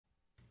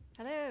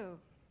Hello.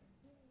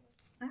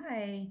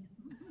 Hi.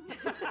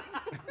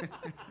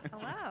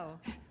 Hello.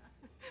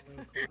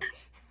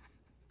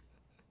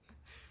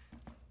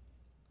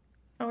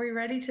 Are we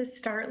ready to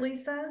start,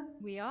 Lisa?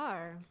 We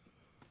are.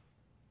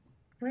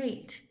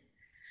 Great.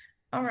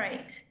 All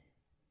right.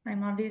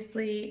 I'm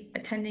obviously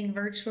attending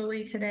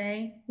virtually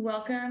today.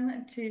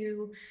 Welcome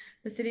to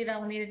the City of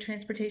Alameda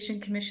Transportation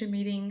Commission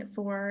meeting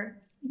for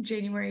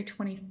January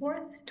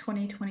 24th,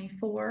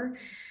 2024.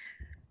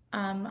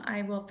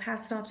 I will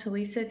pass it off to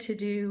Lisa to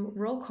do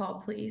roll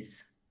call,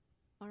 please.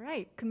 All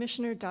right.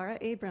 Commissioner Dara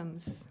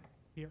Abrams.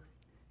 Here.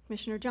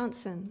 Commissioner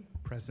Johnson.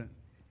 Present.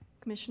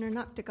 Commissioner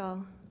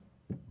Noctegal.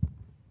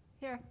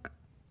 Here.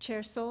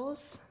 Chair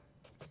Souls.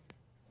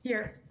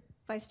 Here.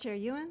 Vice Chair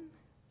Ewan.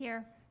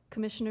 Here.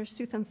 Commissioner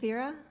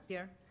Suthanthira.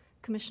 Here.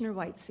 Commissioner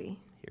Whitesey.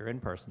 Here in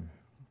person.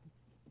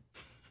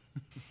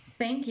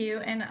 Thank you.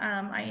 And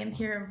I am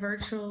here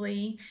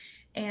virtually.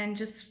 And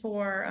just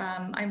for,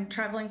 I'm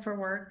traveling for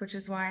work, which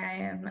is why I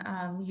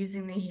am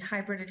using the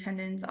hybrid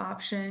attendance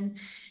option.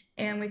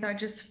 And we thought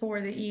just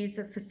for the ease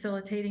of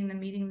facilitating the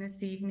meeting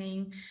this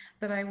evening,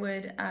 that I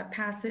would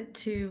pass it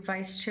to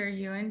Vice Chair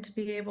Ewan to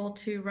be able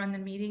to run the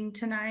meeting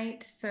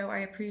tonight. So I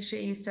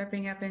appreciate you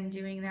stepping up and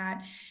doing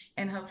that.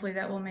 And hopefully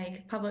that will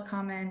make public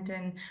comment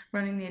and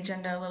running the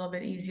agenda a little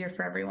bit easier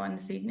for everyone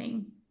this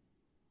evening.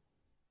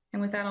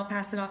 And with that, I'll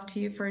pass it off to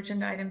you for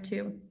agenda item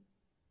 2.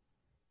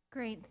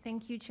 Great.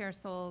 Thank you, Chair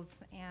Souls.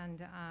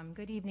 And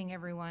good evening,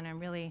 everyone. I'm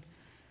really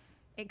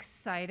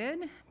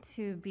excited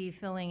to be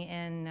filling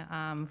in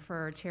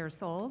for Chair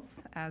Souls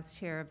as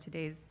chair of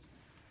today's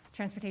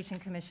Transportation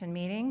Commission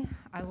meeting.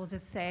 I will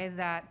just say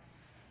that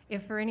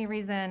if for any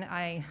reason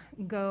I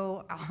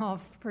go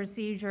off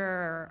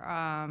procedure,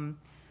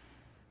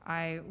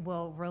 I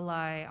will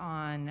rely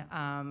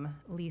on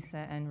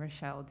Lisa and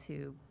Rochelle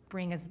to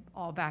bring us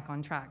all back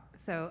on track.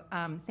 So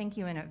thank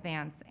you in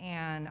advance,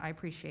 and I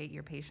appreciate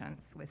your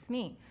patience with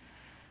me.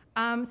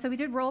 So we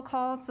did roll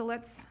call, so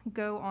let's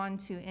go on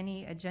to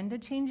any agenda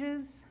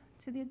changes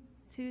to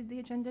the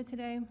agenda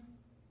today.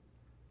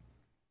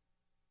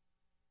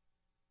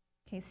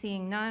 Okay,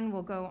 seeing none,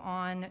 we'll go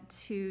on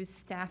to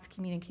staff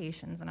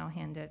communications, and I'll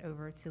hand it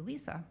over to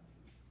Lisa.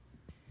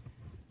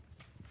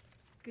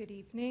 Good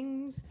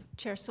evening,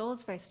 Chair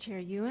Souls, Vice Chair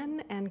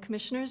Ewan, and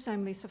Commissioners.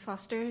 I'm Lisa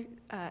Foster,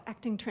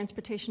 Acting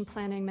Transportation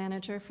Planning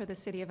Manager for the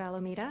City of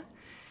Alameda.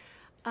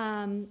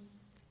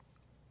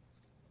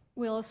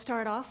 We'll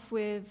start off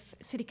with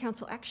City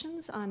Council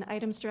actions on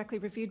items directly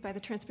reviewed by the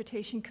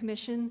Transportation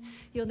Commission.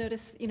 You'll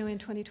notice, in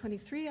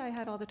 2023, I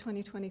had all the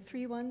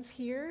 2023 ones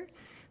here.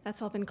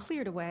 That's all been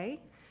cleared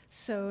away.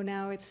 So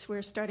now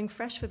we're starting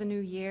fresh with a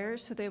new year.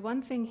 So the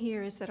one thing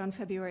here is that on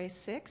February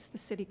 6th, the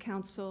City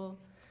Council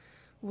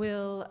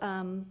will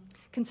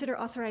consider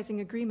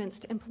authorizing agreements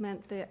to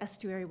implement the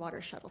Estuary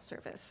Water Shuttle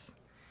Service.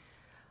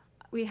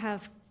 We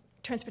have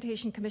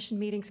Transportation Commission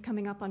meetings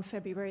coming up on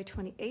February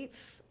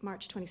 28th,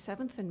 March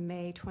 27th, and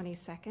May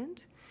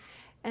 22nd.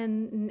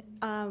 And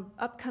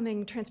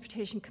upcoming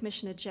Transportation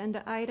Commission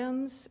agenda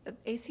items,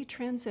 AC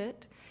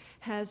Transit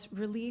has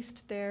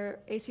released their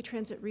AC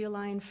Transit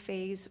Realign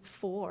Phase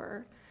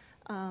 4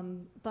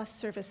 bus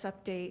service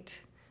update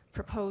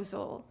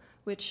proposal,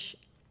 which,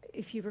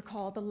 if you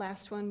recall, the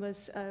last one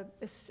was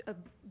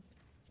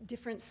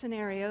different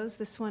scenarios.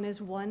 This one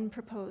is one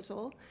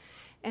proposal,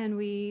 and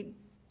we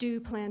do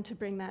plan to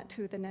bring that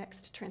to the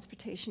next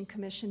Transportation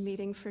Commission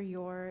meeting for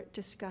your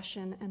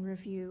discussion and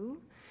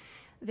review.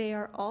 They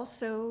are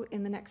also,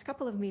 in the next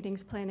couple of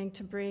meetings, planning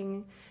to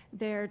bring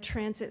their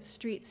Transit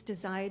Streets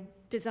Design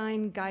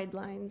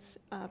Guidelines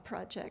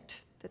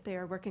project that they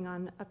are working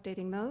on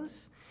updating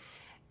those.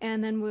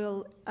 And then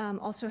we'll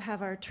also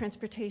have our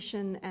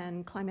Transportation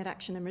and Climate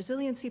Action and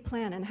Resiliency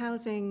Plan and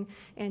Housing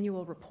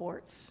annual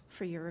reports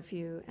for your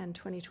review and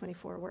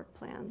 2024 work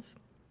plans.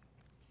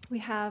 We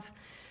have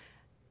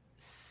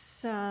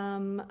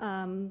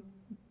some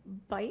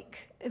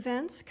bike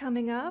events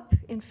coming up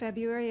in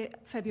February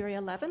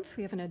 11th.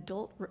 We have an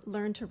adult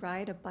learn to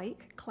ride a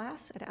bike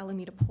class at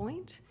Alameda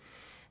Point.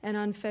 And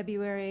on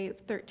February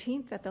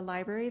 13th at the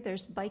library,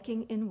 there's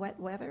biking in wet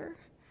weather.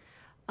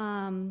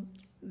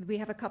 We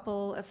have a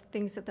couple of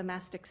things at the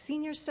Mastic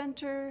Senior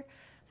Center,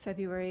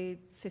 February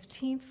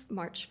 15th,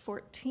 March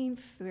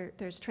 14th.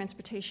 There's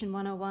Transportation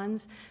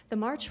 101s. The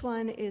March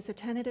one is a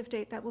tentative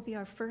date. That will be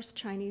our first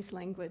Chinese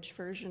language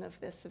version of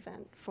this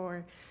event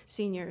for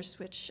seniors,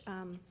 which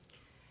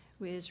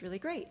is really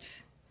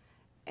great.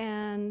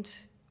 And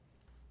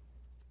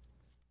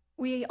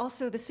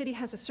the city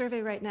has a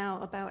survey right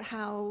now about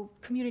how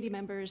community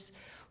members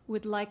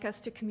would like us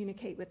to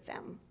communicate with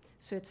them.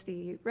 So it's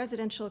the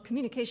residential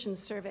communications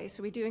survey.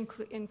 So we do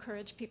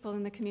encourage people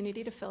in the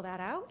community to fill that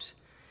out.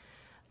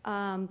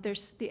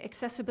 There's the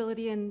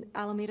accessibility and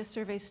Alameda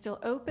survey still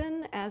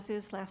open, as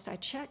is, last I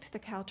checked, the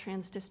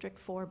Caltrans District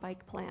 4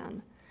 bike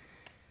plan.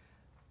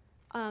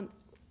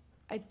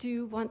 I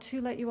do want to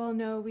let you all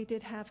know we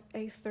did have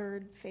a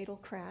third fatal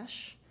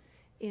crash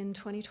in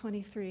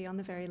 2023 on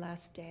the very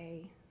last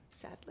day,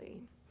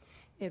 sadly.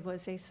 It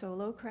was a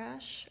solo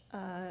crash.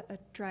 A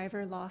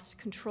driver lost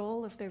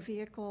control of their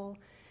vehicle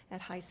at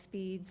high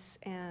speeds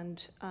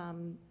and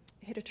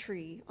hit a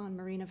tree on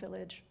Marina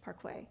Village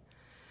Parkway.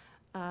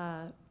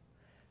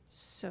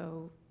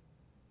 So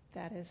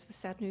that is the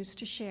sad news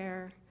to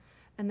share.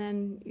 And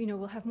then,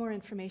 we'll have more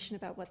information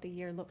about what the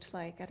year looked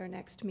like at our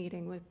next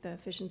meeting with the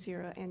Vision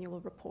Zero annual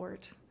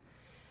report.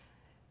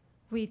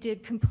 We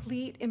did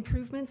complete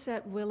improvements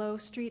at Willow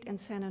Street and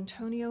San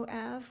Antonio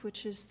Ave,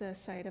 which is the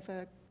site of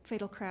a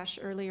fatal crash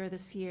earlier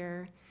this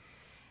year.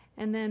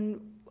 And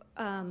then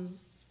a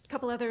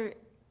couple other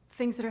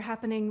things that are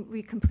happening.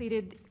 We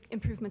completed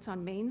improvements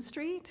on Main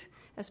Street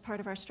as part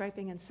of our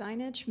striping and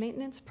signage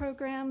maintenance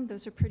program.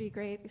 Those are pretty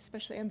great,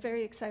 especially I'm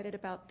very excited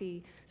about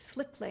the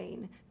slip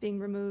lane being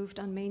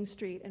removed on Main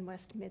Street and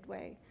West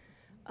Midway,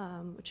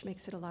 which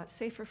makes it a lot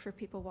safer for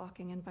people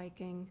walking and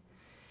biking.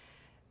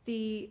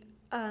 The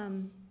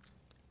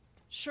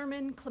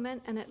Sherman,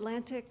 Clement, and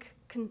Atlantic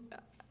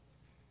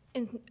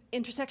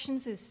intersection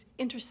is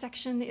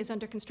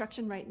under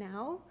construction right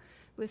now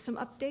with some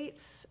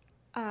updates,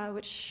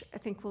 which I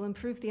think will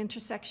improve the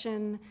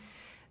intersection.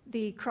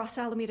 The Cross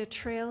Alameda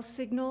Trail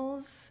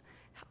signals,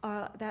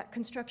 that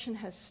construction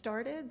has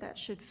started. That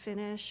should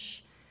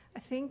finish, I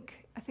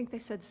think they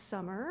said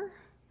summer.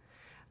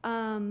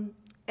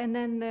 And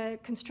then the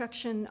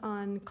construction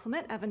on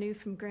Clement Avenue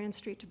from Grand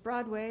Street to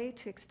Broadway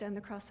to extend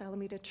the Cross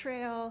Alameda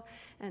Trail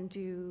and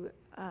do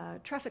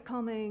traffic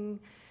calming,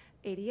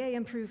 ADA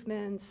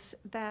improvements,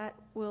 that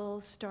will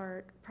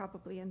start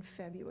probably in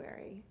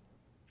February.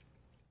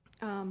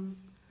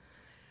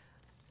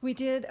 We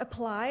did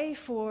apply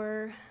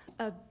for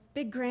a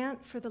big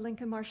grant for the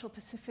Lincoln Marshall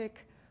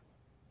Pacific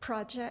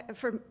project,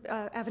 for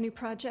Avenue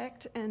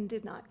project, and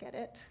did not get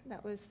it.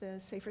 That was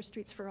the Safer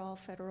Streets for All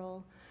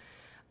federal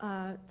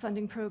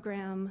funding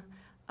program,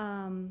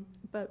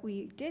 but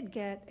we did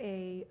get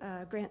a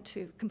grant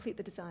to complete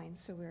the design,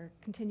 so we're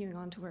continuing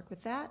on to work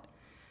with that.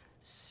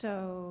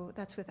 So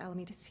that's with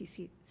Alameda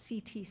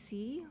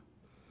CTC.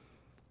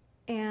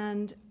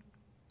 And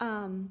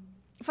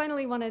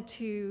finally wanted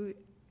to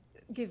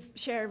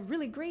share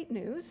really great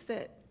news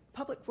that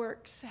Public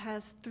Works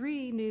has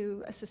 3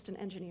 new assistant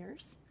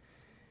engineers,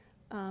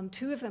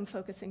 2 of them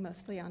focusing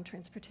mostly on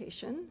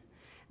transportation.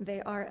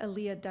 They are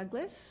Aaliyah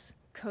Douglas,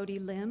 Cody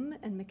Lim,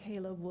 and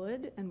Michaela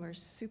Wood, and we're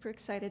super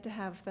excited to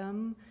have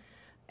them,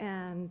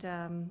 and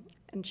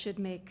should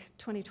make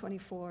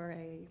 2024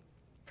 a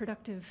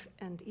productive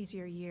and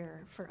easier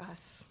year for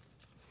us.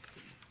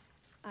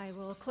 I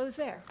will close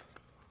there.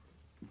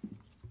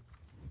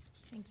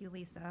 Thank you,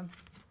 Lisa.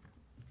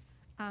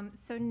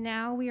 So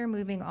now we are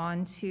moving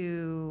on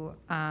to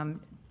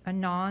a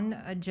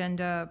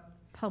non-agenda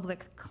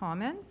public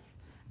comments.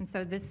 And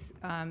so this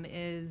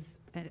is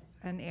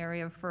an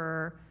area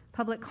for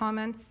public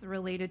comments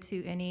related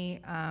to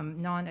any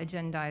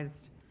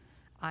non-agendized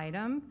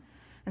item.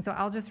 And so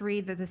I'll just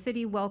read that the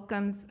city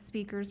welcomes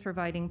speakers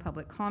providing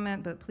public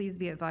comment, but please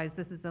be advised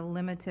this is a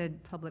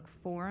limited public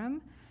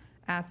forum.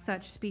 As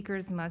such,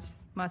 speakers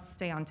must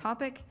stay on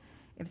topic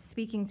if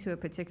speaking to a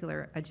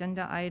particular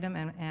agenda item,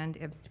 and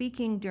if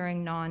speaking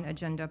during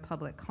non-agenda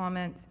public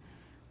comment,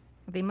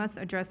 they must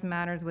address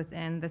matters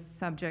within the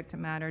subject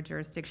matter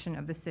jurisdiction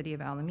of the City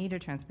of Alameda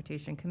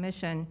Transportation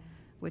Commission,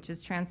 which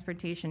is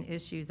transportation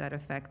issues that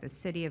affect the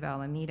City of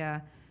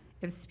Alameda.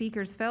 If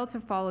speakers fail to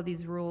follow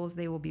these rules,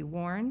 they will be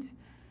warned,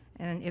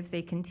 and if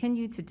they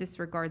continue to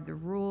disregard the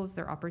rules,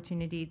 their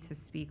opportunity to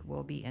speak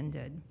will be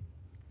ended.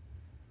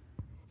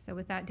 So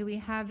with that, do we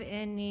have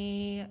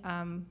any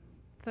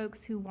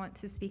folks who want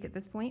to speak at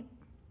this point?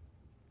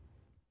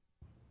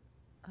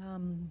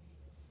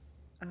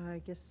 I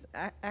guess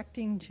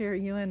Acting Chair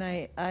Ewan,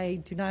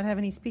 I do not have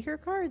any speaker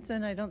cards,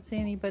 and I don't see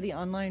anybody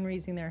online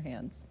raising their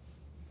hands.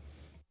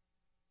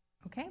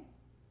 Okay.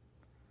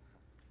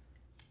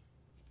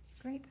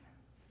 Great.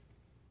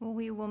 Well,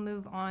 we will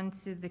move on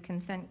to the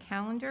consent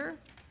calendar,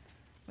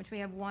 which we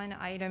have one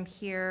item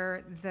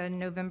here, the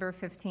November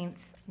 15th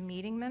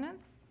meeting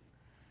minutes.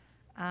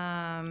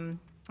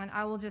 And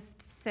I will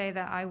just say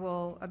that I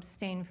will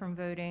abstain from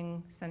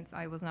voting since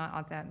I was not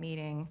at that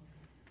meeting.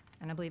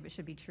 And I believe it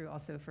should be true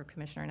also for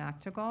Commissioner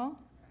Nachtigal.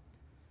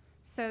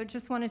 So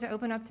just wanted to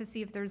open up to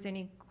see if there's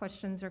any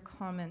questions or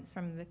comments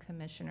from the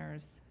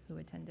commissioners who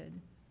attended.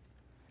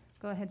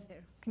 Go ahead,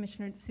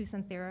 Commissioner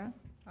Susan Thera.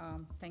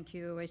 Thank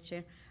you, Vice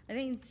Chair. I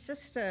think it's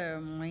just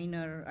a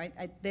minor,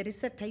 there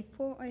is a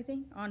typo, I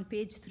think. On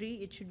page 3,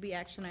 it should be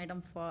action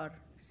item for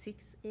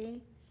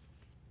 6A.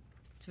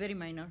 It's very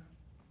minor,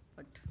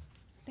 but.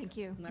 Thank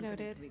you. Not Noted.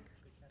 very big.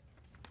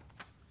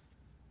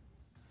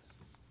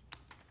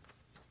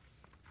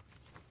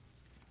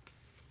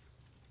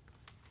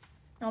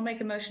 I'll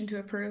make a motion to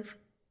approve.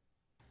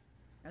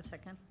 A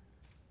second.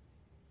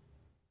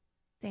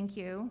 Thank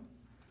you.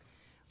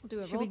 We'll do a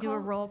roll call. Should we do a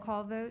roll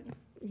call vote?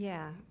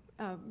 Yeah.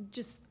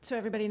 Just so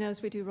everybody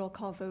knows, we do roll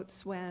call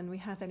votes when we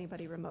have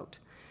anybody remote.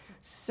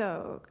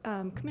 So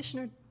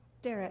Commissioner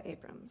Dara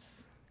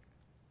Abrams.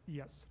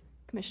 Yes.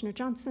 Commissioner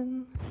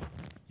Johnson.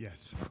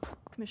 Yes.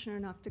 Commissioner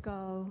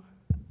Nachtigal.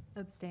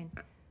 Abstain.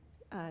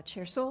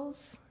 Chair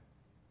Souls,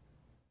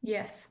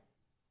 Yes.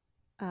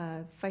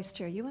 Vice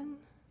Chair Ewan,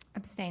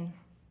 Abstain.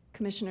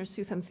 Commissioner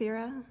Sutham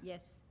Thira,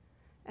 Yes.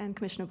 and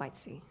Commissioner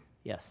Beitze.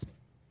 Yes.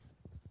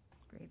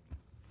 Great.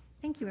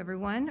 Thank you,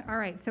 everyone. All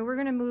right, so we're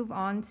going to move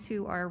on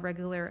to our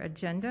regular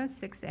agenda,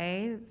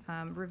 6A,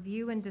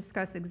 review and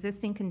discuss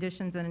existing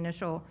conditions and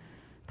initial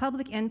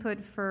public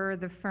input for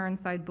the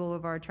Fernside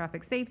Boulevard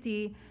Traffic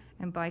Safety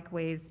and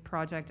Bikeways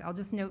Project. I'll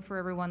just note for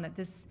everyone that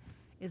this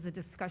is a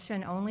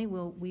discussion only.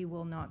 We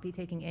will not be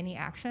taking any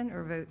action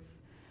or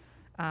votes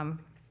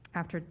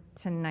after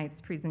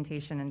tonight's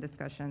presentation and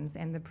discussions.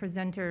 And the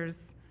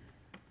presenters,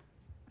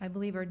 I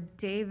believe, are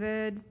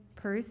David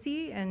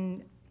Parisi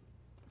and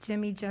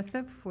Jimmy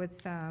Jessup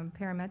with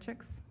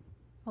Parametrics,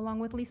 along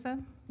with Lisa.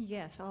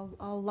 Yes,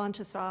 I'll launch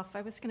us off.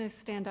 I was going to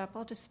stand up.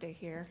 I'll just stay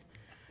here.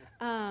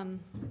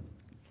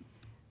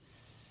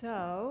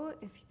 So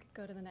if you could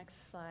go to the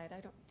next slide.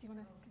 Do you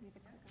want to give me the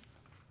clicker?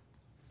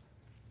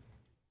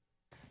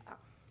 Oh.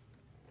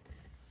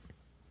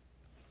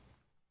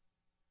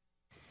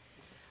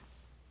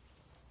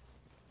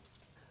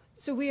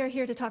 So we are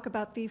here to talk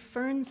about the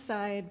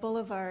Fernside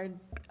Boulevard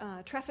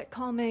traffic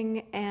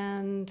calming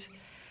and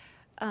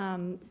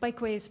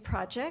bikeways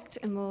project,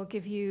 and we'll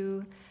give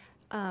you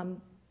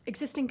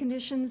existing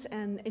conditions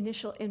and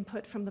initial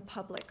input from the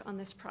public on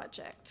this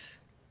project.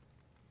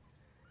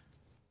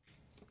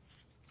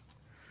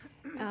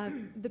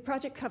 The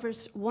project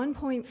covers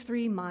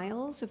 1.3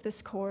 miles of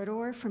this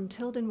corridor from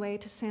Tilden Way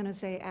to San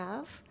Jose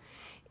Ave.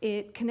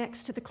 It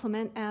connects to the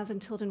Clement Ave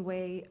and Tilden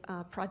Way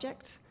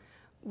project,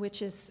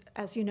 which is,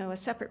 as you know, a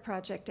separate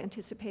project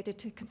anticipated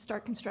to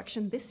start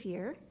construction this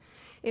year.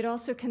 It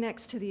also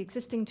connects to the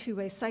existing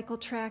two-way cycle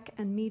track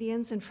and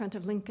medians in front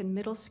of Lincoln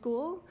Middle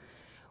School.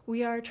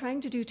 We are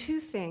trying to do two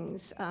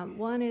things.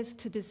 One is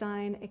to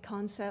design a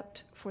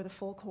concept for the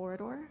full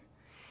corridor,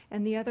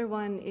 and the other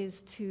one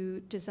is to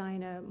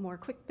design a more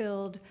quick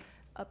build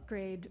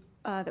upgrade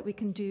that we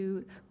can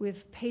do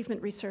with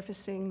pavement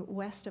resurfacing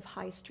west of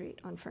High Street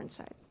on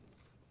Fernside.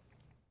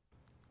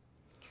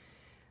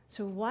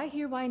 So why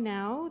here, why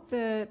now?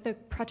 The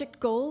project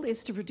goal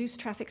is to reduce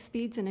traffic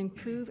speeds and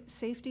improve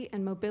safety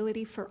and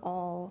mobility for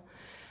all.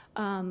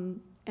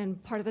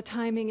 And part of the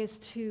timing is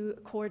to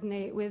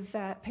coordinate with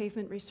that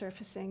pavement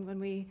resurfacing. When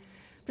we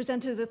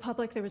presented to the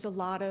public, there was a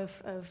lot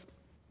of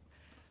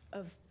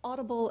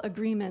audible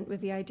agreement with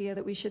the idea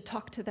that we should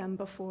talk to them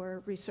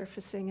before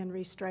resurfacing and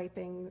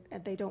restriping,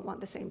 and they don't want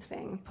the same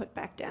thing put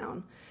back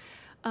down.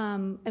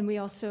 And we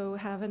also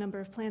have a number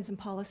of plans and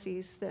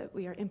policies that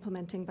we are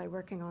implementing by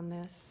working on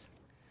this.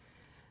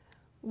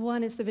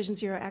 One is the Vision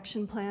Zero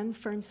Action Plan.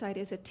 Fernside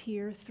is a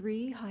Tier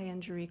 3 high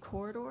injury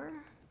corridor.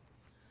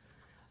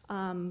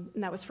 And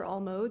that was for all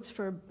modes.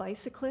 For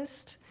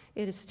bicyclists,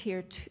 it is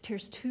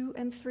tiers 2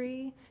 and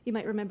 3. You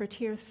might remember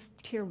tier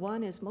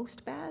 1 is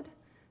most bad,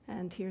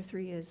 and tier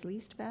 3 is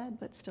least bad,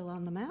 but still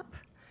on the map.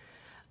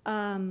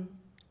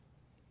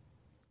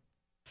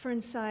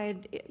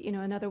 Fernside,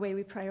 another way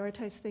we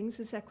prioritize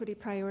things is equity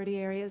priority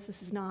areas.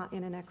 This is not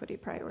in an equity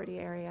priority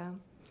area.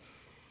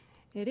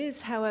 It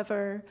is,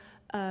 however,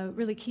 a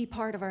really key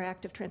part of our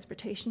active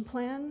transportation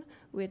plan,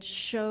 which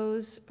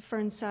shows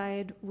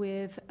Fernside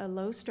with a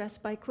low-stress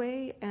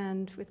bikeway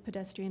and with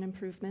pedestrian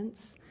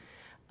improvements.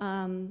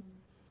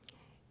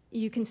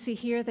 You can see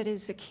here that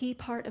is a key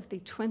part of the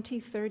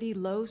 2030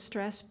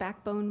 low-stress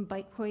backbone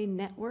bikeway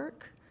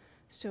network.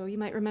 So you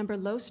might remember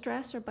low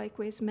stress are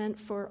bikeways meant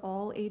for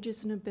all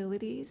ages and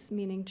abilities,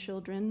 meaning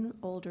children,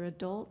 older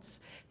adults,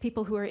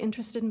 people who are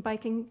interested in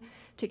biking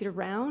to get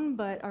around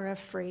but are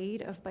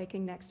afraid of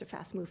biking next to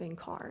fast-moving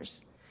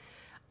cars.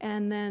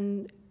 And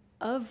then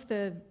of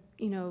the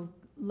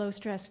low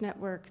stress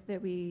network that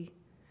we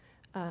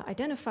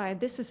identified,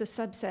 this is a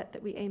subset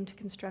that we aim to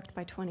construct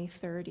by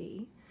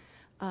 2030.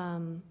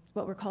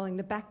 What we're calling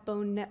the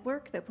backbone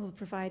network that will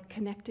provide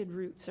connected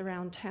routes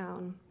around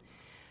town.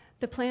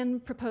 The plan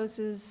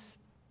proposes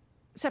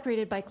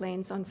separated bike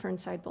lanes on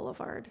Fernside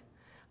Boulevard.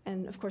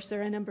 And of course,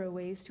 there are a number of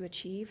ways to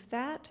achieve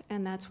that,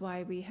 and that's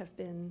why we have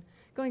been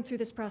going through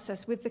this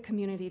process with the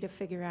community to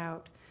figure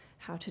out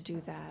how to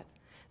do that.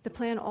 The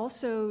plan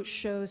also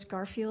shows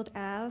Garfield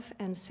Ave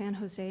and San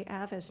Jose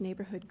Ave as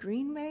neighborhood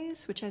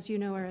greenways, which, as you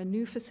know, are a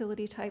new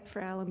facility type for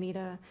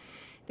Alameda.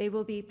 They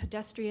will be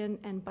pedestrian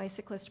and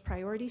bicyclist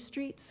priority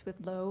streets with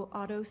low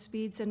auto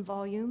speeds and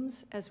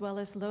volumes, as well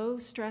as low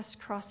stress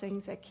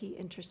crossings at key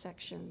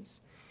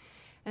intersections.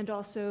 And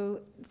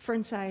also,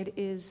 Fernside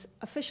is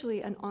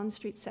officially an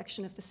on-street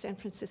section of the San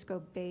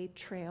Francisco Bay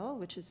Trail,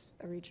 which is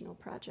a regional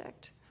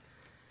project.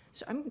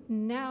 So I'm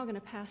now going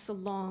to pass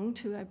along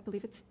to, I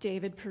believe it's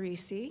David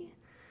Parisi.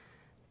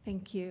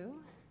 Thank you.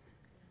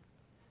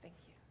 Thank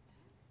you.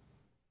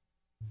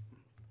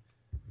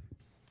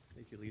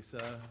 Thank you,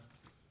 Lisa.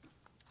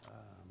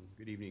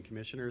 Good evening,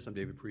 Commissioners. I'm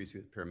David Parisi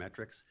with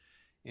Parametrics,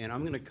 and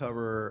I'm going to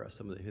cover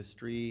some of the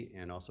history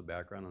and also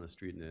background on the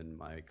street, and then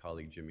my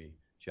colleague Jimmy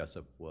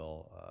Jessup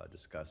will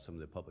discuss some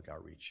of the public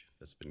outreach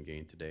that's been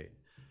gained to date.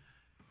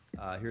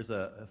 Here's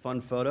a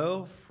fun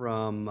photo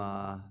from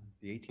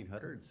the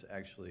 1800s,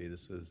 actually.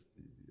 This was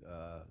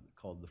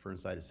called the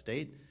Fernside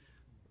Estate,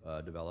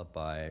 developed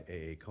by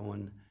A.A.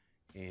 Cohen,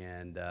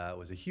 and it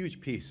was a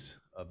huge piece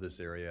of this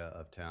area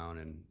of town,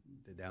 and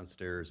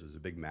downstairs is a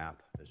big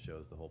map that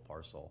shows the whole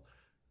parcel.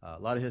 A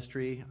lot of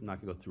history. I'm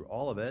not going to go through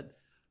all of it,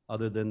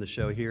 other than to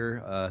show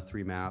here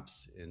 3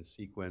 maps in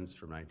sequence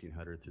from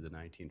 1900 through the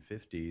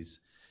 1950s.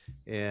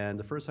 And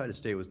the Fernside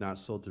Estate was not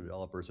sold to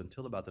developers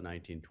until about the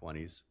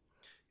 1920s,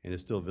 and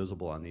is still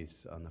visible on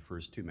the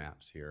first 2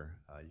 maps here.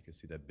 You can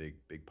see that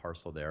big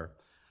parcel there.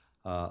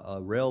 A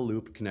rail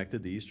loop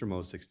connected the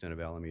easternmost extent of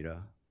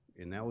Alameda,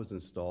 and that was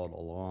installed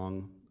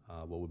along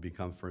what would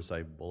become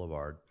Fernside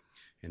Boulevard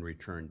and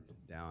returned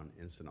down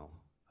Encinal.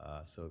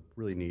 So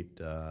really neat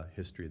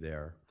history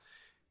there.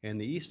 And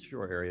the East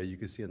Shore area, you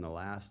can see in the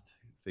last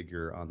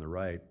figure on the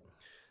right,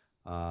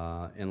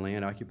 and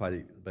land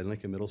occupied by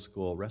Lincoln Middle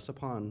School rests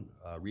upon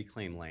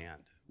reclaimed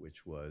land,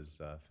 which was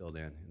filled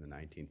in the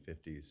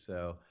 1950s.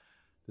 So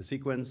the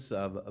sequence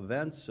of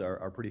events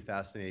are pretty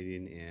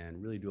fascinating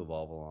and really do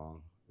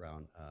evolve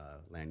around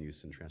land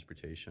use and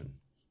transportation.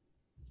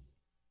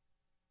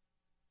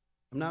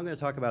 I'm now going to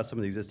talk about some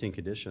of the existing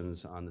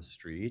conditions on the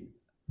street.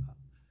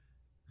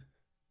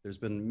 There's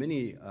been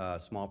many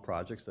small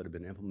projects that have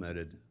been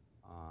implemented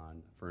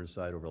on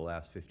Fernside over the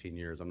last 15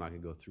 years. I'm not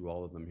going to go through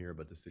all of them here,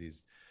 but the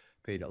city's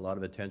paid a lot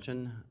of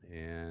attention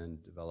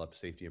and developed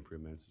safety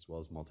improvements as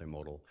well as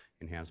multimodal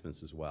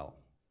enhancements as well.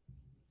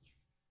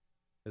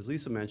 As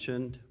Lisa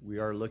mentioned, we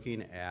are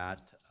looking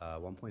at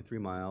 1.3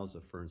 miles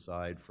of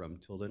Fernside from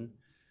Tilden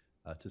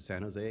to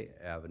San Jose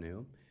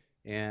Avenue.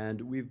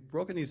 And we've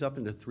broken these up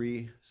into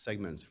 3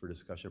 segments for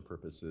discussion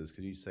purposes,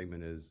 because each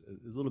segment is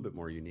a little bit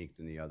more unique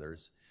than the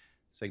others.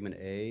 Segment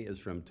A is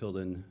from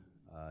Tilden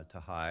to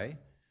High,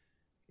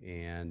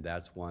 and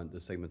that's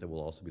the segment that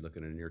we'll also be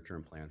looking at a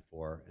near-term plan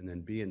for. And then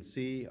B and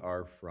C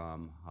are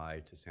from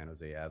High to San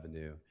Jose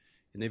Avenue,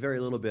 and they vary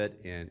a little bit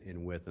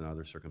in width and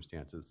other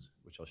circumstances,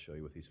 which I'll show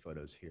you with these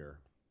photos here.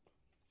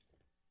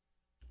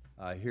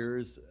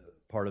 Here's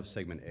part of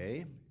segment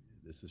A.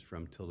 This is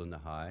from Tilden to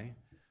High.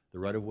 The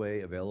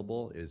right-of-way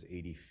available is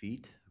 80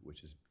 feet,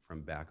 which is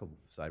from back of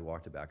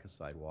sidewalk to back of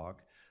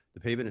sidewalk. The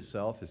pavement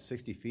itself is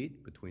 60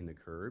 feet between the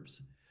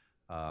curbs,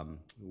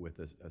 with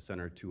a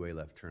center 2-way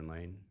left turn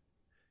lane,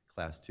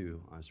 class 2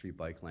 on-street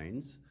bike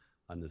lanes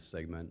on this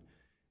segment.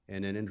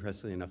 And then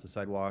interestingly enough, the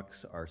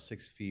sidewalks are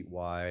 6 feet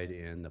wide,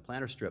 and the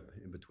planter strip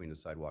in between the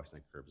sidewalks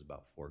and the curbs is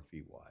about 4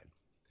 feet wide.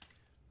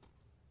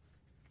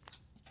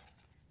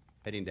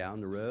 Heading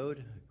down the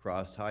road,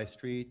 across High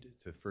Street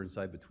to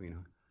Fernside between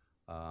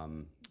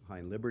High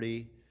and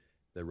Liberty,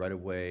 the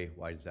right-of-way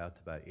widens out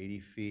to about 80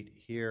 feet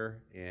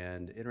here.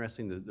 And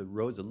interesting, the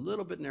road's a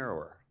little bit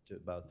narrower, to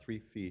about 3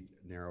 feet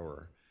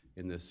narrower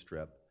in this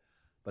strip.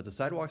 But the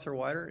sidewalks are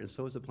wider, and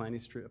so is the planting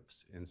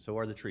strips, and so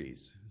are the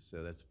trees.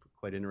 So that's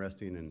quite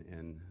interesting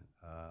in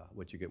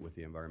what you get with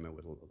the environment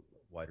with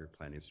wider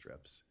planting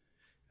strips.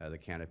 The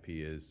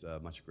canopy is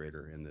much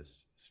greater in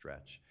this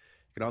stretch.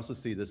 You can also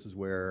see this is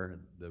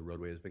where the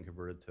roadway has been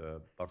converted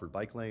to buffered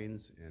bike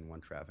lanes and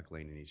 1 traffic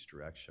lane in each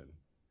direction.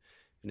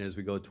 And as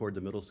we go toward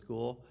the middle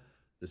school,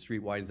 the street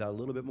widens out a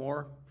little bit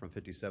more from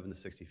 57 to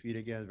 60 feet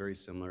again, very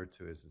similar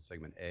to as in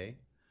segment A.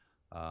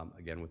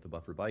 Again, with the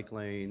buffered bike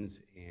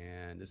lanes,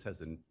 and this has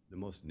the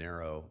most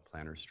narrow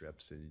planter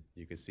strips, and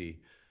you can see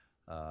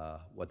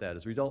what that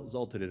has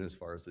resulted in as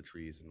far as the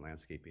trees and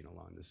landscaping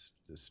along this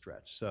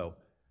stretch. So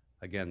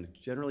again,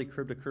 generally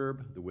curb to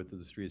curb, the width of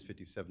the street is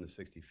 57 to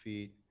 60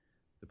 feet.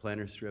 The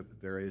planter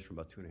strip varies from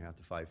about 2.5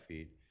 to 5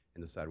 feet,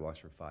 and the sidewalks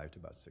from 5 to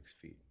about 6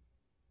 feet.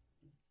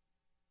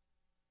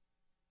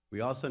 We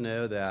also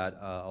know that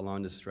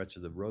along the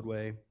stretches of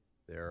roadway,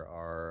 there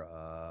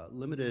are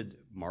limited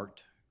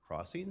marked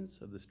crossings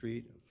of the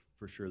street.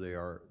 For sure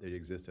they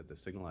exist at the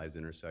signalized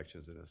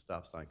intersections and the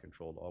stop sign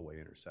controlled all-way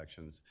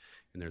intersections,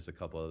 and there's a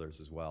couple others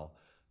as well.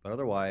 But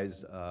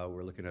otherwise,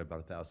 we're looking at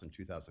about 1,000,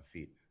 2,000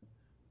 feet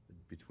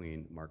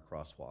between marked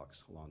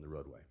crosswalks along the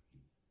roadway.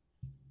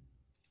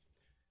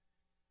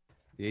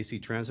 The AC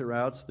transit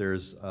routes, there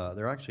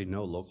are actually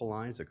no local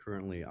lines that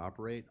currently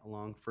operate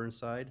along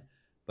Fernside,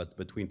 but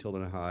between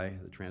Tilden and High,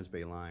 the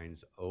Transbay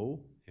lines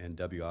O and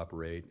W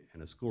operate,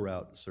 and a school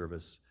route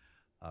service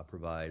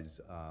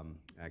provides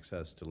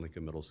access to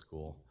Lincoln Middle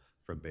School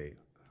from Bay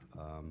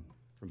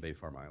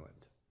Farm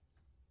Island.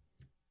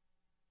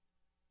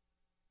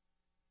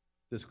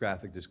 This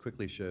graphic just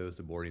quickly shows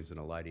the boardings and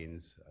the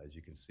lightings. As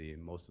you can see,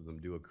 most of them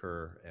do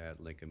occur at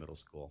Lincoln Middle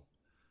School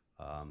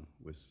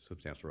with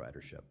substantial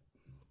ridership.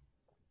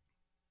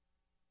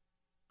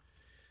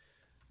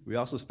 We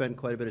also spent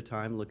quite a bit of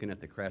time looking at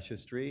the crash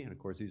history, and of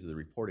course these are the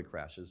reported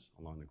crashes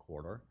along the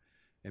corridor.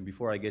 And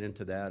before I get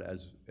into that,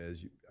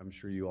 I'm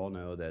sure you all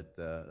know that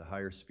the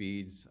higher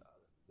speeds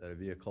that a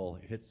vehicle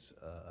hits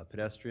a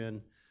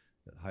pedestrian,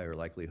 the higher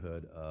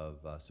likelihood of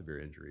severe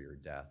injury or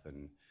death.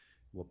 And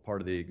what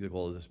part of the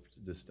goal of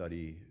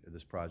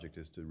this project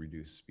is to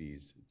reduce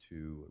speeds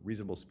to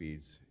reasonable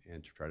speeds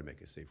and to try to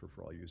make it safer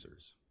for all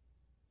users.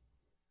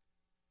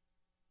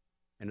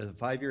 And in the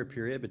 5-year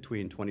period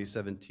between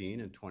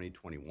 2017 and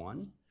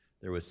 2021,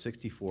 there was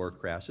 64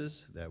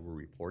 crashes that were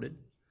reported.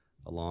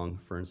 along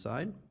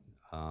Fernside.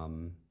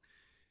 And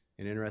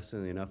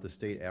interestingly enough, the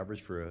state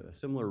average for a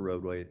similar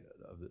roadway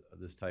of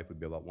this type would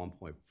be about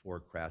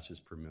 1.4 crashes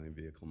per million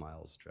vehicle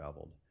miles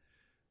traveled.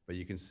 But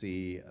you can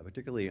see,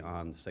 particularly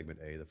on segment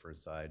A, the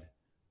Fernside,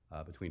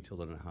 between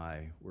Tilden and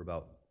High, we're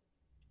about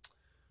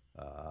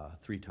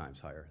 3 times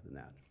higher than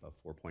that, about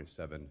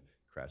 4.7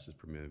 crashes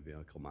per million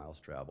vehicle miles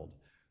traveled,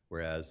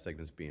 whereas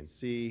segments B and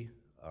C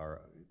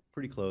are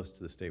pretty close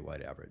to the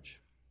statewide average.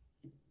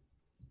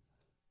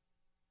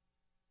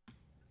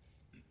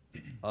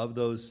 Of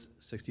those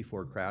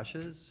 64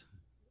 crashes,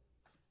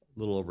 a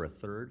little over a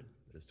third,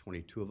 that is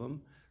 22 of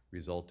them,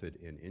 resulted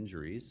in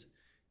injuries.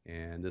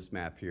 And this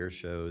map here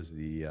shows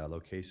the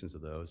locations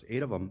of those.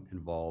 8 of them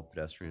involve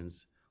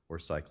pedestrians or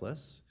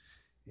cyclists.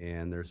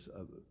 And there's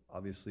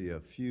obviously a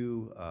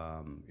few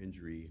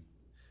injury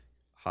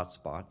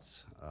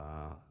hotspots,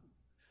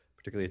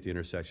 particularly at the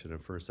intersection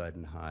of Fernside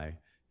and High,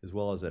 as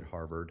well as at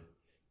Harvard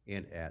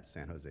and at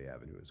San Jose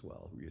Avenue as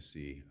well, where you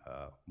see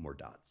more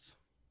dots.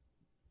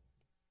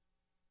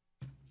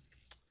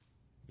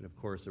 And of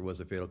course, there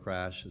was a fatal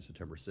crash on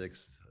September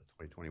 6th,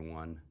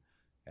 2021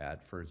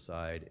 at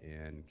Fernside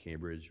and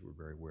Cambridge. We're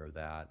very aware of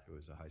that. It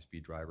was a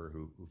high-speed driver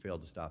who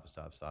failed to stop a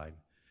stop sign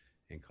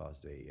and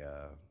caused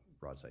a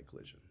broadside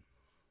collision.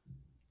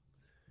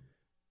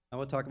 I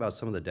want to talk about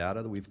some of the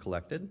data that we've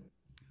collected.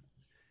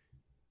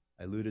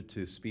 I alluded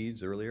to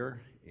speeds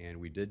earlier, and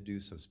we did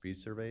do some speed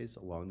surveys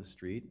along the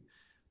street,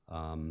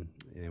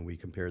 and we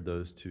compared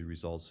those to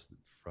results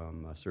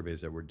from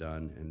surveys that were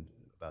done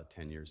about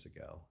 10 years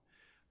ago.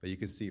 But you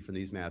can see from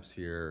these maps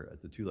here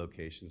at the 2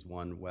 locations,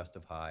 one west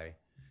of High,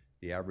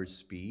 the average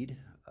speed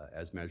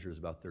as measured is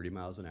about 30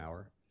 miles an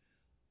hour.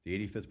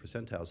 The 85th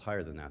percentile is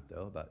higher than that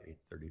though, about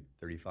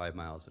 35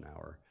 miles an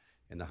hour.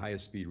 And the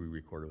highest speed we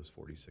recorded was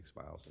 46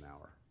 miles an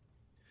hour.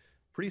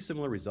 Pretty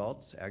similar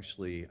results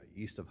actually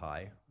east of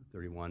High,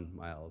 31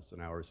 miles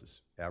an hour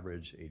is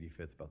average,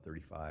 85th about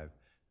 35,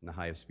 and the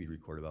highest speed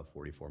recorded about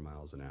 44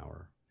 miles an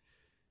hour.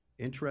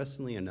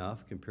 Interestingly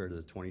enough, compared to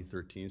the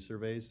 2013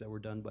 surveys that were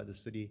done by the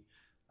city,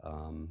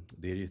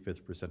 the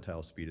 85th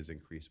percentile speed has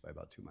increased by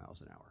about 2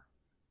 miles an hour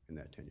in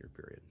that 10-year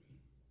period.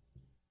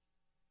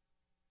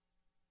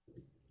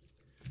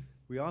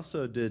 We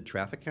also did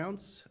traffic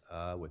counts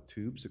with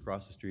tubes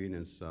across the street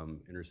and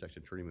some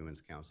intersection turning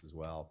movements counts as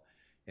well.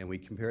 And we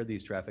compared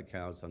these traffic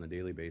counts on a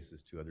daily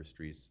basis to other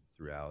streets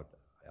throughout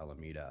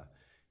Alameda.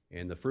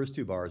 And the first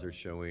 2 bars are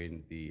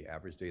showing the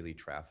average daily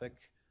traffic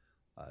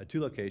at 2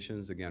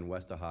 locations, again,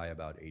 west of High,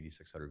 about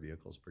 8,600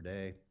 vehicles per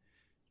day.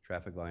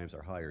 Traffic volumes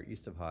are higher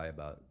east of High,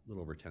 about a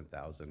little over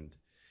 10,000.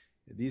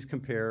 These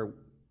compare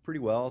pretty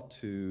well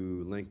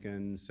to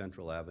Lincoln,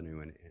 Central Avenue,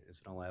 and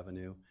Isidore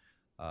Avenue.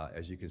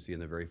 As you can see in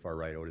the very far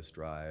right, Otis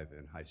Drive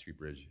and High Street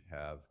Bridge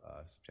have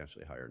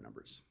substantially higher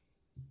numbers.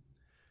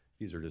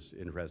 These are just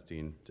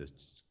interesting to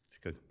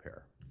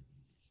compare.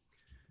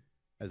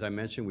 As I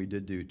mentioned, we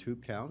did do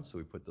tube counts, so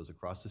we put those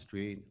across the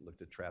street,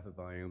 looked at traffic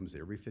volumes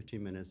every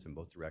 15 minutes in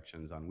both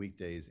directions on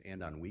weekdays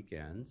and on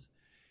weekends.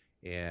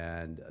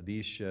 And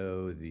these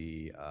show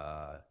the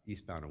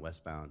eastbound and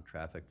westbound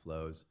traffic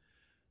flows.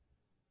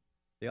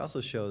 They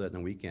also show that in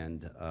the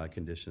weekend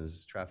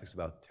conditions, traffic's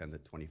about 10 to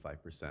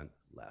 25%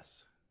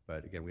 less.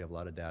 But again, we have a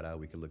lot of data.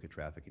 We can look at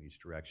traffic in each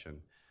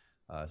direction.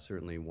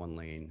 Certainly 1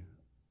 lane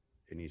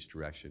in each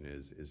direction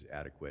is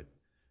adequate,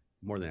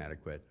 more than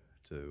adequate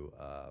to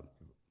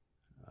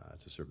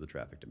serve the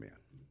traffic demand.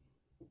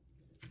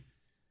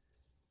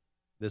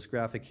 This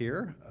graphic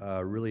here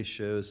really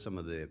shows some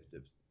of the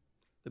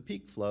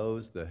peak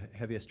flows, the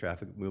heaviest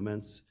traffic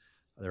movements.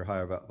 There are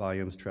higher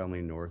volumes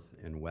traveling north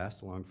and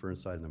west along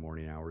Fernside in the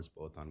morning hours,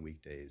 both on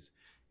weekdays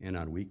and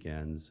on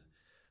weekends.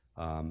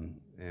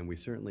 And we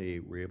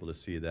certainly were able to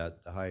see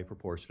that the high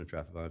proportion of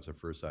traffic volumes on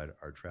Fernside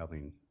are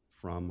traveling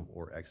from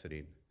or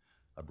exiting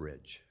a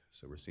bridge.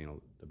 So we're seeing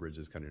the bridge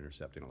is kind of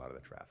intercepting a lot of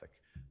the traffic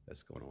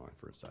that's going along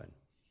Fernside.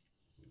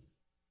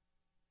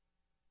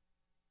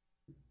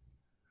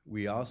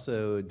 We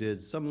also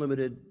did some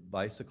limited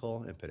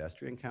bicycle and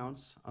pedestrian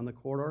counts on the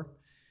corridor.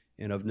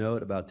 And of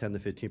note, about 10 to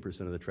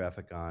 15% of the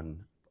traffic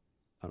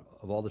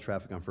of all the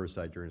traffic on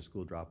Fernside during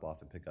school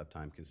drop-off and pickup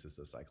time consists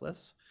of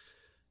cyclists.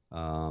 We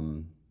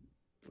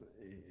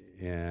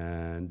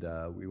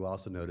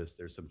also noticed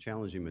there's some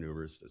challenging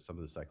maneuvers that some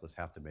of the cyclists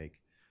have to make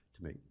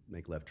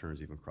left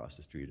turns even across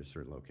the street at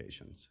certain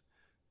locations.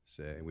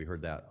 So, and we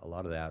heard a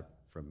lot of that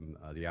from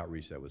the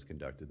outreach that was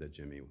conducted that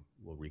Jimmy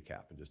will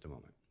recap in just a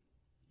moment.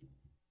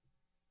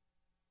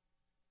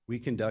 We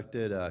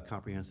conducted a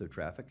comprehensive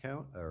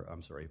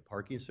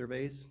parking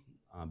surveys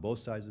on both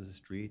sides of the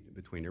street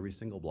between every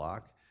single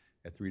block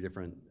at 3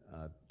 different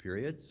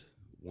periods,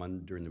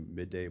 one during the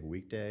midday of a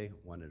weekday,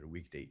 one at a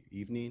weekday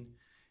evening,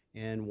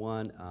 and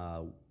one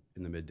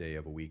in the midday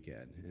of a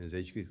weekend. And as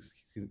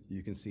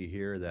you can see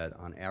here that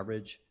on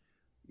average,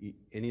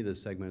 any of the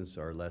segments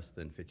are less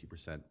than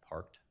 50%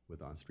 parked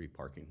with on-street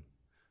parking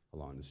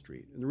along the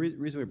street. And the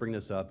reason we bring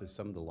this up is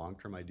some of the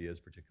long-term ideas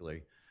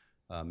particularly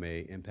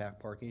may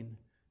impact parking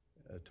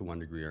to one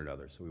degree or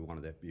another. So we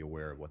wanted to be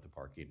aware of what the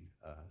parking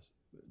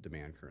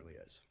demand currently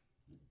is.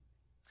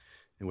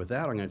 And with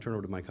that, I'm going to turn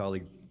over to my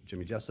colleague,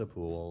 Jimmy Jessup,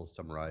 who will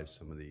summarize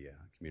some of the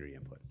community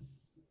input.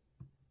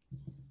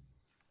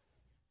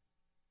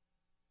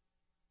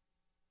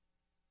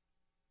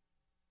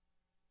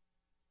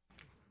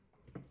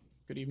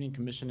 Good evening,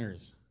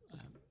 commissioners.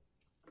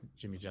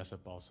 Jimmy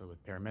Jessup, also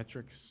with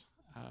Parametrics.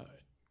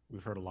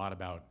 We've heard a lot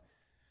about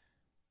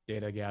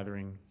data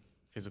gathering,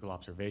 physical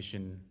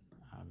observation.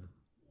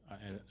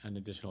 An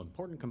additional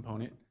important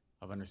component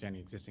of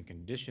understanding existing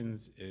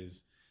conditions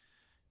is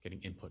getting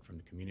input from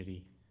the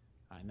community,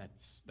 and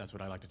that's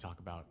what I like to talk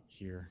about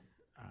here.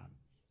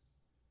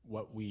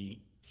 What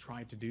we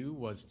tried to do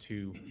was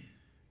to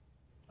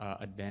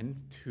addend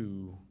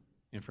to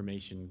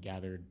information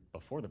gathered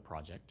before the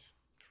project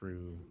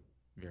through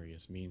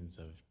various means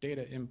of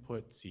data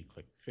input, see,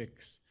 click,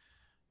 fix,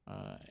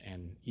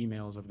 and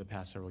emails over the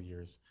past several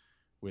years,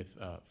 with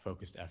a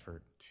focused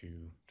effort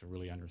to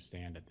really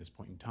understand at this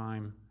point in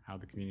time how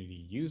the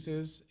community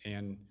uses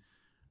and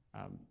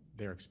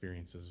their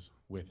experiences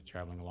with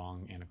traveling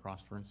along and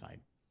across Fernside.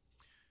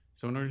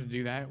 So in order to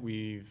do that,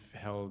 we've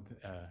held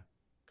a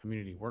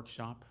community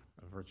workshop,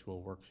 a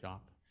virtual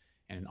workshop,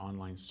 and an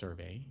online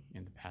survey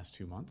in the past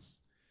 2 months.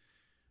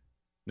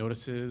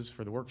 Notices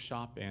for the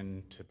workshop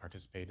and to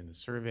participate in the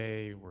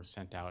survey were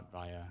sent out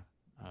via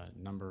a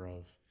number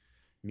of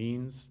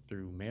means,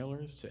 through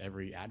mailers to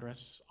every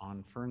address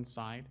on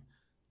Fernside,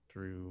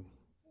 through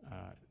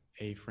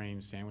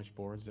A-frame sandwich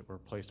boards that were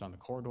placed on the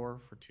corridor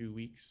for 2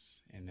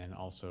 weeks, and then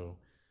also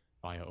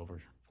via over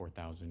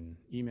 4,000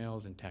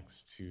 emails and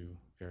texts to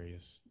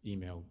various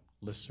email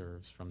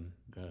listservs from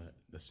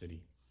the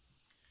city.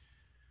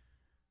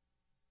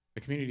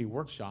 The community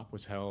workshop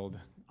was held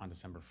on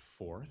December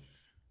 4th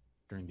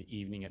during the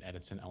evening at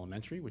Edison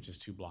Elementary, which is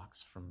 2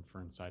 blocks from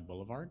Fernside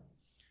Boulevard.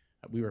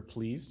 We were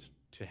pleased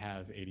to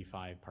have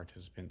 85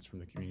 participants from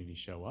the community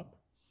show up.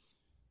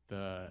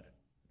 The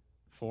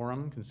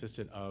forum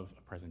consisted of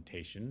a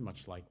presentation,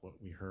 much like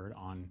what we heard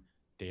on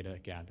data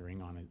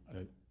gathering on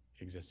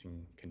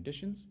existing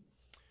conditions.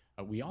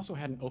 We also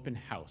had an open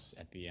house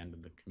at the end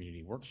of the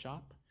community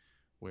workshop,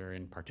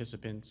 wherein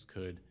participants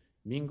could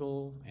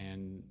mingle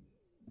and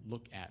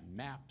look at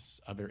maps,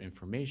 other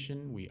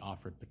information. We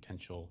offered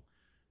potential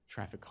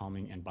traffic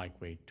calming and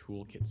bikeway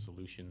toolkit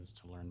solutions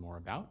to learn more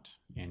about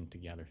and to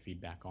gather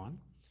feedback on.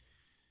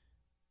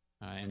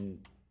 And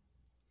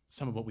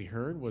some of what we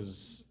heard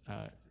was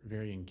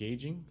very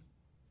engaging.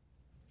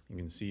 You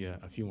can see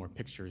a few more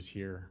pictures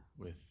here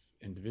with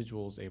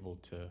individuals able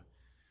to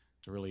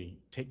really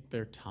take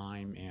their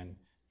time and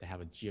to have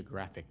a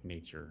geographic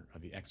nature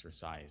of the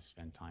exercise,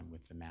 spend time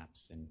with the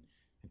maps, and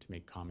to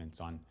make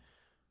comments on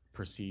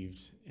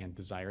perceived and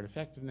desired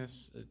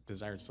effectiveness,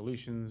 desired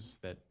solutions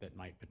that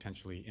might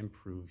potentially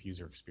improve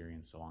user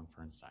experience along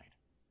Fernside.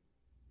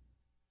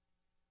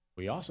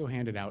 We also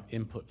handed out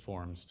input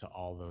forms to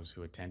all those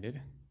who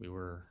attended. We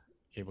were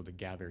able to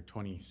gather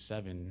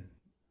 27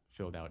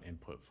 filled out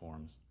input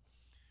forms.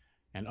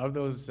 And of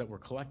those that were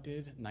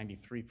collected,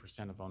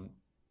 93% of them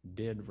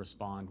did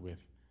respond with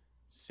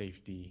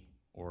safety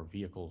or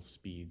vehicle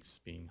speeds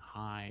being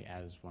high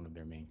as one of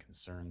their main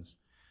concerns.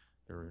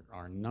 There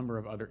are a number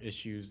of other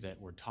issues that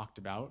were talked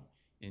about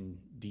in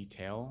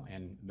detail,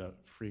 and the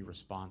free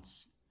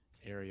response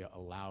area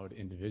allowed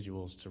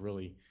individuals to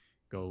really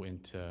go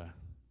into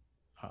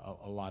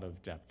a lot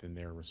of depth in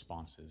their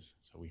responses.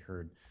 So we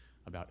heard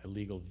about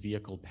illegal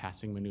vehicle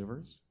passing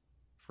maneuvers.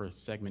 For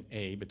segment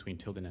A, between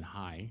Tilden and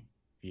High,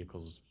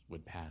 vehicles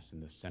would pass in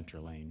the center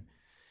lane.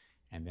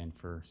 And then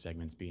for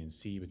segments B and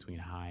C, between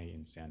High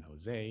and San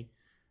Jose,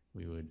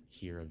 we would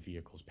hear of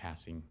vehicles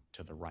passing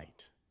to the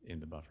right in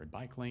the buffered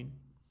bike lane.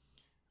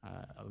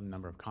 A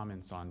number of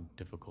comments on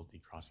difficulty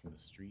crossing the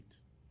street,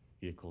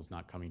 vehicles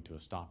not coming to a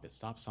stop at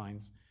stop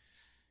signs,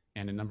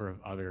 and a number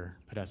of other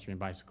pedestrian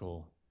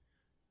bicycle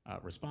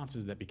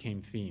responses that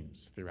became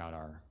themes throughout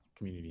our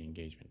community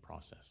engagement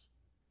process.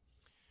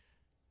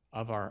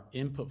 Of our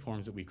input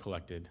forms that we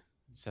collected,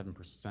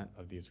 7%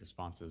 of these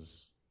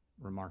responses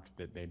remarked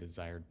that they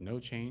desired no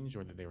change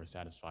or that they were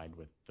satisfied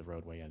with the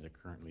roadway as it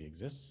currently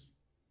exists.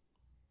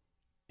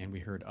 And we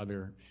heard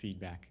other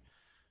feedback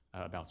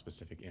about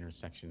specific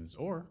intersections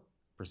or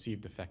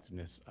perceived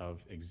effectiveness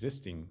of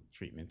existing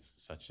treatments,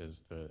 such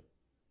as the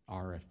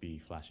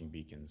RFB flashing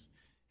beacons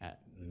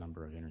at a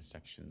number of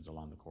intersections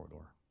along the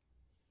corridor.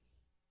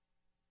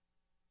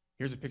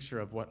 Here's a picture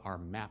of what our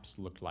maps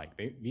looked like.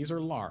 These are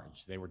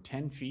large. They were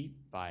 10 feet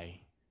by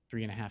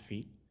 3.5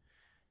 feet,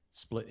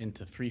 split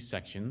into 3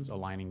 sections,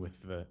 aligning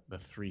with the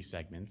 3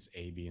 segments,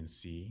 A, B, and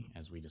C,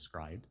 as we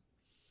described.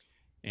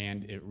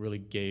 And it really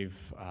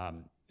gave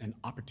an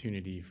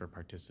opportunity for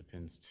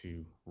participants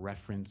to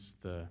reference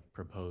the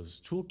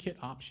proposed toolkit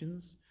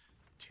options,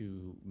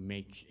 to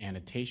make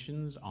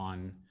annotations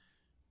on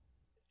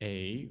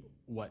A,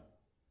 what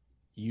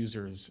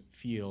users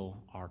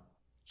feel are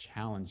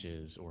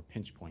challenges or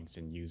pinch points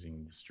in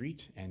using the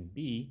street, and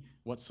B,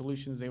 what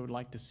solutions they would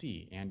like to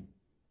see and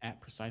at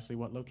precisely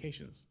what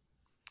locations.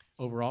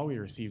 Overall, we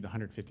received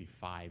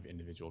 155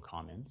 individual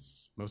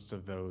comments. Most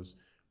of those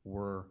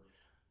were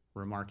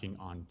remarking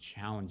on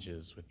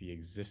challenges with the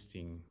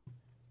existing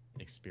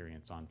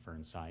experience on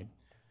Fernside.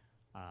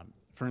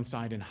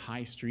 Fernside and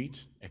High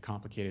Street, a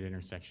complicated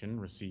intersection,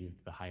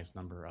 received the highest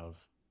number of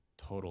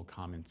total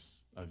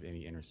comments of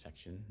any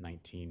intersection,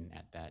 19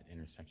 at that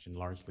intersection,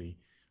 largely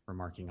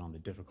remarking on the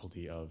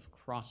difficulty of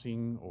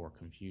crossing or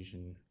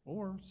confusion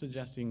or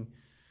suggesting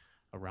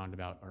a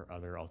roundabout or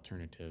other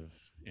alternative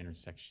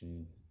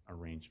intersection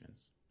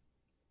arrangements.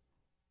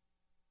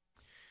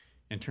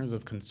 In terms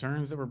of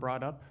concerns that were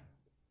brought up,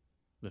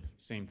 the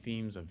same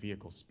themes of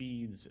vehicle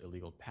speeds,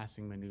 illegal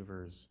passing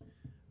maneuvers,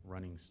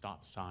 running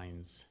stop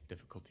signs,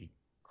 difficulty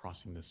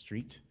crossing the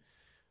street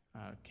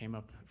came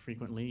up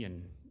frequently,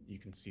 and you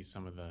can see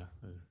some of the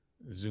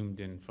zoomed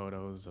in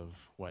photos of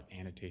what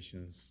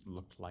annotations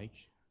looked like.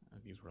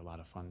 These were a lot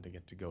of fun to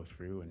get to go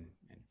through and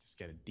just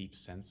get a deep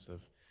sense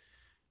of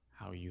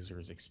how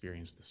users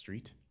experience the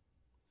street.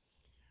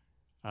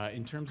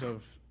 In terms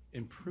of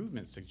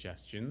improvement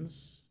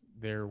suggestions,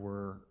 there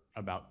were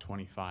about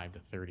 25 to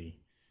 30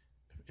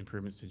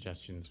 improvement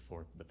suggestions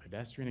for the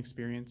pedestrian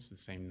experience, the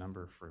same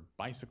number for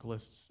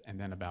bicyclists, and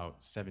then about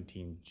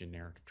 17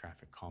 generic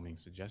traffic calming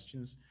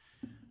suggestions.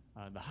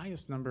 The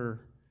highest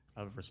number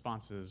of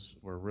responses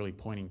were really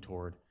pointing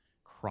toward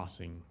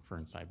crossing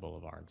Fernside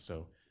Boulevard.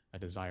 So a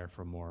desire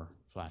for more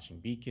flashing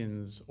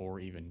beacons or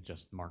even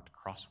just marked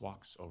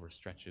crosswalks over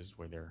stretches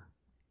where there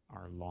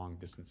are long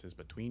distances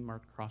between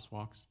marked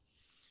crosswalks.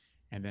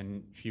 And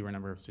then fewer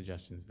number of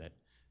suggestions that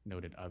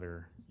noted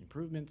other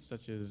improvements,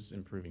 such as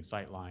improving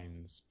sight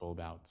lines, bulb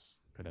outs,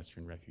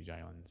 pedestrian refuge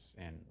islands,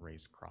 and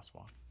raised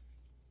crosswalks.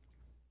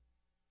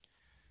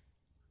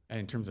 And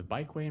in terms of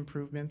bikeway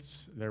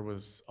improvements, there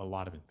was a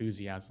lot of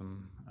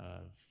enthusiasm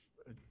of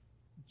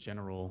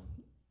general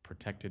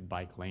protected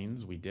bike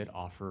lanes. We did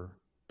offer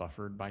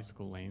buffered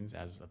bicycle lanes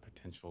as a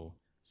potential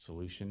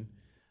solution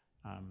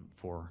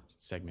for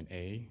segment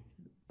A,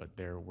 but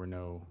there were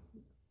no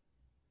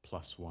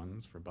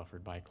 +1s for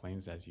buffered bike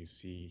lanes. As you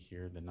see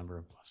here, the number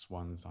of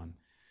 +1s on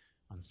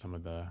some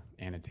of the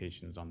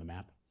annotations on the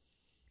map.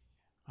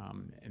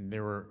 And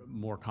there were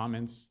more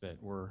comments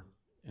that were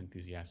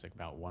enthusiastic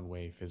about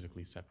one-way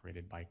physically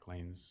separated bike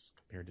lanes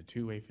compared to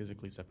two-way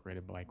physically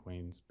separated bike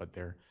lanes, but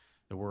there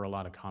were a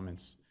lot of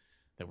comments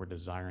that were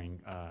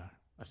desiring a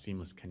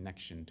seamless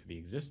connection to the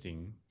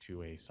existing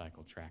two-way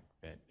cycle track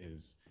that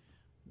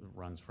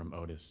runs from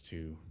Otis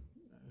to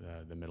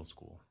the middle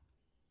school.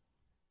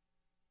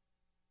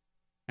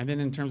 And then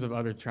in terms of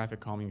other traffic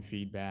calming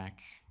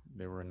feedback,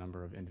 there were a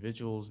number of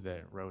individuals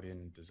that wrote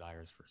in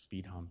desires for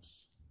speed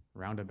humps,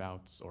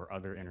 roundabouts, or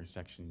other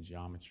intersection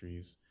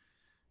geometries,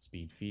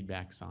 speed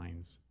feedback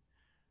signs,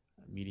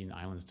 median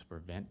islands to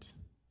prevent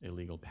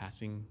illegal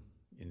passing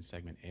in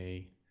segment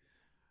A,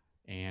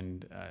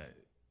 and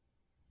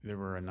there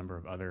were a number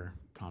of other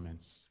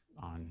comments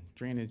on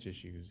drainage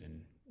issues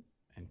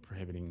and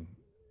prohibiting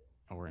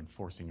or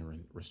enforcing a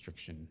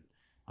restriction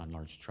on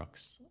large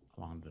trucks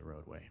along the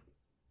roadway.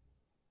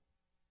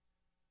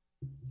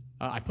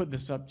 I put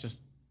this up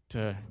just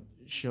to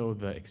show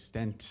the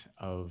extent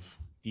of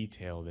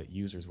detail that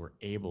users were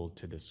able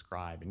to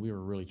describe, and we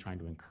were really trying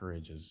to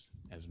encourage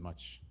as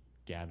much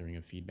gathering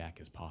of feedback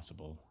as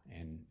possible.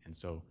 And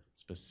so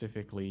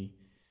specifically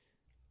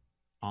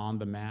on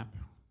the map,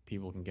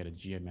 people can get a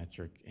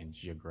geometric and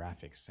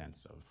geographic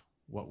sense of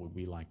what would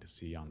we like to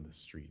see on the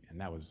street.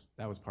 And that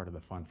was part of the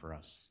fun for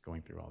us,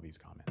 going through all these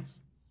comments.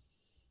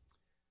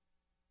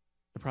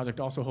 The project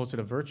also hosted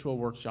a virtual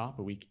workshop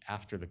a week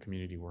after the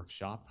community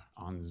workshop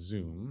on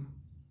Zoom.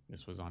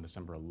 This was on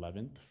December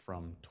 11th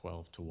from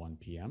 12 to 1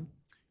 p.m.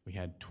 We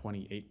had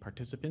 28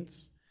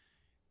 participants,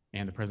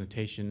 and the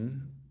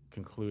presentation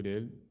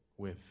concluded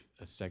with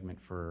a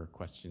segment for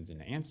questions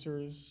and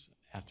answers,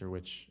 after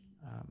which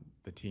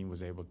the team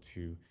was able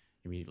to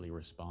immediately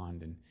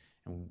respond, and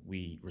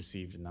we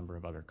received a number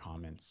of other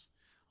comments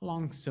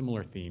along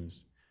similar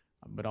themes,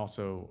 but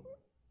also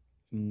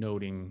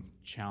noting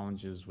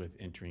challenges with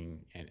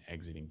entering and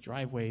exiting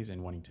driveways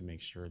and wanting to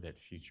make sure that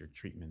future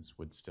treatments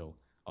would still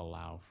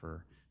allow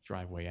for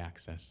driveway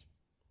access,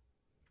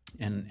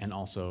 and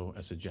also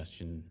a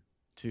suggestion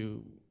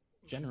to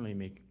generally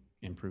make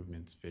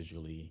improvements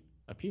visually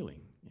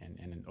appealing and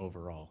an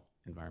overall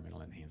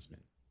environmental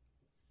enhancement.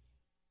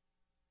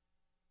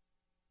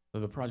 So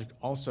the project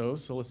also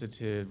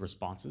solicited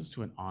responses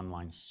to an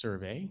online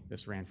survey.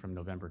 This ran from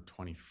November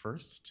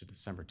 21st to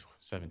December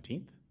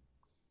 17th.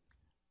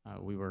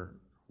 We were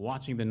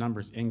watching the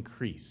numbers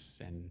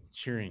increase and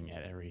cheering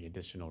at every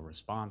additional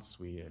response.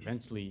 We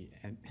eventually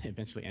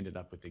ended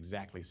up with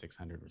exactly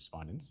 600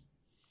 respondents.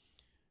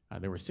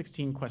 There were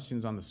 16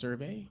 questions on the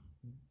survey.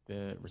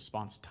 The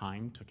response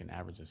time took an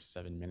average of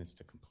 7 minutes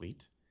to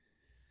complete.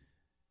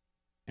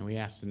 And we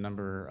asked a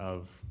number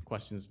of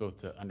questions both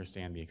to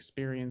understand the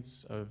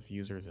experience of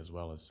users as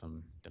well as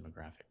some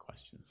demographic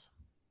questions.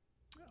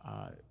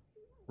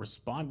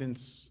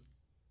 Respondents,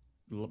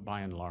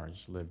 by and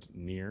large, lived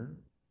near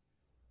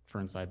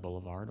Fernside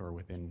Boulevard or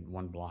within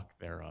 1 block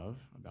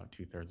thereof. About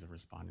 2/3 of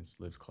respondents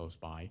lived close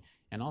by,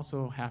 and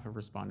also half of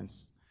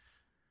respondents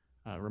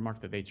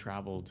remarked that they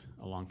traveled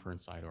along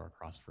Fernside or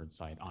across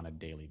Fernside on a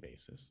daily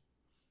basis.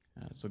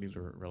 So these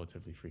were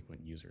relatively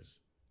frequent users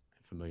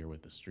familiar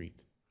with the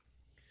street.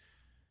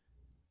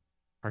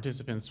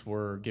 Participants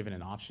were given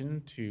an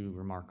option to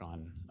remark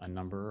on a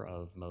number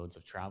of modes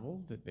of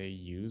travel that they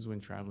use when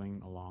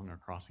traveling along or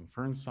crossing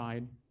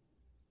Fernside.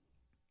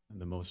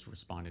 The most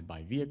responded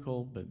by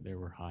vehicle, but there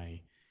were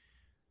high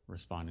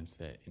respondents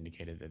that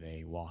indicated that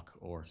they walk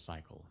or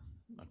cycle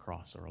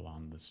across or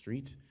along the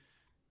street,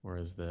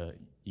 whereas the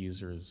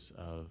users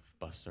of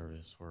bus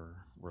service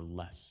were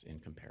less in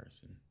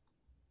comparison.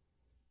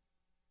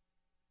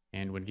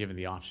 And when given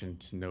the option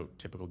to note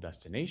typical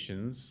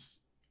destinations,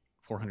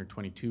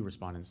 422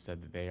 respondents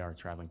said that they are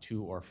traveling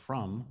to or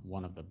from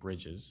one of the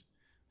bridges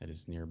that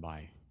is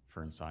nearby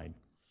Fernside.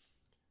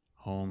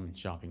 Home and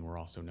shopping were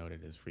also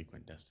noted as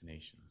frequent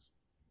destinations.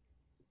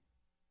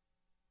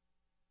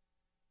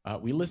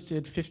 We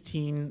listed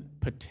 15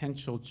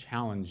 potential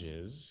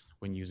challenges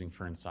when using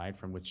Fernside,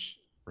 from which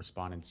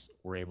respondents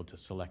were able to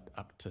select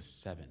up to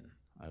 7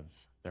 of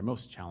their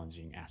most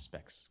challenging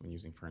aspects when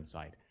using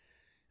Fernside.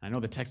 I know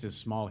the text is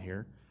small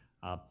here.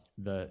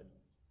 The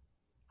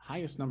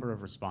highest number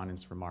of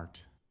respondents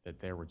remarked that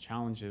there were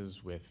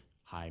challenges with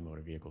high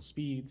motor vehicle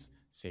speeds,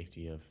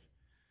 safety of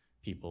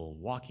people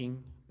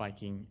walking,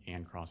 biking,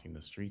 and crossing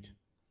the street.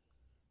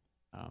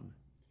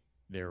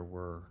 There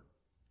were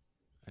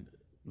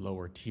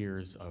lower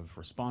tiers of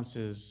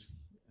responses,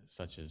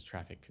 such as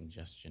traffic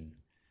congestion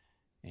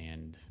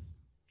and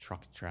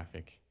truck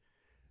traffic,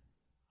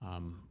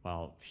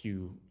 while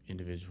few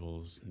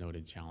individuals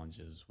noted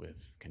challenges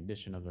with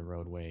condition of the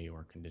roadway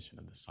or condition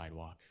of the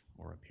sidewalk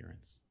or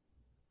appearance.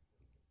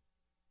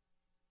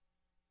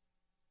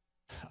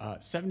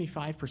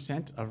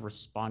 75% of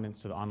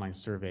respondents to the online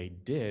survey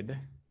did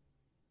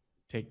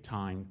take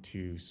time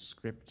to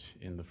script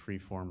in the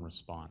free-form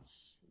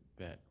response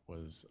that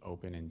was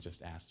open and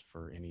just asked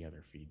for any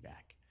other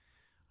feedback.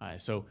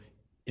 So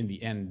in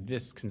the end,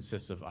 this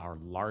consists of our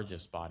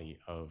largest body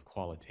of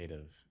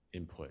qualitative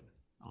input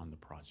on the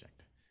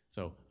project.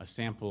 So a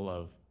sample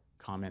of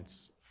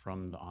comments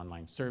from the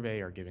online survey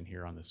are given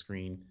here on the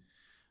screen,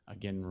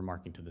 again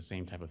remarking to the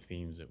same type of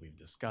themes that we've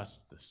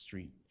discussed: the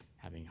street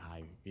having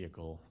high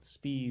vehicle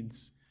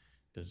speeds,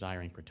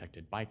 desiring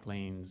protected bike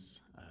lanes,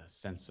 a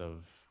sense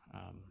of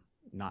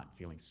not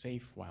feeling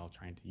safe while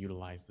trying to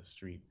utilize the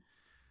street.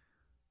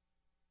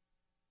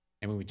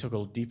 And when we took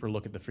a deeper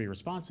look at the free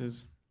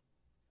responses,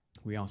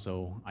 we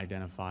also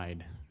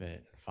identified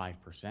that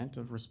 5%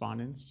 of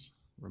respondents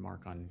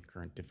remark on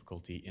current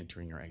difficulty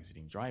entering or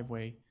exiting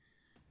driveway.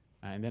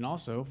 And then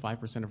also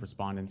 5% of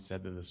respondents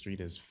said that the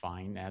street is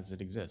fine as it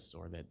exists,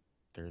 or that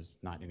there's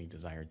not any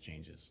desired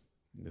changes.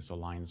 This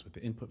aligns with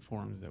the input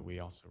forms that we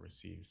also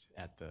received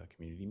at the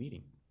community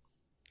meeting.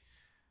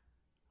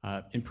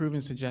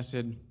 Improvements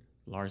suggested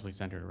largely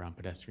centered around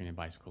pedestrian and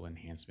bicycle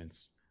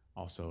enhancements,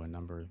 also a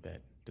number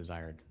that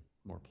desired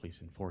more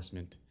police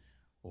enforcement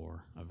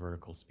or a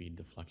vertical speed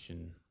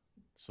deflection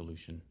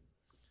solution.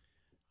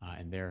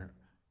 And there,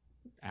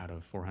 out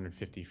of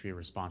 450 free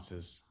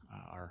responses,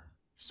 are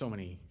so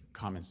many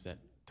comments that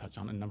touch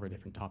on a number of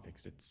different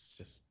topics. It's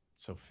just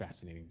so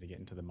fascinating to get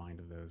into the mind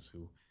of those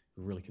who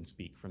really can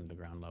speak from the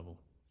ground level.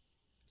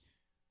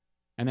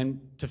 And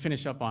then to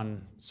finish up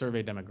on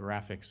survey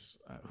demographics,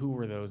 who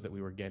were those that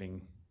we were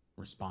getting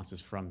responses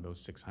from, those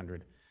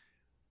 600?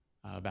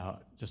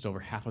 About just over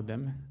half of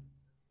them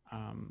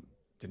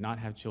did not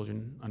have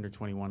children under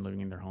 21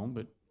 living in their home,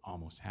 but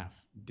almost half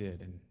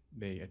did, and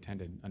they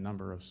attended a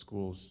number of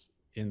schools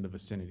in the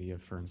vicinity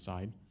of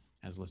Fernside,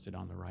 as listed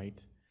on the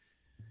right.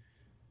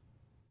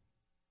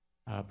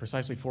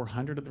 Precisely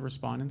 400 of the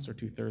respondents, or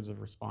 2/3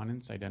 of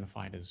respondents,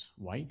 identified as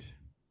white,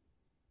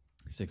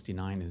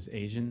 69 as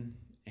Asian,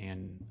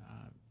 and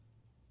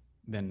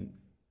then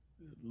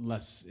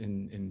less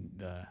in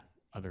the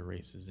other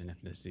races and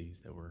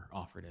ethnicities that were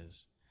offered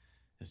as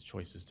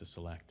choices to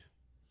select.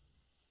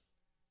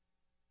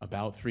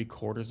 About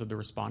 3/4 of the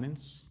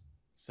respondents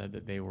said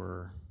that they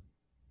were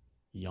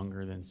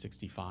younger than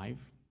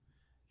 65,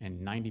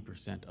 and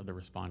 90% of the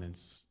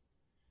respondents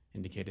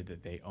indicated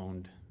that they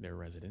owned their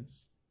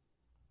residence.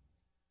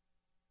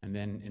 And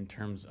then in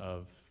terms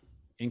of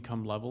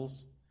income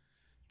levels,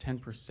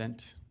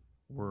 10%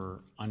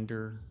 were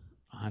under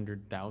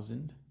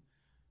 100,000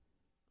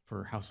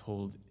 for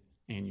household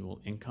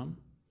annual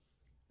income,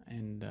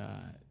 and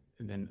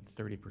then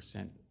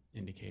 30%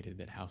 indicated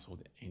that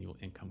household annual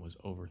income was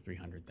over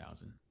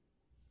 300,000.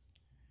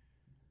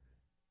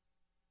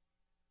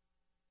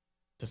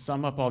 To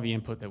sum up all the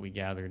input that we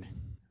gathered,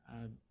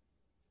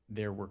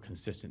 there were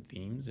consistent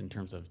themes in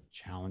terms of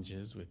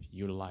challenges with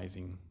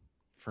utilizing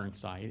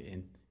Fernside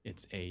in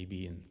its A,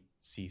 B, and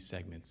C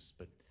segments,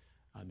 but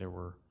there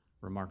were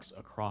remarks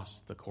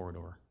across the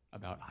corridor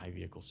about high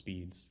vehicle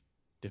speeds,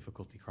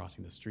 difficulty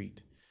crossing the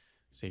street,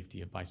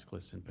 safety of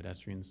bicyclists and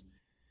pedestrians,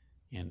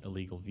 and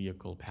illegal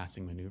vehicle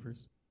passing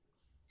maneuvers.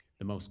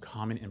 The most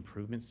common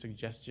improvements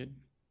suggested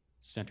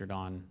centered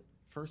on,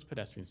 first,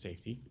 pedestrian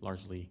safety,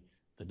 largely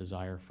the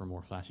desire for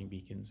more flashing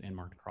beacons and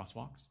marked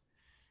crosswalks,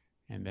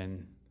 and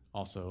then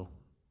also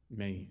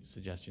many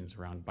suggestions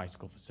around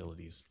bicycle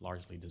facilities,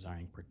 largely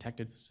designing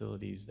protected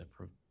facilities that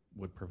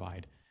would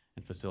provide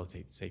and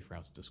facilitate safe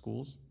routes to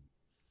schools.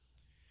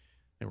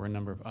 There were a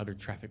number of other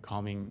traffic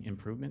calming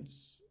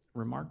improvements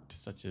remarked,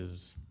 such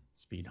as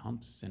speed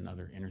humps and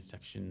other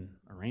intersection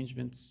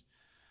arrangements,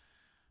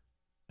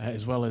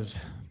 as well as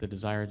the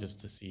desire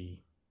just to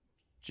see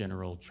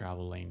general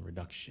travel lane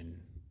reduction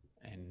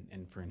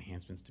and for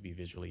enhancements to be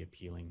visually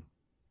appealing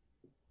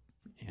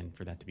and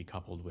for that to be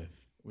coupled with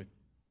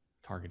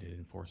targeted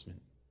enforcement.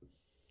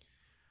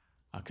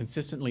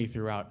 Consistently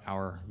throughout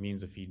our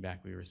means of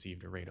feedback, we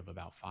received a rate of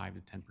about 5 to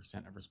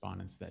 10% of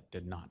respondents that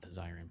did not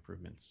desire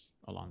improvements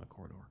along the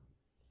corridor.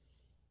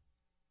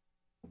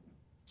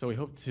 So we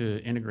hope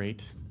to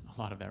integrate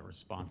a lot of that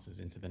responses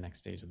into the next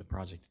stage of the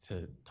project.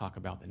 To talk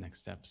about the next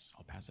steps,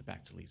 I'll pass it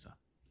back to Lisa.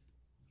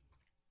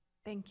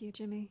 Thank you,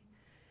 Jimmy.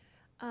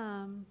 Go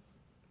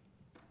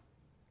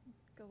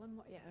one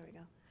more. Yeah, there we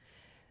go.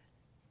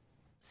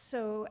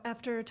 So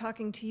after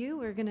talking to you,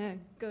 we're going to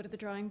go to the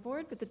drawing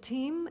board with the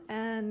team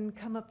and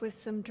come up with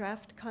some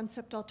draft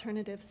concept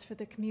alternatives for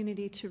the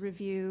community to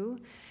review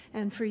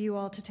and for you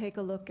all to take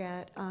a look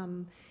at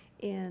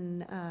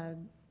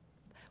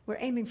we're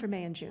aiming for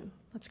May and June.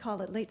 Let's call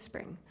it late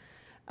spring.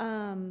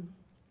 And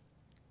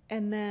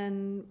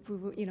then we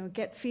will,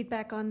 get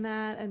feedback on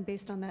that, and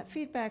based on that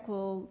feedback,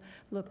 we'll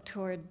look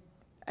toward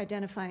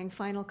identifying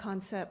final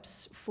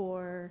concepts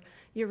for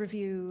your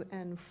review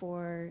and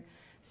for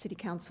City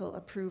Council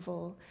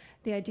approval.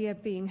 The idea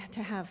being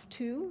to have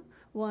two.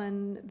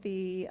 One,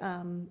 the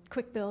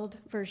quick build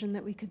version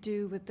that we could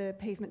do with the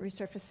pavement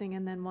resurfacing,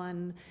 and then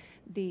one,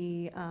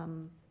 the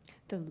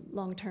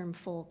long-term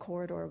full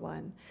corridor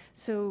one.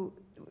 So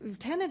we've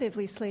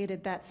tentatively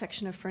slated that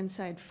section of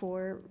Fernside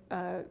for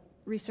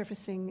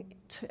resurfacing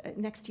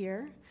next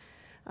year.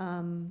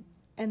 And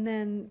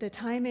then the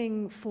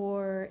timing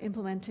for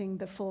implementing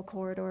the full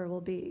corridor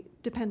will be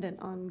dependent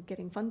on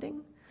getting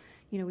funding.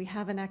 We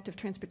have an active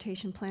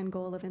transportation plan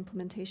goal of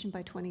implementation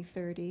by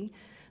 2030,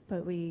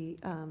 but the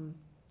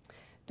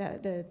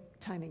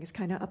timing is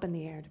kind of up in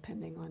the air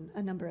depending on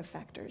a number of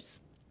factors.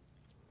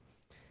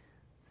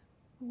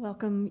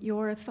 Welcome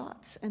your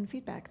thoughts and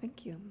feedback.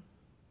 Thank you.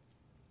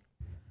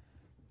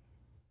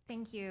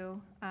 Thank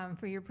you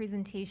for your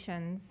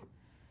presentations.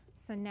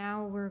 So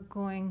now we're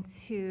going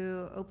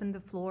to open the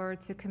floor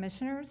to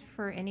commissioners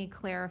for any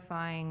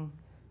clarifying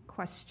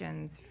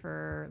questions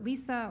for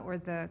Lisa or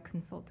the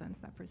consultants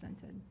that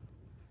presented.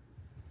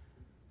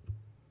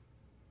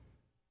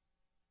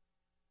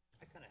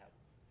 I kind of have.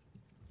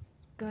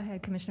 Go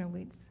ahead, Commissioner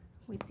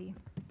Waitsy.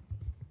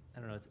 I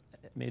don't know,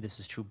 maybe this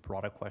is a true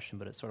broader question,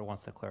 but it sort of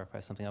wants to clarify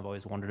something I've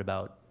always wondered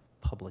about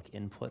public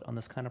input on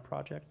this kind of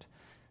project.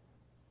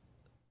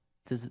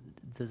 Does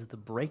the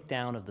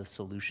breakdown of the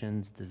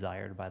solutions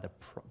desired by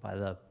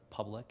the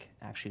public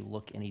actually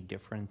look any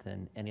different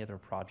than any other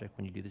project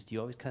when you do this? Do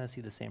you always kind of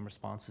see the same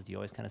responses? Do you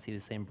always kind of see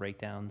the same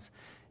breakdowns?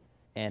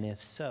 And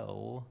if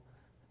so,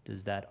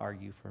 does that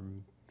argue for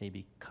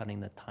maybe cutting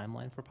the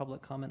timeline for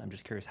public comment? I'm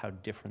just curious how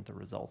different the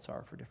results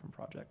are for different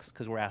projects,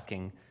 because we're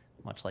asking,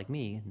 much like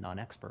me,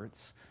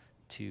 non-experts,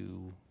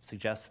 to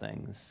suggest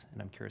things,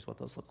 and I'm curious what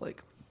those look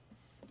like.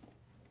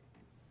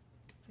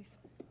 Please.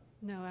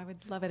 No, I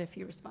would love it if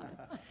you responded.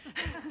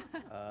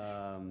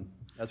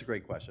 That's a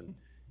great question.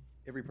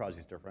 Every project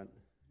is different.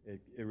 It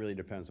really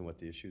depends on what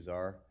the issues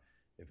are.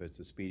 If it's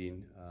a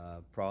speeding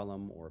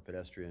problem or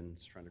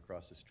pedestrians trying to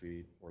cross the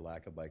street or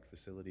lack of bike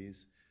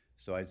facilities.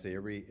 So I'd say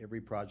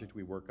every project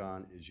we work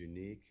on is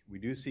unique. We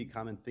do see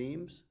common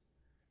themes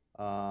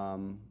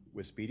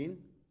with speeding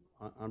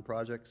on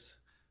projects,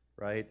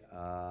 right?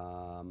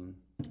 On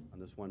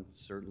this one,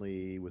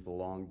 certainly with the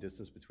long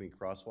distance between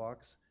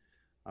crosswalks.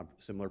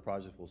 Similar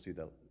projects, we'll see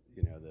the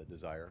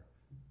desire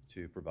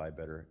to provide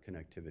better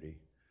connectivity.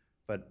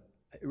 But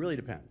it really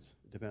depends.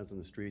 It depends on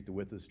the street, the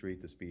width of the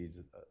street, the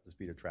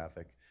speed of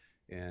traffic,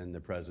 and the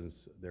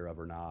presence thereof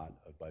or not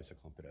of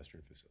bicycle and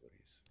pedestrian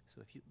facilities.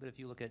 So if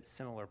you look at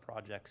similar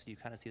projects, do you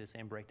kind of see the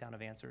same breakdown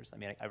of answers? I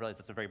mean, I realize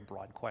that's a very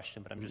broad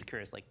question, but I'm just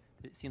curious, like,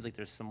 it seems like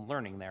there's some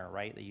learning there,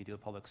 right? That you do a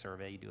public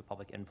survey, you do a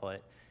public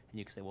input, and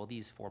you can say, well,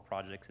 these 4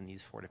 projects in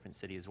these 4 different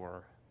cities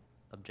were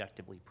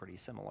objectively pretty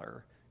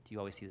similar. Do you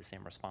always see the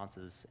same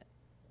responses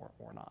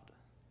or not?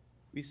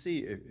 We see,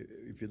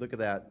 if you look at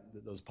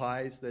those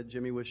pies that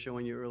Jimmy was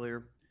showing you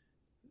earlier,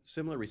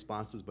 similar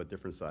responses, but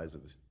different size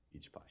of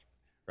each pie,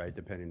 right?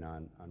 Depending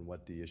on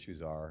what the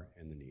issues are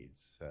and the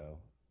needs. So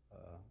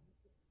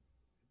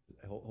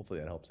hopefully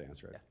that helps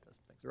answer it. Yeah, it does.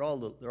 Thanks. They're all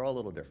a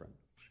little different.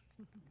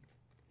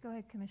 Go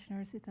ahead,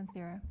 Commissioner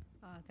Suthanthera.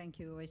 Thank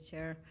you, Vice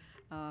Chair.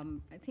 I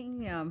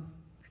think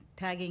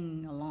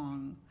tagging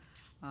along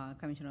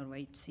Commissioner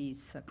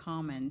Waitsy's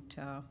comment,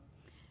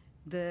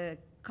 the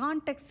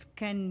context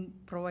can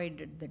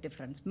provide the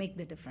difference, make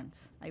the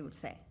difference, I would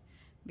say,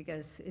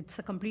 because it's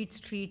a complete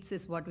streets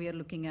is what we are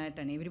looking at,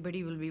 and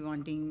everybody will be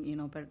wanting,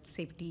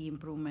 safety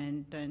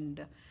improvement,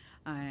 and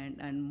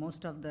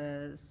most of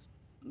the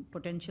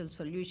potential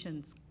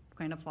solutions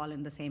kind of fall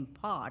in the same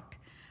pot,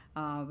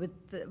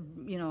 with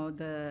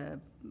the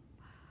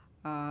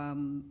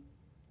um,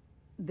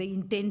 the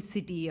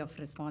intensity of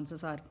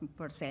responses are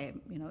per se,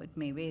 it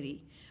may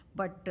vary.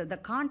 But the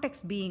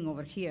context being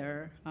over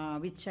here,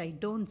 which I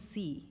don't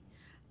see,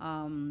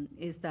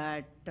 is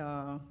that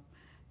the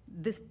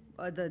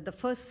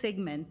first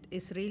segment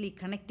is really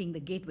connecting the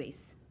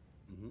gateways,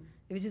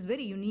 which is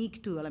very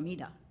unique to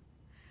Alameda.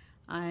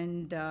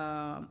 And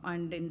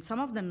in some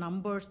of the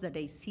numbers that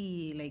I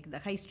see, like the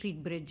High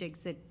Street Bridge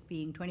exit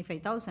being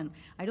 25,000,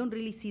 I don't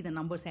really see the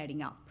numbers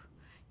adding up.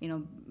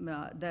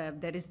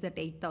 There is that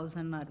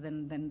 8,000, or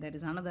then there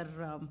is another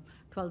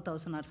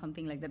 12,000 or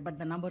something like that, but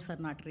the numbers are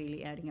not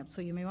really adding up.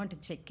 So you may want to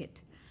check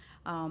it.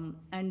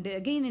 And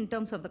again, in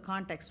terms of the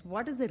context,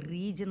 what is the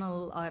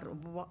regional, or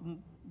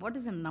what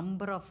is the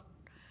number of,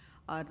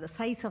 or the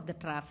size of the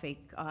traffic,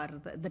 or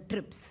the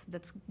trips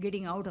that's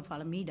getting out of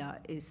Alameda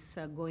is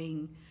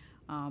going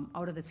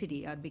out of the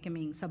city, or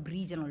becoming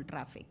sub-regional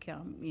traffic,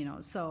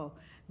 so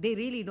they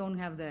really don't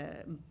have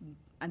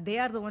and they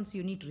are the ones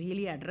you need to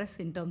really address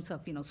in terms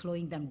of,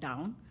 slowing them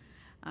down.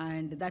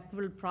 And that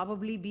will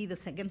probably be the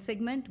second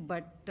segment,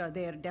 but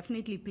they are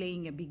definitely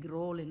playing a big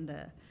role in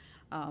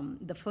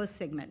the first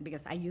segment,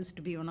 because I used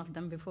to be one of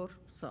them before,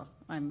 so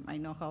I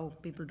know how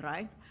people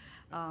drive.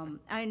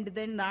 And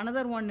then the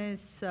another one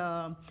is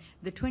the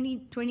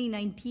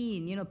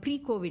 2019,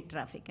 pre-COVID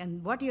traffic.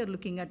 And what you're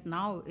looking at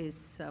now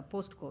is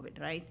post-COVID,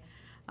 right?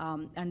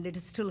 And it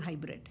is still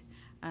hybrid.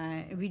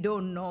 We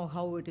don't know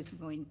how it is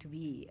going to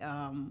be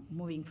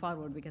moving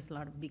forward, because a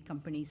lot of big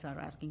companies are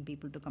asking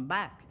people to come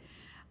back.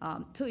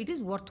 So it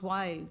is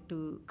worthwhile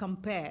to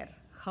compare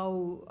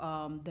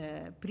how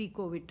the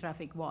pre-COVID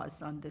traffic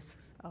was on this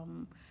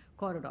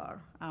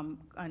corridor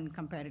and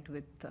compare it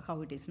with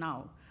how it is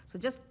now. So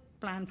just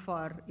plan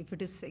for, if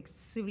it is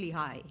excessively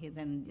high,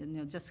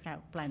 then just have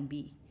plan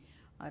B,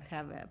 or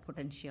have a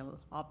potential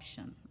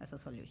option as a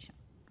solution.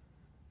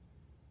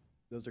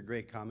 Those are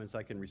great comments.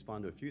 I can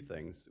respond to a few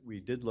things. We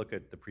did look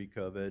at the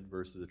pre-COVID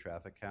versus the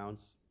traffic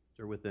counts.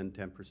 They're within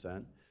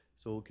 10%,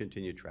 so we'll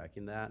continue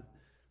tracking that.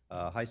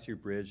 High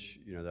Street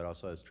Bridge, that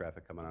also has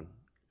traffic coming on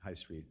High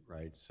Street,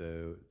 right?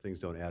 So things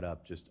don't add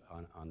up just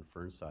on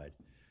Fernside.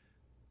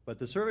 But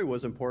the survey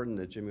was important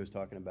that Jimmy was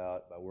talking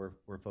about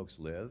where folks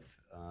live,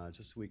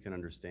 just so we can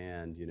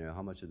understand,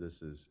 how much of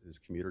this is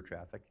commuter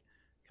traffic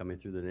coming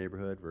through the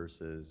neighborhood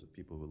versus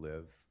people who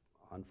live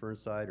on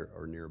Fernside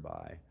or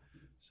nearby.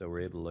 So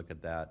we're able to look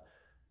at that.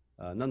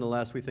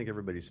 Nonetheless, we think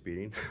everybody's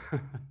speeding.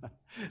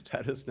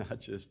 That is not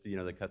just,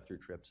 the cut-through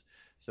trips.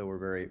 So we're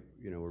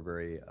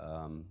very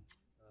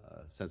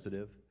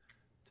sensitive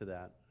to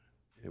that.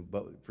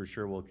 But for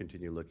sure, we'll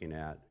continue looking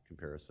at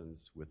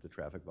comparisons with the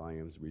traffic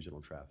volumes,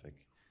 regional traffic,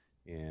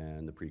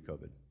 and the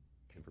pre-COVID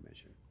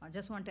information. I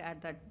just want to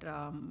add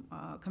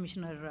that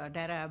Commissioner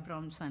Dara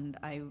Abrams and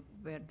I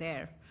were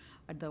there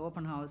at the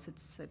open house.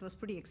 It was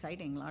pretty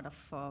exciting. A lot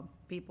of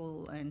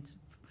people, and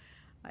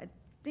I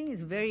think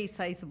it's very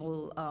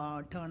sizable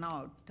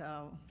turnout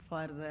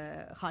for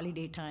the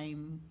holiday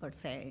time per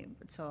se.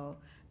 So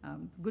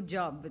good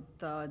job with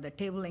the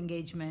table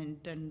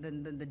engagement, and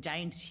then the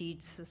giant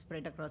sheets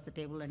spread across the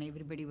table, and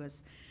everybody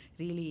was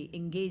really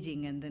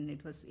engaging, and then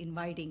it was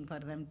inviting for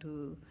them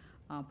to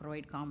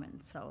provide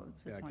comments. So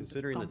just want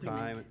considering to the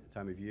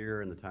time of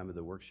year and the time of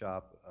the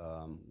workshop,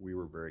 we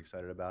were very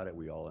excited about it.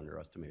 We all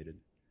underestimated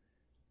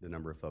the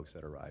number of folks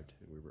that arrived,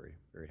 and we were very,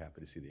 very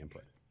happy to see the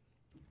input.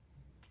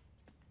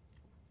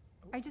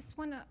 I just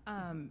want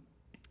to,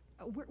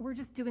 we're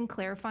just doing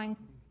clarifying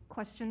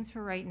questions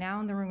for right now,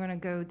 and then we're going to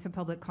go to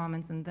public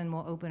comments, and then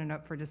we'll open it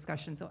up for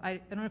discussion. So I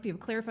don't know if you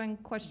have a clarifying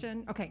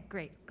question. Okay,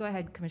 great. Go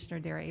ahead, Commissioner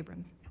Dara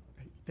Abrams.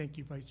 Thank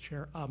you, Vice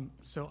Chair.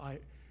 So I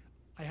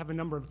have a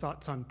number of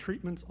thoughts on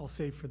treatments I'll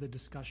save for the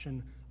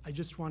discussion. I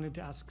just wanted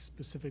to ask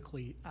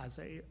specifically as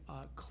a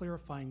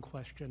clarifying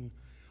question.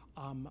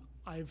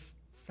 I've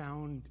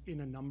found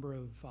in a number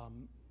of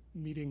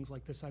meetings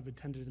like this I've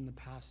attended in the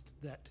past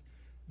that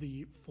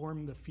the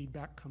form the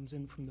feedback comes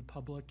in from the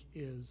public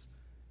is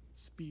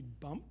speed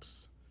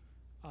bumps.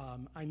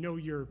 I know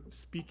you're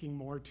speaking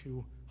more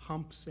to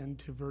humps and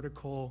to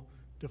vertical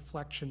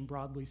deflection,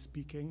 broadly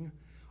speaking,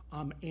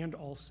 and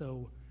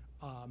also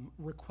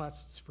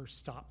requests for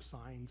stop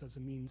signs as a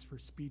means for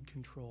speed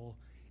control.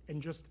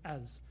 And just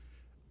as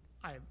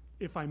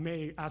if I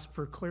may ask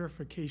for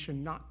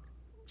clarification, not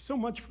so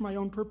much for my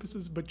own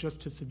purposes, but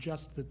just to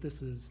suggest that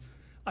this is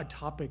a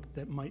topic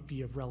that might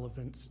be of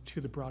relevance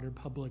to the broader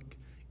public.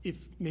 If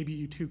maybe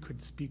you two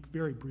could speak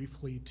very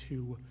briefly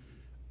to,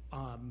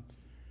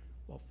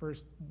 well,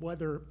 first,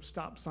 whether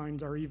stop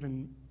signs are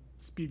even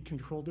speed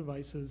control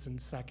devices,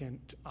 and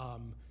second,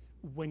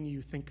 when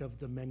you think of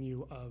the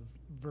menu of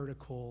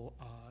vertical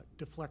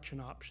deflection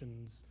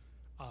options,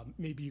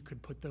 maybe you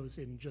could put those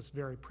in just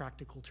very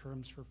practical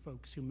terms for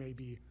folks who may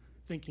be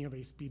thinking of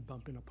a speed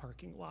bump in a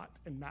parking lot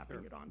and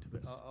mapping it onto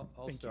this.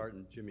 I'll start,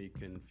 and Jimmy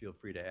can feel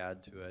free to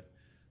add to it.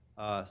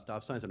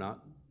 Stop signs are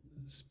not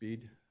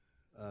speed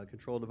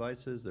control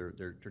devices.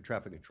 They're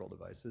traffic control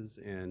devices.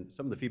 And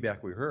some of the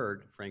feedback we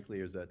heard, frankly,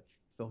 is that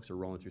folks are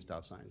rolling through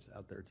stop signs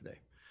out there today.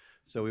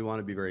 So we want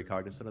to be very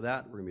cognizant of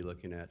that. We're going to be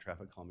looking at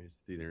traffic calming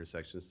through the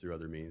intersections through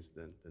other means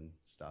than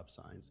stop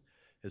signs.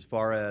 As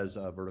far as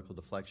vertical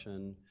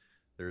deflection,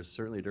 there's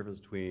certainly a difference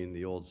between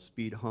the old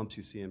speed humps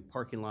you see in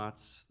parking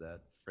lots that,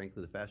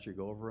 frankly, the faster you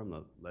go over them,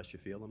 the less you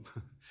feel them,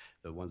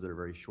 the ones that are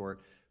very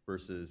short,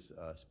 versus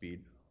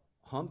speed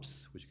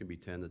humps, which can be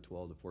 10 to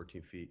 12 to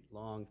 14 feet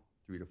long,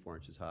 3 to 4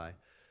 inches high,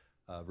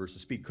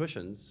 versus speed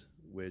cushions,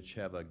 which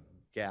have a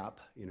gap,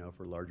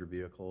 for larger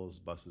vehicles,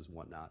 buses, and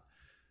whatnot.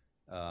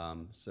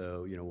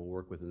 So, we'll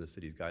work within the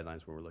city's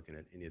guidelines when we're looking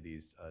at any of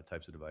these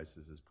types of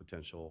devices as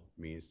potential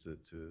means to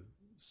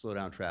slow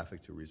down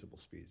traffic to reasonable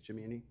speeds.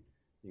 Jimmy, anything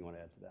you want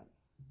to add to that?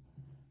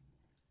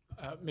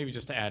 Maybe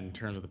just to add in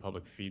terms of the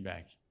public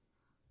feedback,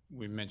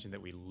 we mentioned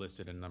that we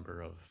listed a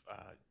number of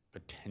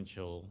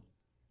potential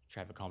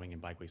traffic calming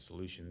and bikeway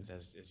solutions,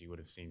 as you would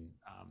have seen.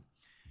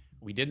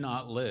 We did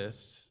not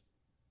list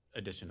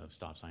addition of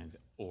stop signs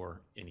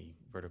or any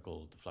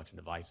vertical deflection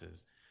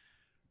devices.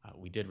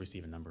 We did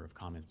receive a number of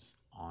comments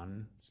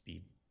on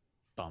speed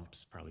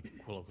bumps, probably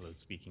colloquially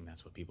speaking,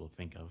 that's what people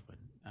think of, but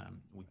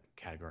we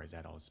categorize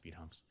that all as speed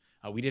humps.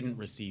 We didn't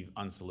receive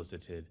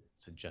unsolicited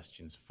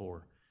suggestions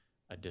for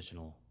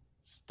additional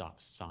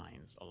stop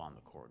signs along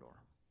the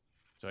corridor.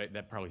 So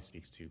that probably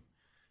speaks to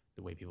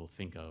the way people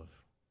think of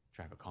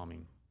traffic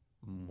calming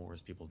more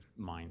as people's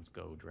minds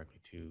go directly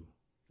to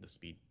the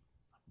speed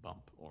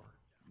bump or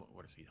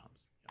what are speed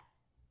humps. Yeah.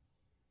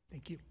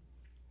 Thank you.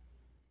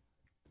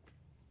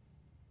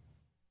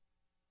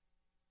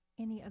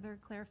 Any other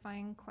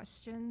clarifying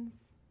questions?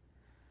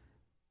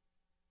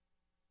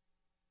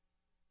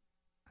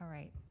 All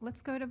right,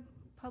 let's go to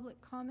public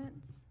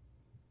comments.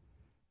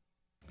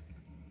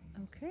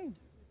 Okay.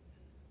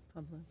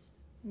 Public.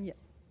 Yeah.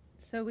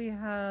 So we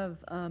have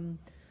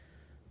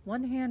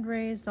one hand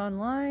raised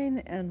online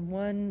and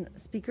one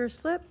speaker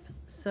slip.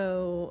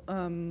 So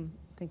I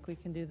think we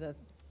can do the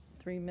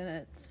 3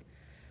 minutes.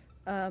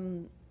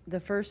 The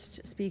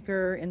first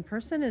speaker in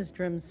person is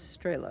Drim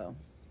Strelo.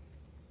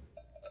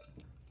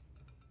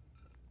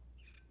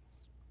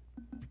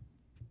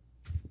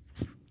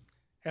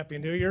 Happy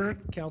New Year,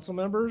 council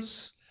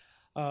members.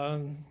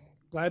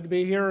 Glad to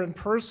be here in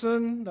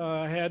person.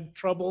 I had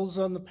troubles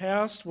in the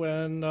past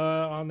when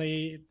on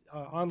the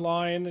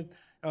online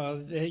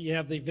you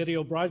have the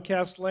video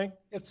broadcast link.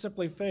 It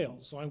simply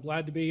fails. So I'm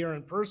glad to be here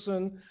in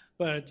person,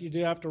 but you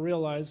do have to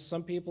realize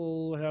some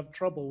people have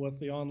trouble with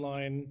the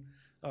online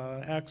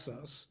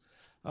access.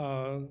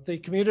 The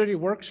community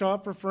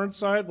workshop for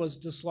Fernside was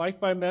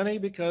disliked by many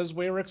because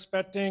we were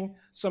expecting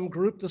some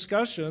group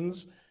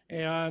discussions,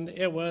 and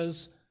it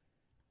was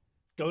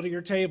go to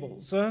your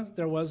tables.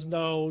 There was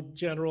no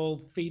general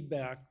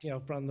feedback,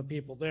 from the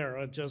people there.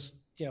 It just,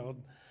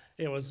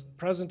 it was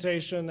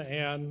presentation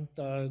and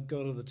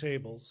go to the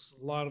tables.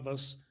 A lot of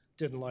us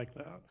didn't like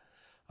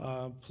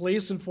that.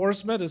 Police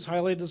enforcement is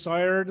highly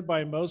desired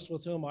by most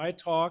with whom I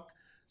talk,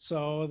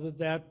 so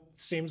that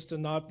seems to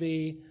not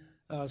be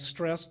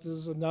stressed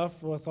as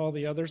enough with all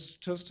the other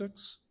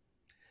statistics.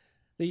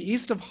 The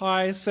east of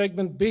High,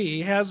 segment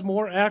B, has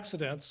more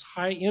accidents,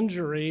 high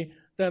injury,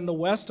 than the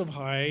west of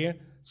High,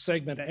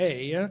 segment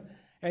A,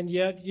 and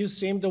yet you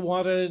seem to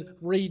want to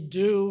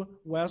redo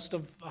west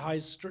of High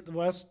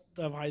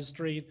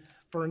Street,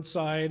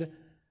 Fernside,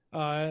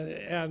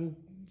 and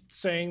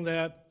saying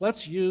that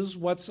let's use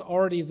what's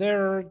already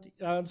there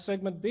on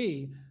segment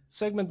B.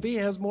 Segment B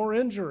has more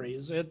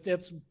injuries.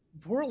 It's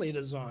poorly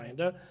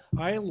designed.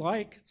 I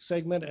like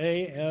segment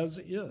A as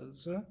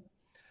is.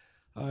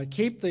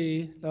 Keep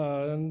the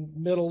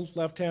middle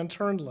left-hand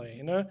turn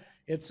lane.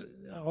 It's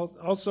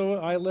also,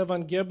 I live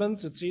on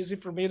Gibbons. It's easy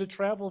for me to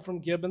travel from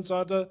Gibbons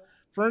onto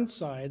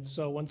Fernside.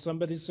 So when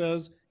somebody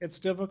says it's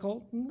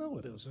difficult, no,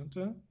 it isn't.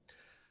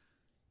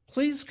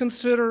 Please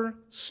consider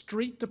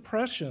street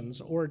depressions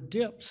or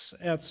dips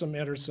at some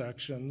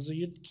intersections.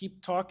 You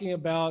keep talking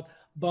about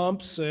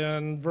bumps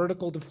and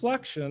vertical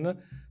deflection,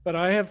 but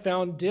I have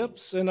found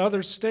dips in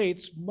other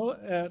states,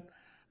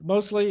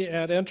 mostly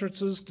at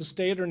entrances to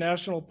state or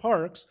national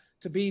parks,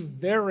 to be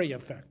very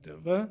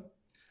effective.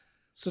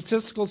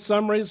 Statistical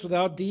summaries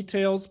without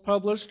details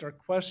published are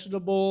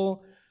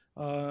questionable.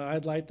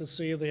 I'd like to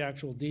see the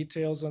actual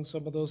details on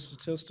some of those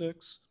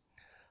statistics.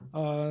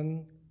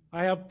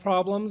 I have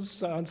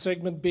problems on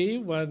segment B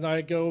when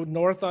I go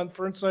north on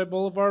Fernside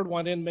Boulevard,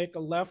 want to make a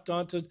left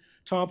onto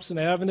Thompson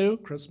Avenue,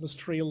 Christmas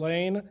Tree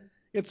Lane.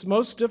 It's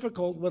most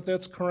difficult with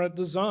its current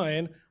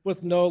design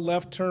with no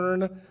left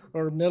turn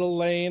or middle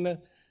lane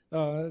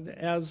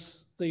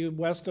as the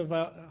west of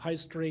High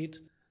Street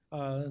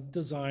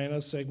design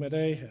as segment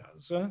A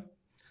has.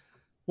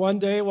 One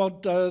day while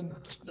going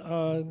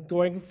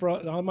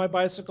on my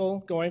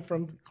bicycle, going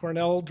from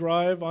Cornell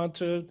Drive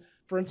onto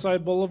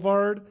Fernside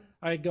Boulevard,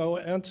 I go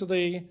into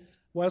the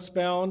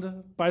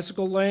westbound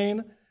bicycle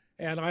lane,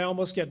 and I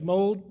almost get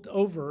mowed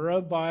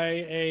over by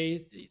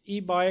a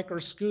e-bike or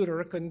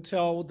scooter. Couldn't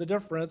tell the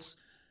difference,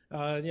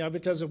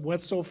 because it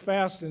went so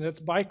fast in its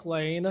bike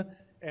lane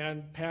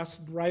and passed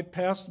right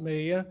past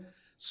me.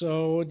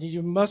 So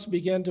you must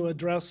begin to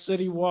address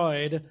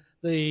citywide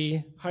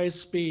the high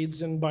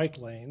speeds in bike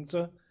lanes.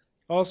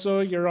 Also,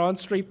 your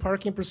on-street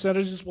parking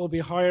percentages will be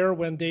higher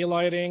when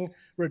daylighting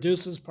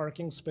reduces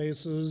parking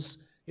spaces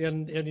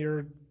in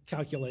your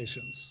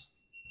calculations.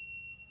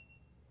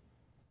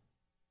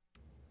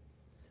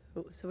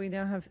 So we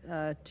now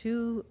have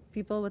two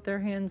people with their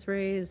hands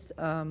raised.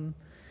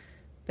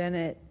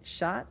 Bennett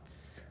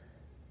Schatz.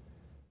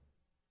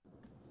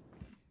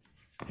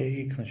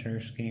 Hey,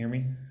 Commissioners, can you hear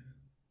me?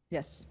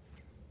 Yes.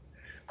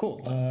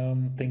 Cool.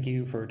 Thank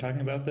you for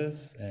talking about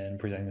this and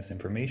presenting this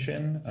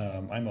information.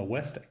 I'm a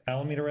West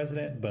Alameda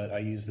resident, but I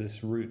use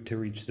this route to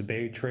reach the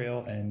Bay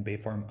Trail and Bay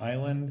Farm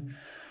Island.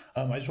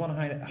 I just want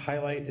to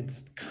highlight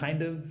it's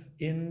kind of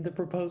in the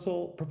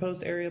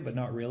proposed area, but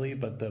not really.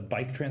 But the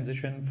bike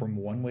transition from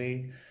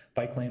one-way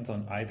bike lanes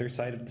on either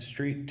side of the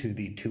street to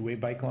the two-way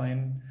bike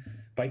lane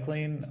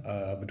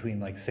between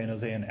like San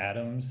Jose and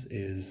Adams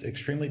is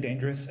extremely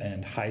dangerous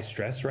and high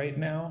stress right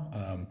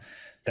now.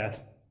 That's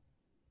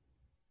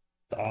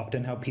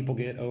often how people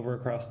get over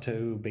across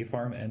to Bay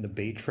Farm and the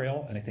Bay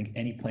Trail, and I think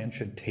any plan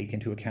should take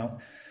into account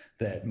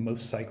that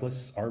most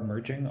cyclists are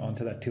merging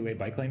onto that two-way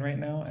bike lane right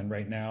now, and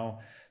right now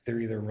they're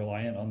either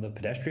reliant on the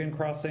pedestrian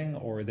crossing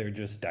or they're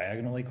just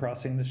diagonally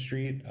crossing the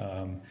street.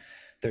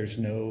 There's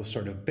no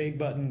sort of big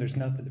button. There's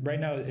nothing right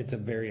now. It's a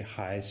very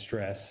high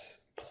stress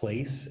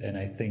place, and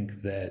I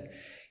think that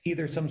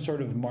either some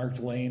sort of marked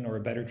lane or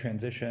a better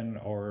transition,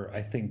 or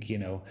I think, you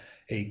know,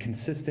 a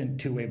consistent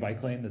two-way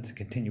bike lane that's a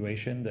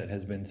continuation that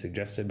has been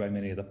suggested by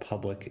many of the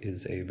public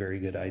is a very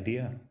good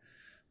idea.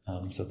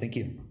 So thank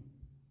you.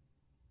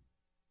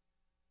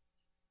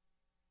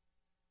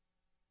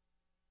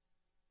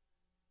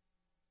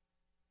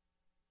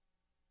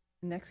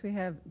 Next we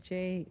have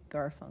Jay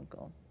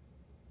Garfinkel,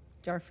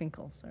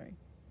 sorry.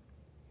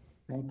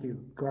 Thank you,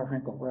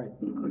 Garfinkel, right.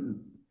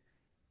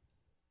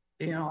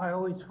 You know, I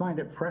always find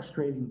it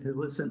frustrating to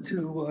listen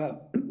to,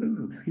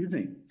 excuse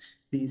me,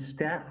 these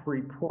staff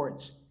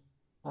reports.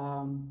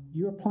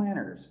 You're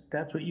planners.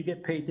 That's what you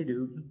get paid to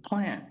do,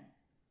 plan.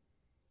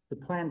 The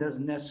plan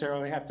doesn't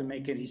necessarily have to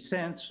make any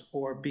sense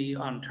or be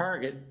on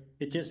target.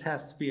 It just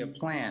has to be a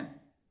plan.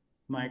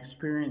 My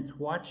experience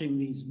watching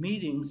these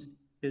meetings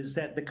is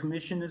that the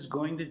commission is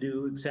going to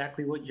do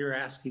exactly what you're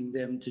asking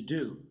them to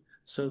do.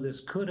 So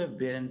this could have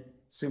been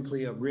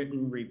simply a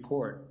written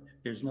report.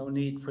 There's no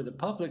need for the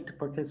public to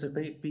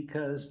participate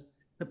because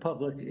the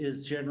public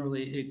is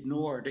generally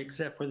ignored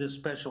except for the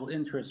special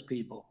interest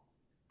people.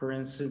 For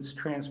instance,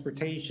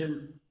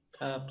 transportation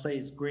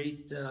pays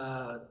great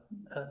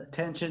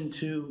attention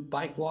to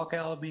Bike Walk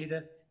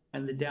Alameda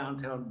and the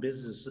Downtown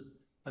Business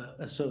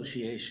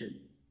Association.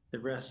 The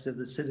rest of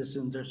the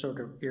citizens are sort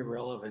of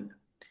irrelevant.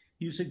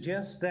 You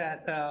suggest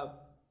that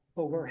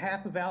over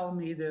half of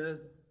Alameda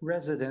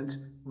residents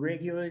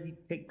regularly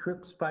take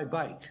trips by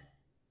bike.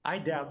 I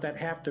doubt that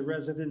half the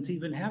residents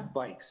even have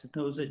bikes.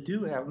 Those that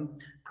do have them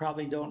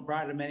probably don't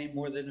ride them any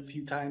more than a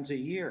few times a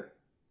year.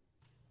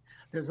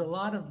 There's a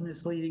lot of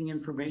misleading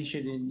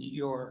information in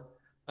your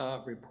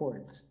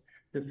reports.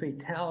 The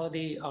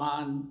fatality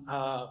on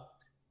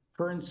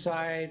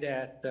Fernside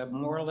at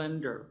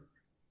Moreland or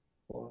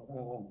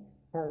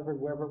Harvard,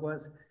 wherever it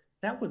was,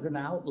 that was an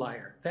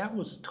outlier. That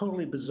was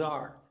totally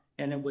bizarre,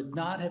 and it would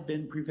not have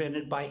been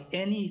prevented by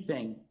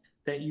anything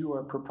that you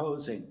are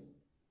proposing.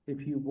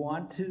 If you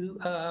want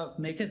to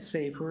make it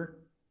safer,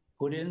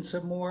 put in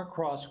some more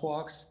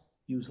crosswalks,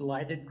 use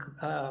lighted,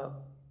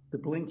 the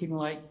blinking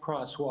light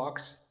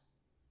crosswalks,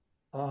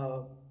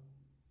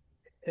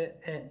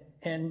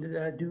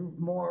 and do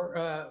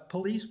more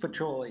police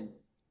patrolling.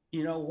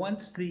 You know,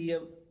 once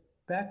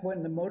back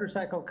when the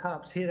motorcycle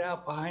cops hid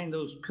out behind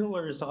those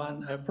pillars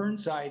on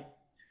Fernside,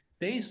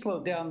 they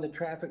slowed down the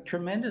traffic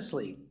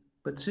tremendously.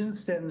 But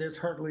since then, there's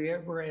hardly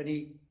ever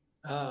any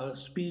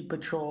speed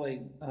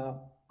patrolling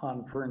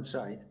on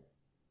Fernside.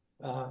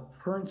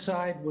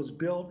 Fernside was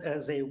built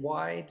as a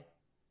wide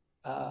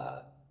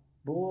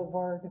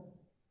boulevard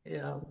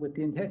with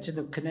the intention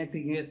of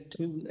connecting it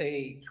to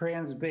a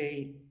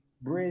Trans-Bay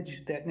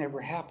bridge that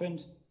never happened.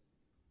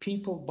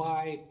 People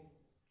buy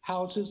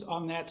houses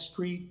on that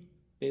street.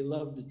 They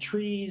love the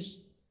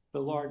trees, the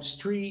large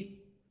street,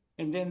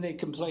 and then they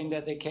complain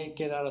that they can't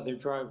get out of their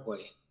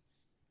driveway.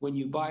 When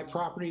you buy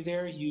property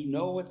there, you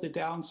know what the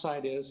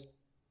downside is,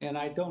 and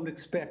I don't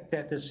expect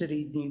that the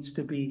city needs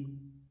to be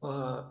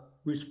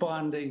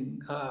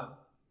responding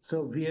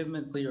so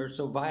vehemently or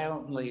so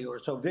violently or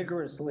so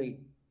vigorously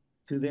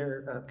to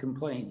their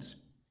complaints.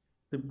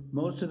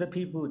 Most of the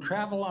people who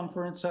travel on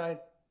Fernside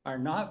are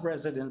not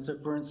residents of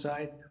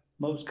Fernside.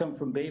 Most come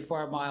from Bay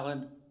Farm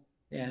Island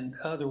and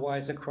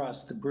otherwise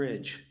across the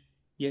bridge.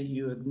 Yet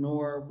you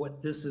ignore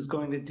what this is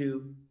going to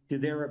do to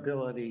their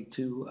ability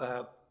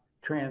to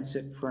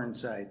transit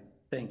Fernside.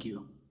 Thank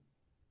you.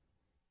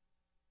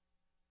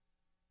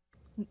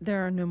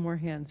 There are no more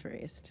hands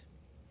raised.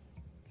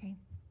 Okay,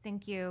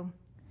 thank you.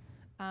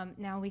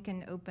 Now we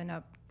can open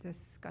up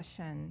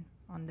discussion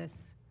on this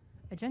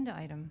agenda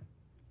item.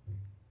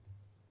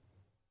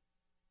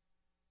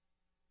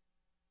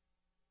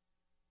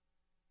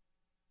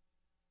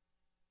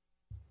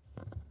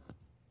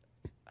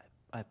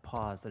 I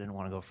paused. I didn't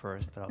want to go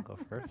first, but I'll go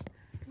first.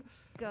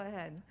 Go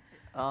ahead.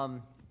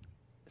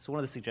 So one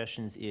of the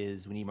suggestions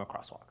is we need more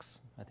crosswalks.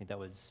 I think that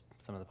was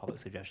some of the public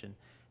suggestion.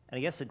 And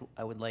I guess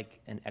I would like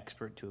an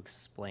expert to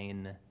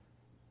explain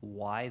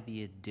why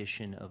the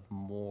addition of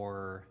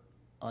more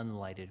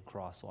unlighted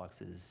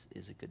crosswalks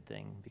is a good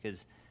thing.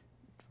 Because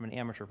from an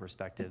amateur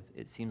perspective,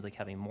 it seems like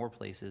having more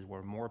places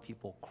where more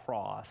people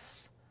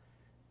cross,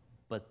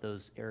 but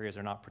those areas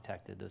are not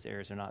protected, those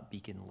areas are not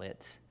beacon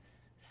lit,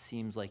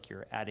 seems like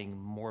you're adding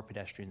more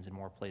pedestrians in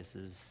more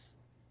places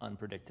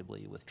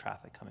unpredictably with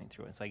traffic coming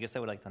through. And so I guess I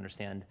would like to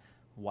understand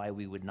why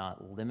we would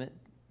not limit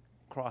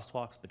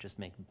crosswalks, but just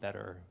make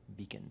better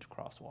beaconed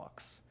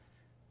crosswalks.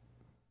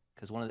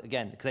 Because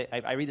because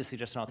I read this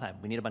suggestion all the time.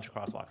 We need a bunch of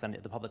crosswalks, and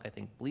the public, I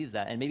think, believes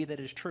that, and maybe that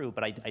is true.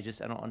 But I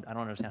don't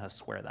understand how to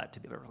square that, to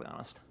be perfectly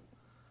honest.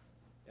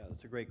 Yeah,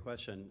 that's a great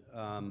question.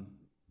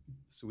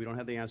 So we don't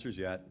have the answers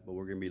yet, but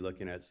we're going to be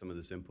looking at some of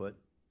this input,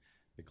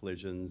 the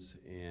collisions,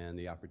 and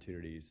the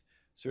opportunities.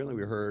 Certainly,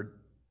 we heard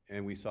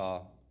and we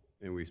saw,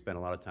 and we spent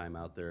a lot of time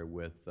out there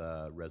with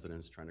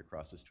residents trying to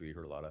cross the street.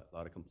 Heard a lot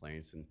of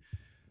complaints and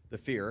the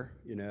fear,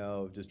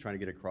 just trying to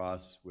get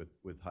across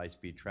with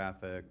high-speed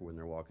traffic when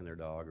they're walking their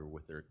dog or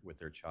with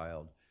their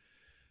child.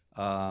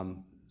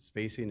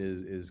 Spacing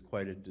is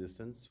quite a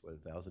distance,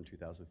 1,000,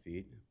 2,000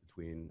 feet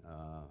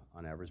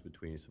on average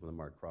between some of the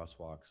marked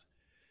crosswalks.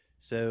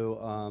 So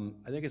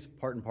I think it's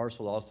part and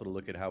parcel also to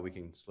look at how we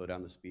can slow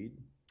down the speed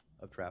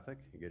of traffic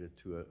and get it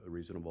to a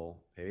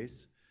reasonable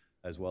pace,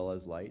 as well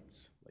as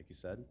lights, like you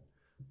said.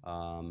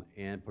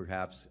 And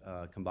perhaps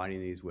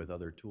combining these with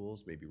other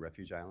tools, maybe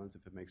refuge islands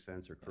if it makes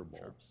sense, or curb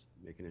bulbs,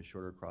 making a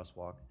shorter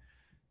crosswalk,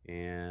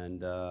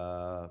 and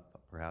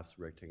perhaps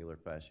rectangular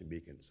flashing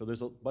beacons. So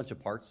there's a bunch of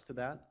parts to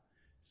that.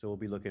 So we'll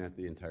be looking at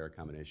the entire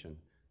combination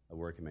of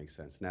where it can make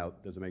sense. Now,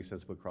 does it make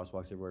sense to put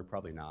crosswalks everywhere?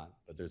 Probably not,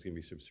 but there's going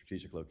to be some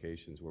strategic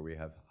locations where we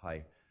have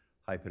high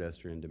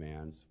pedestrian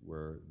demands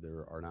where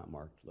there are not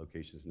marked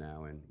locations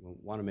now, and we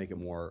want to make it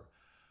more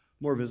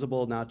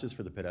visible, not just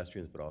for the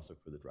pedestrians, but also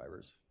for the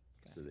drivers.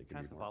 So they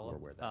can be more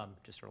aware of that.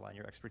 Just to rely on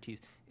your expertise,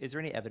 is there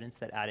any evidence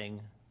that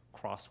adding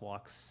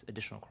crosswalks,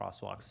 additional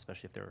crosswalks,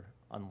 especially if they're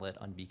unlit,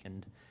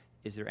 unbeaconed,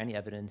 is there any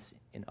evidence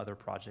in other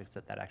projects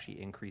that actually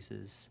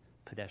increases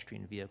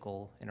pedestrian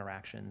vehicle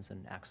interactions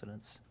and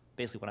accidents?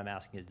 Basically what I'm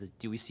asking is,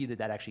 do we see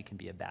that actually can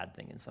be a bad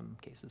thing in some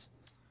cases?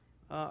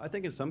 I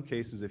think in some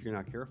cases, if you're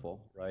not careful,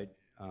 right?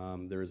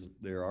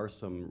 There are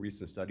some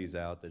recent studies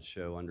out that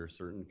show under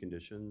certain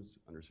conditions,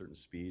 under certain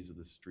speeds of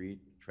the street,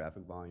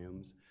 traffic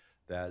volumes,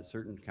 that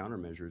certain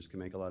countermeasures can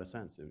make a lot of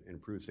sense and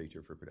improve safety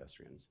for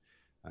pedestrians,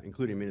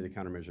 including many of the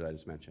countermeasures I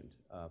just mentioned,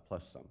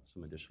 plus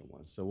some additional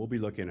ones. So we'll be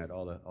looking at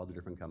all the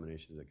different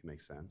combinations that can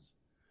make sense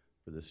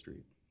for this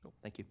street. Cool.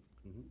 Thank you.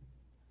 Mm-hmm.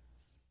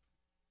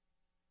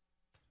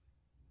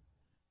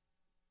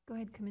 Go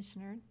ahead,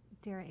 Commissioner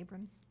Dara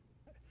Abrams.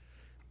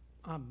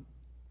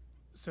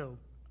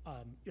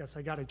 Yes,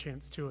 I got a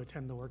chance to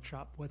attend the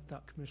workshop with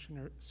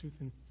Commissioner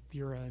Suthan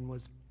Thura and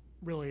was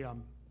really,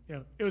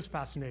 it was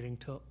fascinating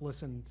to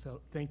listen.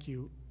 So thank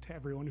you to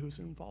everyone who's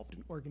involved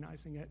in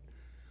organizing it.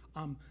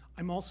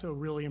 I'm also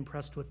really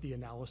impressed with the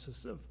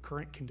analysis of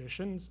current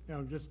conditions.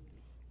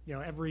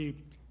 Every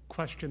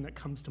question that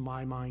comes to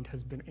my mind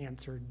has been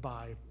answered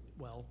by,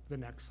 the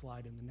next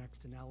slide and the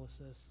next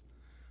analysis.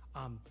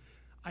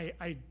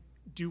 I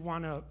do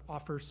want to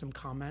offer some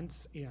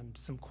comments and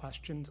some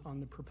questions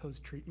on the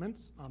proposed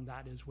treatments.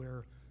 That is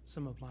where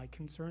some of my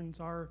concerns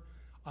are,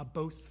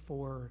 both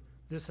for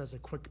this as a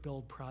quick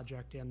build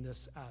project and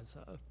this as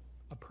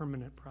a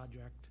permanent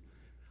project.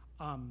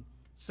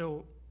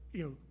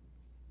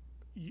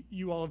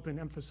 You all have been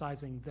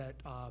emphasizing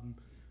that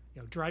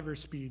driver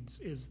speeds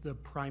is the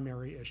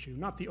primary issue,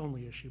 not the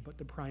only issue, but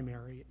the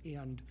primary.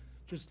 And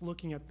just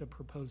looking at the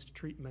proposed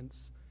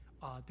treatments,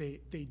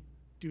 they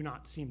do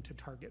not seem to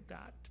target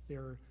that.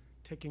 They're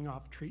taking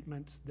off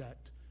treatments that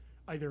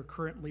either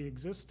currently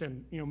exist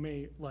and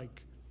may,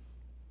 like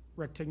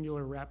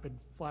rectangular rapid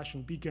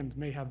flashing beacons,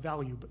 may have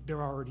value, but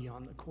they're already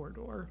on the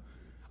corridor.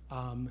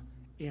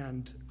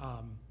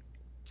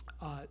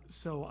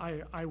 So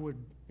I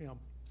would,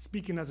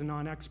 speaking as a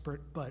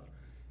non-expert, but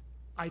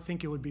I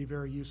think it would be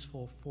very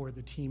useful for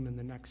the team in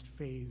the next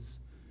phase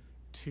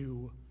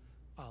to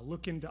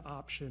look into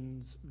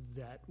options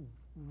that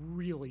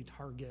really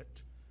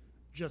target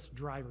just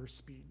driver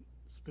speed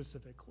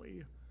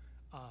specifically.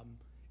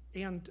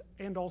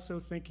 And also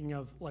thinking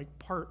of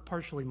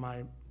partially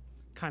my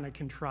kind of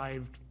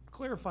contrived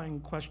clarifying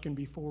question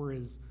before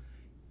is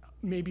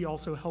maybe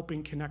also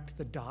helping connect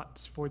the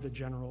dots for the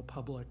general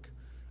public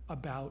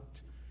about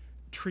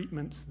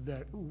treatments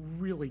that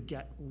really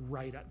get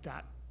right at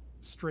that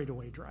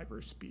straightaway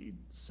driver speed.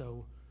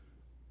 So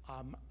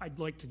I'd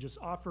like to just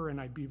offer,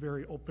 and I'd be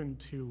very open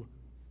to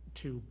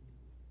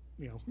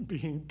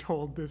being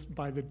told this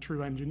by the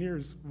true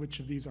engineers, which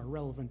of these are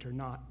relevant or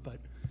not, but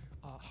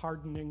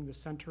hardening the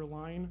center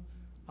line.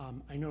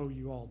 I know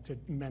you all did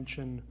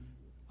mention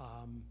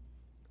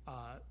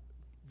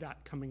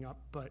that coming up,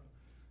 but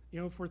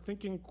if we're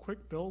thinking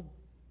quick build,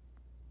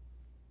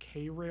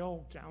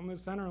 K-rail down the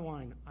center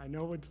line. I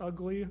know it's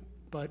ugly,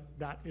 but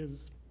that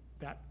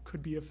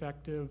could be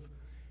effective,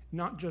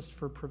 not just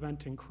for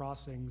preventing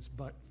crossings,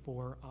 but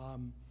for,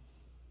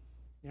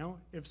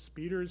 if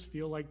speeders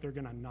feel like they're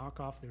gonna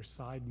knock off their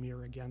side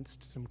mirror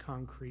against some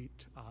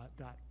concrete,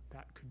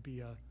 that could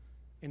be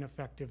an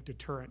effective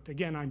deterrent.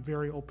 Again, I'm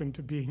very open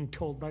to being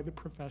told by the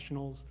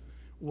professionals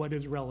what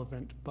is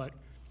relevant, but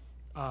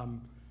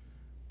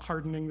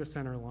hardening the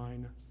center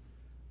line,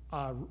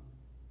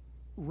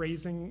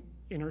 raising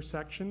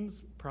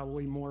intersections,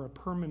 probably more a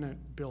permanent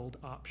build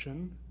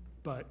option,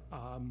 but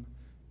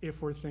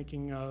if we're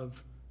thinking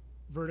of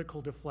vertical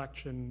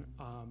deflection,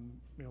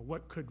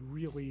 what could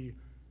really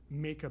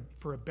make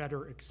for a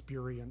better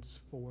experience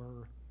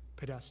for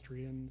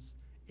pedestrians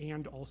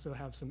and also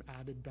have some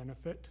added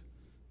benefit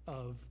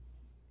of,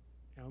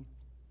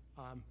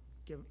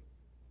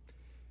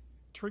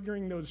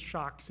 triggering those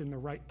shocks in the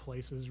right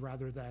places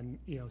rather than,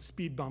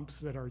 speed bumps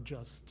that are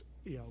just,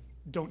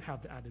 don't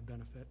have the added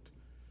benefit.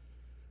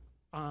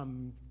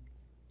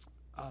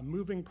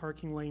 Moving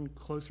parking lane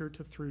closer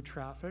to through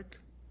traffic.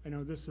 I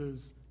know this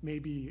is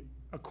maybe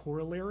a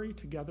corollary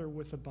together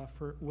with a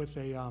buffer, with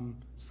a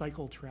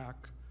cycle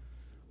track.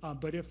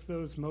 But if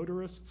those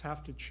motorists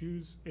have to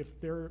choose,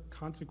 if their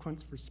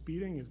consequence for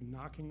speeding is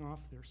knocking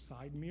off their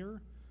side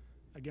mirror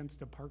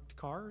against a parked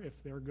car,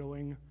 if they're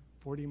going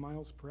 40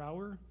 miles per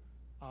hour,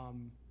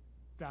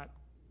 that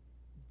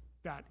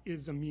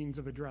is a means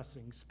of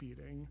addressing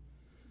speeding.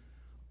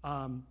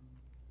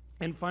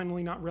 And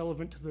finally, not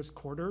relevant to this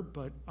quarter,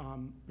 but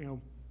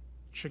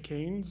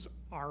chicanes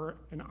are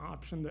an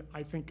option that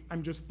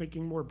I'm just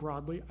thinking more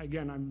broadly.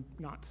 Again, I'm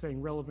not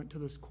saying relevant to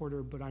this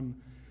quarter, but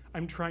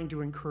I'm trying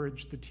to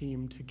encourage the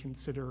team to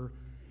consider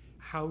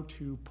how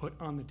to put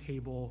on the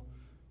table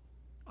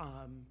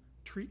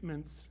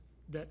treatments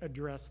that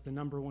address the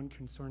number one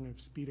concern of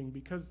speeding,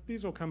 because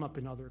these will come up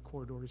in other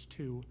corridors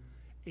too.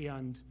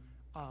 And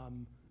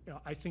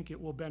I think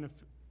it will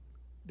benefit.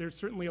 There's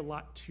certainly a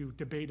lot to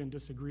debate and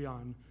disagree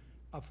on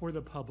for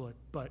the public,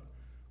 but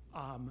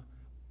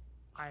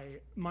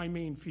my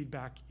main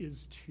feedback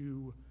is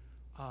to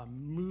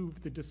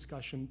move the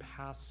discussion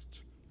past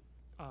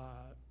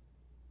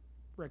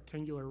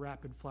rectangular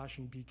rapid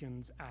flashing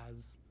beacons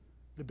as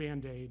the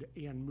Band-Aid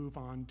and move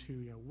on to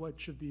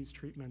which of these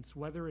treatments,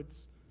 whether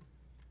it's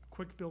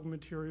quick build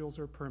materials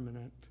or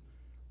permanent,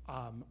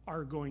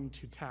 are going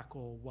to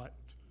tackle what,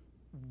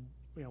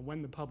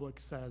 when the public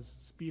says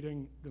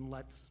speeding, then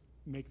let's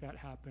make that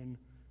happen.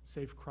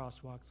 Safe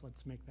crosswalks,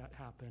 let's make that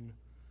happen.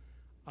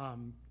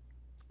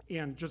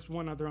 And just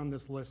one other on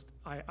this list,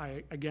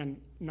 I again,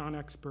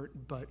 non-expert,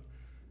 but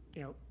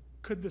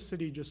could the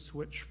city just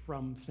switch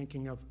from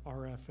thinking of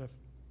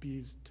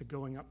RFFBs to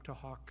going up to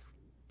Hawk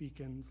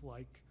beacons?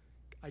 Like,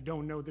 I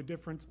don't know the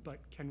difference, but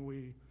can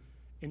we,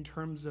 in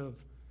terms of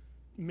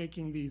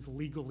making these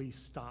legally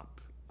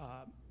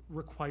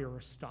require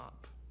a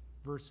stop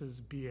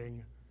versus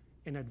being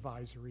an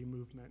advisory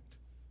movement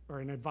or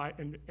an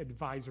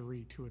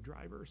advisory to a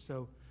driver?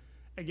 So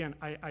again,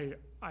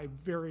 I'm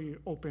very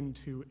open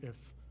to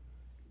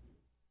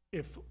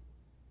if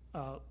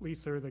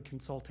Lisa or the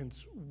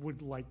consultants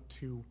would like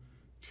to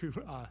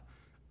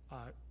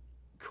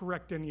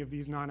correct any of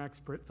these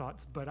non-expert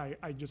thoughts, but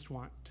I just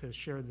want to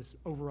share this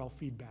overall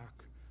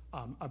feedback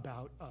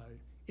about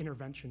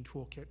intervention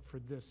toolkit for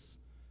this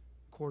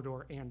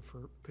corridor and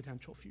for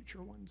potential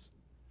future ones.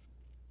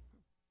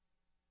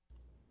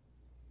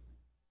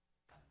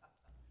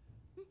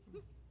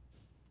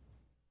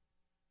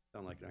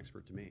 Sound like an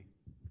expert to me.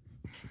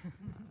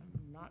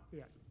 Not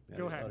yet. Yeah,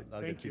 Go ahead. I'll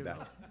get Thank you.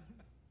 feedback.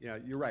 Yeah,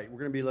 you're right. We're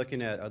going to be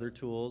looking at other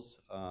tools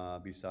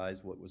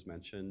besides what was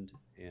mentioned,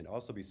 and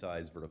also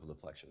besides vertical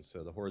deflection.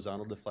 So the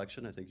horizontal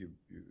deflection, I think you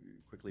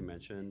quickly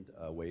mentioned,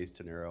 ways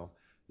to narrow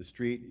the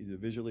street, either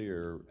visually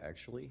or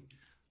actually,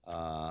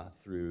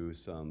 through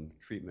some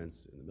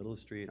treatments in the middle of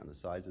the street, on the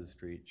sides of the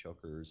street,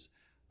 chokers.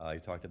 You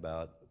talked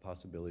about the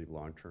possibility of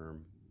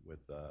long-term with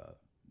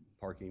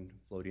parking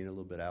floating a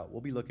little bit out.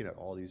 We'll be looking at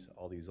all these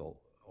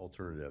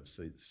alternatives.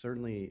 So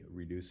certainly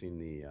reducing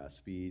the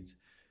speeds.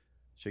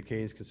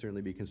 Chicanes can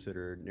certainly be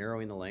considered.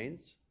 Narrowing the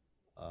lanes.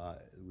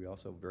 We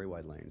also have very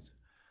wide lanes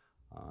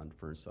on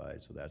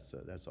Fernside, so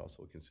that's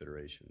also a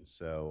consideration.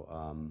 So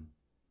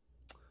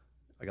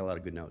I got a lot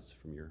of good notes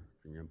from your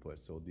input.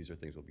 So these are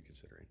things we'll be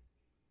considering.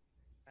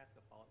 Can I ask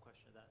a follow-up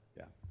question to that?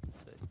 Yeah.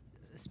 So,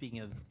 speaking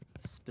of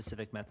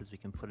specific methods we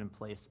can put in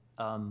place,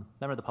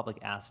 member of the public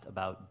asked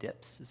about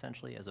dips,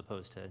 essentially, as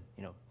opposed to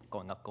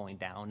going up, going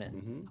down,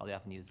 and how they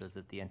often use those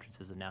at the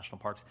entrances of national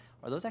parks.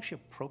 Are those actually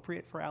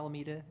appropriate for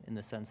Alameda in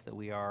the sense that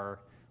we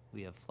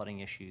have flooding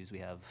issues, we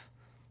have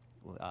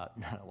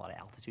not a lot of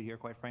altitude here,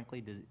 quite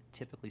frankly?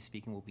 Typically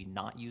speaking, will we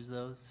not use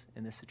those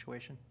in this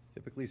situation?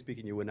 Typically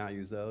speaking, you would not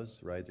use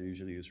those, right? They're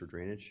usually used for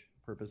drainage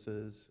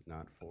purposes,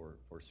 not for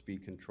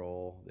speed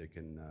control. They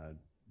can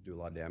do a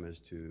lot of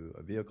damage to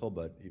a vehicle,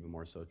 but even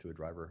more so to a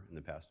driver and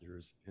the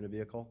passengers in a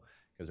vehicle,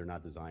 because they're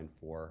not designed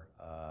for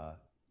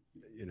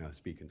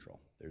speed control.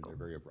 They're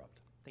very abrupt.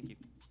 Thank you.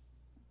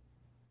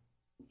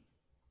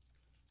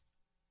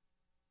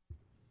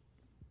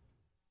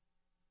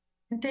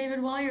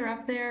 David, while you're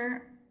up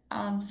there,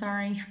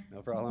 sorry.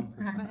 No problem.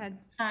 Go ahead.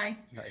 Hi.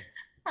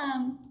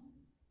 Hi.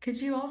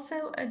 Could you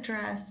also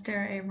address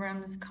Dara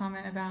Abrams'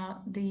 comment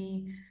about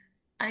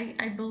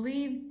I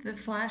believe the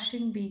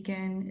flashing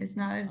beacon is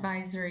not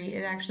advisory.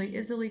 It actually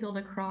is illegal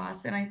to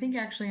cross. And I think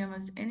actually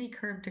almost any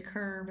curb to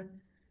curb,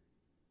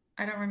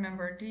 I don't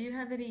remember. Do you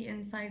have any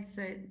insights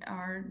that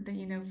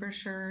you know for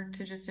sure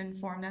to just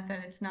inform that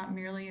it's not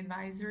merely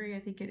advisory? I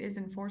think it is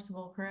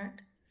enforceable,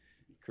 correct?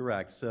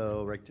 Correct.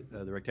 So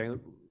the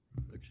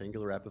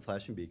rectangular rapid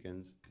flashing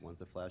beacons, the ones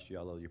that flash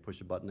yellow, you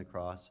push a button to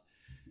cross.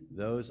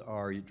 Those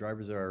are,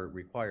 drivers are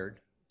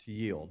required to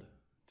yield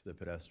to the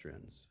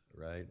pedestrians,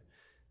 right?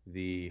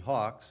 The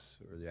Hawks,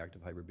 or the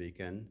active hybrid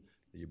beacon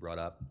that you brought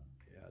up,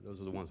 yeah, those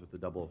are the ones with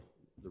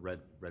the red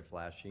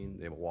flashing.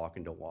 They have a walk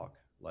and don't walk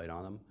light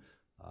on them,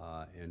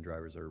 and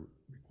drivers are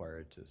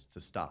required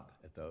to stop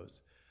at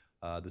those.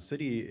 The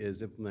city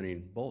is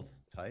implementing both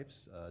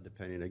types,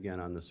 depending again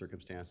on the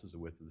circumstances, the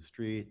width of the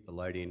street, the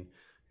lighting.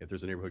 If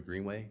there's a neighborhood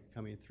greenway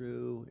coming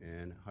through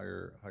and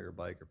higher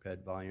bike or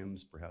ped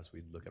volumes, perhaps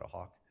we'd look at a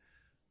Hawk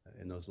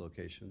in those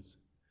locations.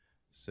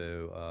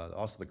 So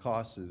also the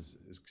cost is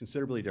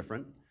considerably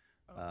different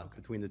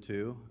between the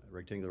two. A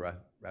rectangular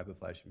rapid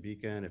flashing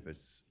beacon, if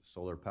it's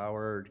solar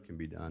powered, can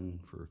be done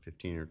for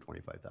 $15,000 or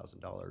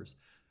 $25,000,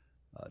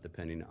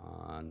 depending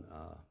on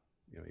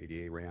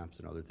ADA ramps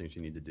and other things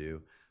you need to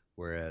do.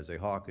 Whereas a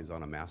Hawk is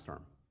on a mast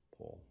arm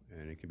pole,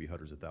 and it can be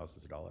hundreds of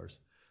thousands of dollars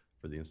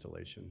for the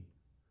installation.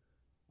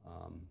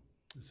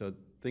 So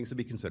things to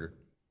be considered.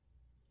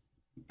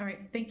 All right,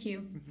 thank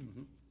you.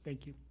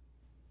 Thank you.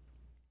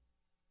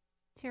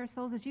 Chair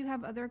Souls, did you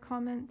have other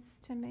comments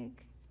to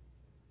make?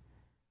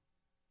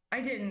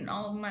 I didn't.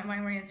 All of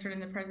mine were answered in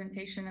the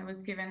presentation that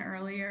was given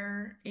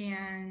earlier,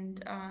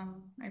 and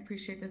I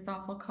appreciate the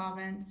thoughtful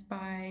comments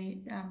by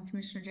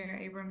Commissioner Dara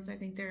Abrams. I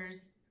think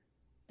there's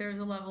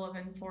a level of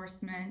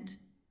enforcement.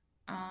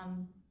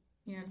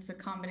 It's the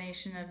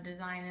combination of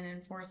design and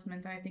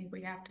enforcement that I think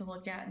we have to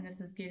look at, and this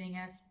is getting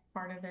us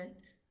part of it.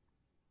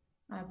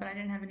 But I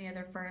didn't have any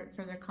other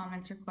further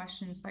comments or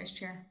questions, Vice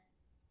Chair.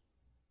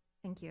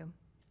 Thank you.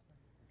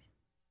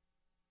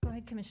 Go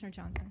ahead, Commissioner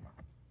Johnson.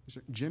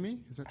 Jimmy,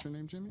 is that your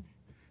name, Jimmy?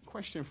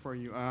 Question for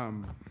you.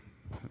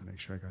 Make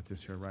sure I got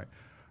this here right.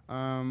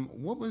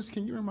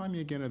 Can you remind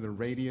me again of the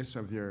radius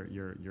of your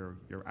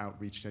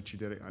outreach that you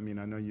did? I mean,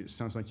 I know it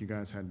sounds like you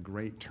guys had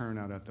great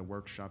turnout at the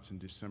workshops in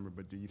December,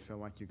 but do you feel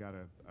like you got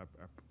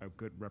a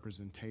good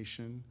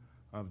representation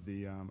of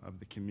the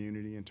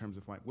community in terms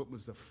of like, what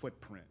was the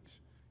footprint,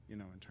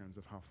 in terms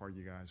of how far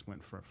you guys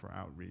went for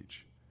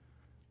outreach?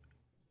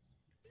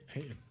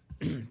 Hey,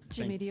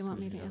 Jimmy, do you want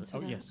me to answer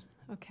that? Oh, yes.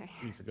 Okay.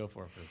 Lisa, go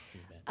for it for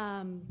feedback.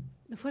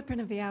 The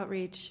footprint of the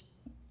outreach,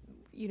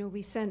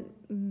 we sent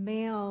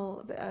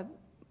mail,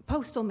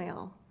 postal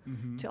mail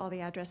to all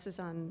the addresses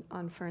on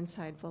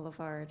Fernside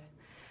Boulevard.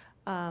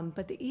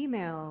 But the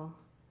email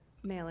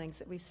mailings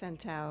that we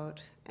sent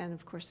out, and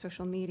of course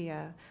social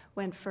media,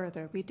 went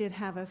further. We did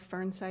have a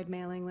Fernside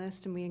mailing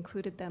list, and we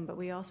included them, but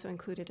we also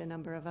included a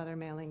number of other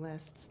mailing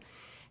lists.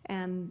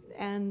 And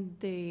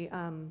the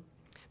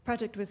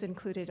project was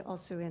included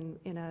also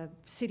in a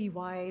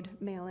citywide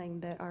mailing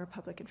that our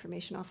public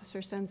information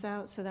officer sends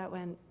out. So that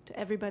went to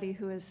everybody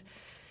who is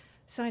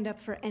signed up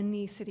for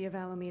any City of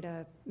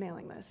Alameda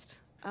mailing list.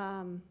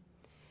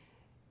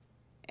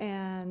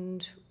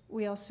 And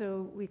we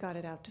got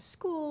it out to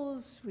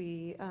schools.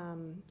 We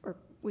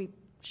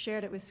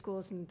shared it with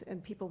schools,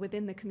 and people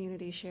within the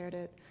community shared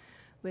it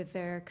with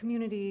their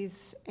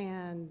communities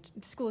and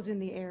schools in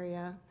the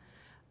area.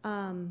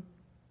 And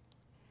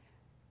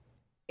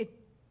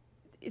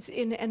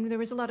there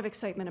was a lot of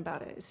excitement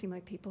about it. It seemed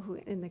like people who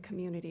in the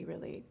community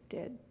really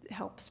did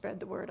help spread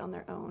the word on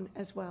their own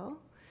as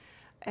well.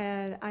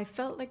 And I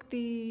felt like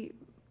the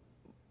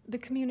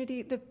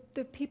community,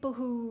 the people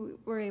who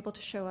were able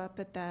to show up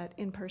at that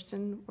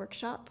in-person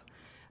workshop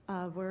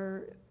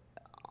were,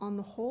 on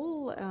the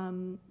whole,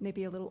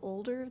 maybe a little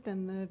older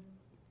than the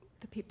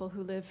people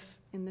who live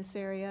in this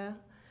area.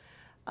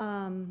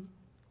 But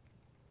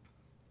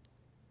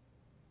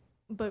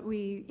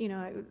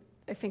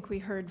I think we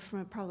heard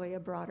from probably a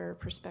broader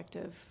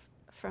perspective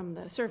from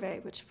the survey,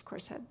 which of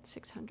course had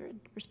 600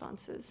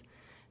 responses.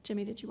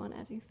 Jimmy, did you want to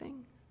add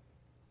anything?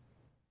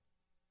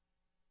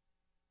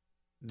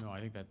 No,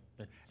 I think that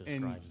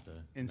describes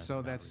the. And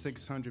so that's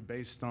 600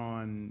 based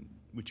on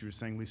what you were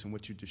saying, Lisa, and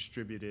what you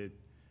distributed.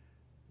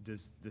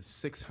 Does the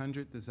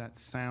 600, does that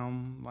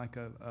sound like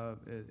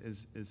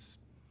is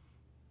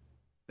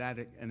that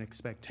an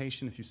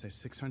expectation? If you say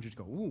 600, you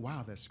go, ooh,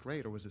 wow, that's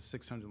great. Or was it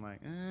 600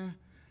 like,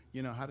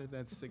 how did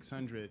that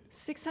 600?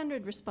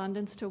 600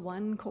 respondents to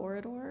one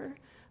corridor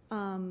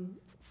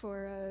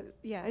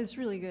it's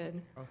really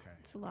good. Okay.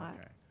 It's a lot.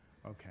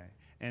 Okay.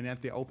 And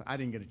at the open, I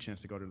didn't get a chance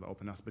to go to the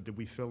open house, but did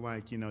we feel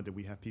like, did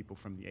we have people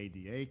from the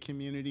ADA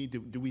community?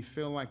 Do we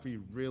feel like we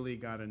really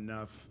got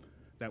enough,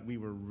 that we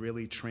were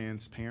really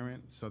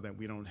transparent so that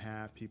we don't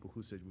have people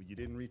who said, well, you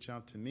didn't reach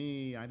out to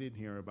me, I didn't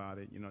hear about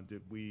it.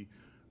 Did we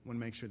want to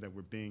make sure that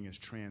we're being as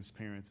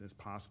transparent as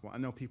possible? I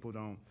know people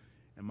don't,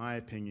 in my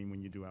opinion,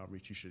 when you do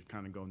outreach, you should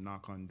kind of go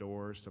knock on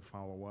doors to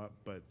follow up,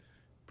 but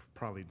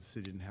probably the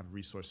city didn't have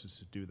resources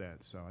to do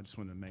that. So I just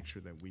wanted to make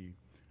sure that we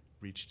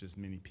reached as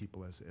many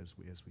people as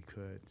we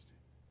could.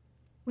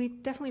 We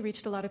definitely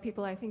reached a lot of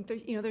people. I think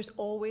there's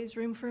always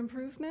room for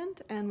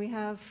improvement, and we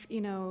have,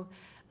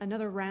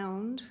 another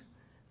round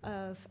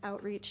of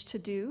outreach to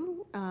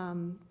do,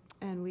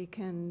 and we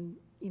can,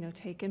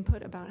 take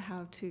input about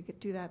how to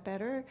do that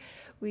better.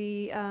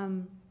 We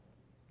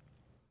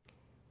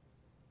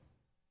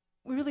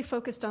really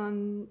focused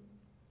on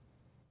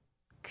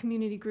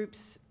community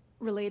groups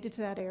related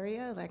to that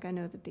area. Like, I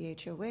know that the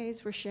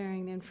HOAs were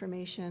sharing the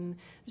information.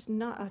 There's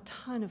not a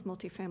ton of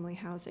multifamily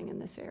housing in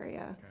this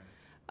area. Okay.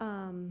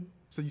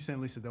 So you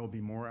saying, Lisa, there will be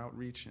more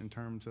outreach in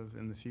terms of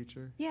in the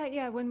future?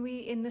 Yeah. When we,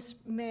 in this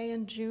May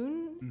and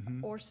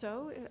June or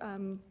so,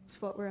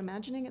 is what we're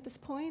imagining at this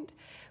point,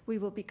 we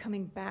will be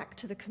coming back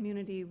to the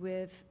community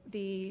with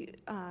the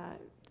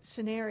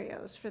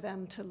scenarios for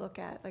them to look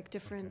at, like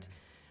different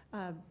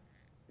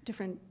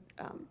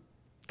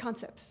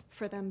concepts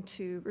for them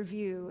to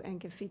review and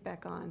give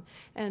feedback on.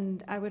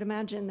 And I would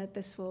imagine that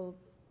this will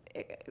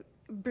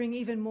bring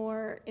even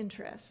more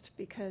interest,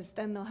 because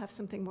then they'll have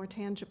something more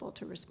tangible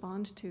to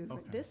respond to.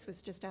 Okay. This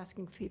was just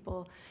asking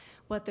people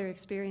what their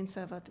experience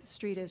of the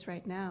street is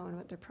right now and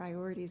what their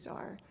priorities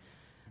are.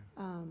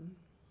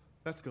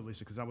 That's good,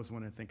 Lisa, because I was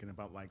thinking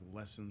about like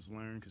lessons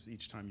learned, because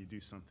each time you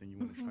do something, you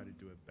want to try to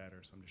do it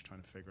better. So I'm just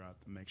trying to figure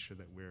out to make sure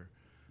that we're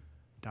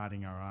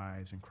dotting our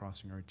I's and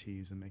crossing our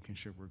T's and making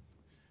sure we're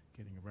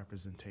getting a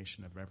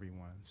representation of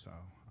everyone. So,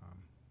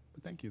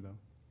 but thank you, though.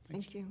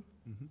 Thank you.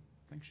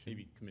 Thanks, Jim.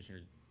 Maybe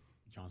Commissioner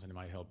Johnson, it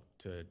might help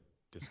to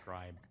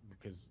describe,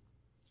 because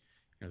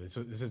this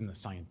isn't a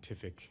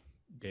scientific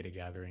data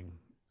gathering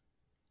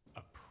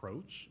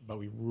approach, but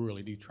we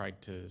really do try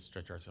to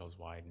stretch ourselves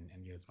wide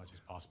and get as much as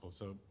possible.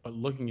 So, but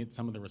looking at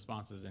some of the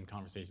responses and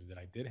conversations that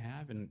I did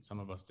have, and some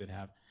of us did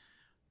have,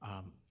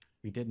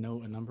 we did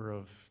know a number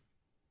of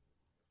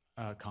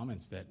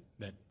comments that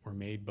were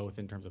made both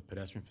in terms of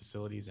pedestrian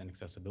facilities and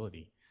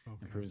accessibility.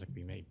 Improvements that can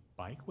be made,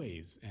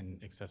 bikeways and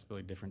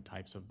accessibility, different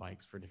types of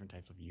bikes for different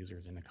types of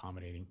users, and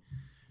accommodating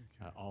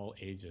all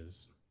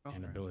ages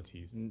and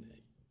abilities. And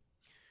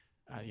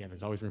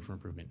there's always room for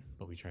improvement,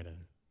 but we try to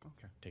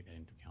take that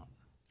into account.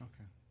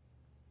 Okay.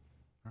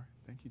 All right.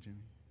 Thank you,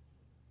 Jimmy.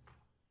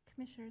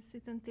 Commissioner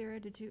Suthan Thera,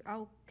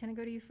 can I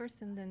go to you first,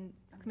 and then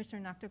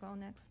Commissioner Noctegal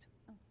next?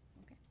 Oh,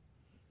 okay.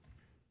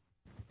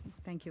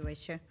 Thank you,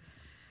 Vice Chair.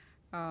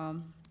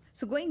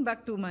 So going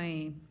back to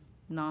my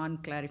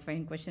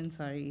non-clarifying question,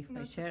 sorry,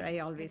 Vice Chair, I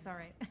always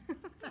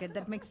get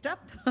that mixed up.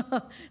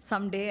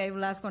 Someday I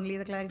will ask only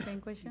the clarifying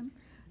question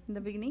in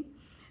the beginning.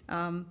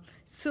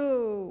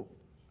 So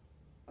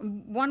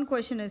one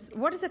question is,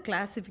 what is the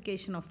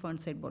classification of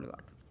Fernside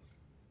Boulevard?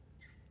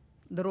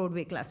 The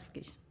roadway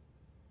classification.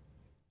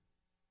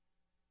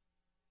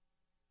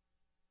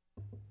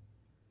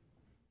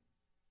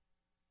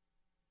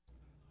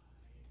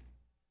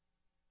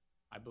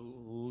 I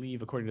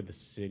believe, according to the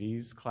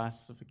city's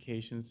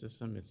classification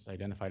system, it's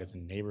identified as a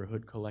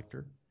neighborhood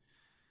collector.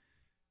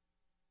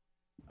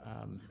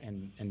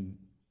 And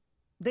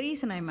the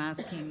reason I'm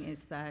asking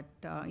is that,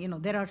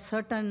 there are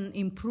certain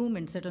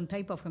improvements, certain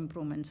type of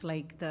improvements,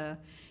 like the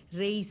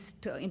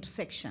raised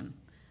intersection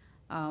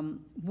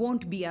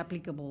won't be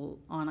applicable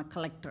on a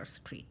collector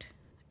street.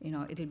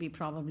 It'll be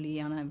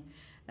probably on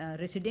a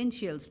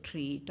residential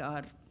street,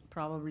 or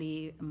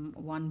probably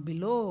one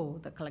below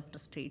the collector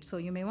street. So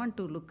you may want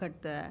to look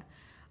at the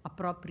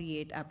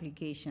appropriate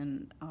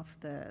application of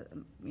the,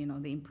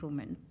 the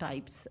improvement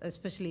types,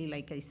 especially,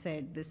 like I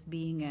said, this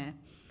being a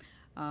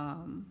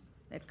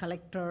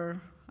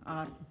collector,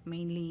 or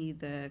mainly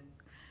the,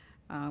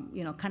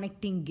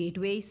 connecting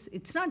gateways.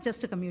 It's not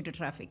just a commuter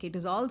traffic. It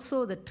is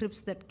also the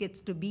trips that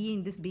gets to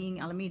being, this being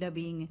Alameda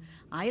being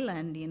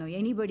island,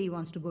 anybody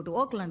wants to go to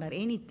Oakland or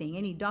anything,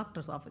 any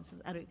doctor's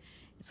offices.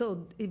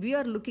 So we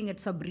are looking at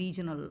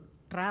sub-regional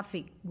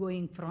traffic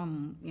going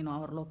from,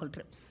 our local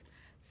trips.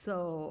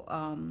 So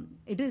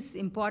it is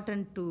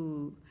important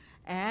to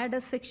add a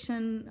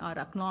section or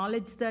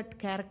acknowledge that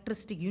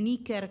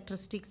unique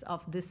characteristics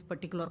of this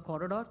particular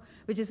corridor,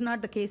 which is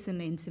not the case in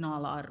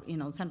Encinal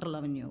or, Central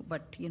Avenue,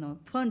 but,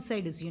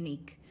 Fernside is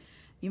unique.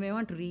 You may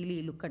want to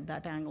really look at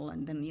that angle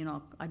and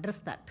then, address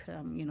that,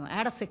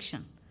 add a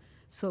section.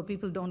 So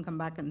people don't come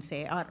back and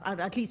say, or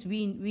at least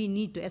we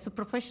need to, as a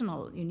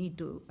professional, you need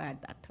to add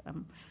that.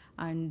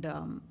 And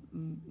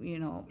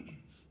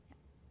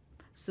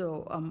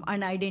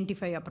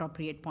identify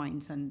appropriate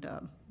points and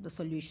the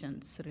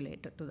solutions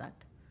related to that.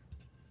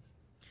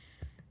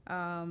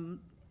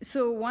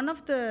 So one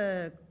of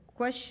the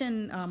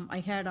question I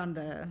had on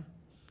the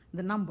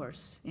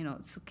numbers,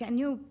 so can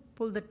you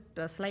pull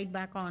that slide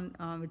back on,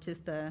 which is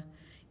the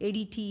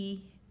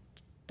ADT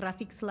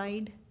traffic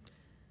slide?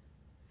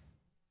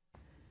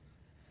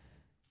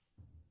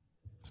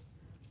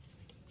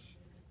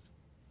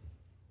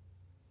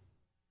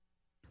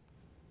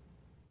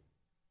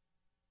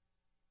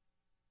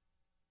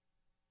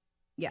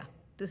 Yeah,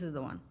 this is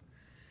the one.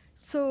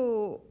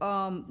 So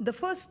the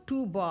first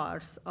two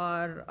bars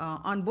are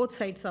on both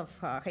sides of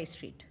High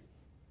Street,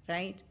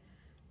 right?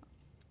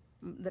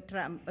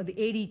 The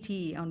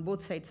ADT on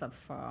both sides of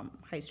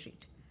High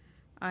Street.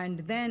 And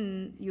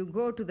then you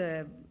go to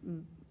the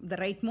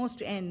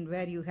rightmost end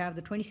where you have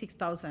the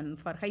 26,000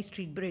 for High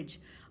Street Bridge,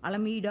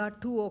 Alameda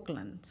to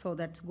Oakland. So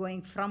that's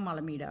going from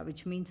Alameda,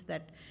 which means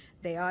that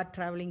they are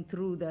traveling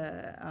through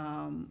the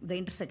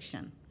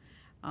intersection,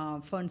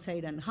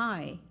 Fernside and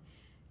High.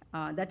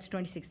 That's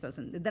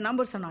 26,000. The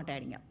numbers are not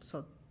adding up,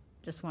 so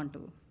just want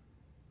to.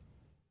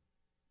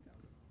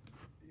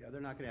 Yeah, they're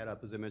not going to add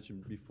up, as I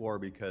mentioned before,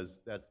 because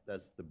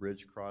that's the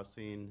bridge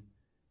crossing.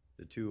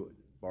 The two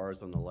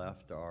bars on the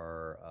left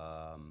are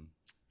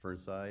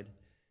Fernside.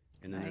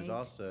 And then there's Right.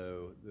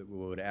 also,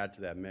 what would add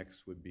to that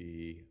mix would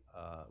be,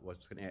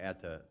 what's going to add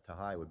to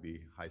High would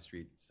be High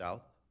Street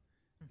South,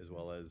 as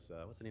well as,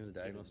 what's the name of the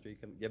diagonal street?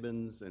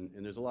 Gibbons, and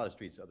there's a lot of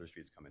streets, other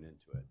streets coming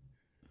into it,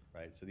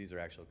 right? So these are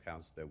actual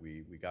counts that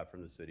we got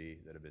from the city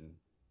that have been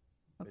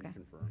Okay.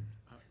 confirmed.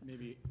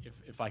 Maybe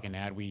if I can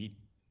add, we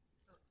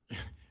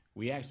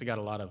actually got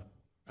a lot of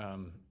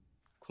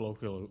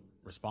colloquial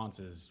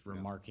responses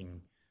remarking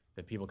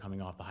that people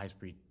coming off the High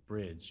Street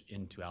Bridge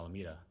into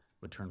Alameda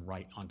would turn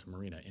right onto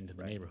Marina into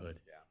the neighborhood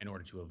in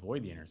order to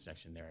avoid the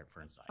intersection there at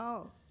Fernside.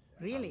 Oh,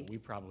 really? We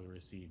probably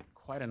received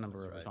quite a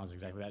number of responses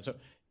exactly that. So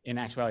in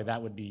actuality,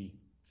 that would be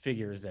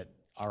figures that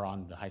are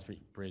on the High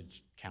Street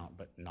Bridge count,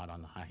 but not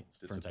on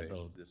the Fernside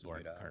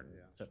Boulevard card.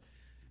 So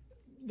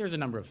there's a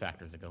number of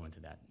factors that go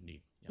into that,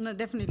 indeed. Yeah. No,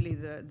 definitely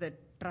the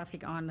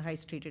traffic on High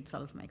Street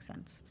itself makes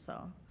sense.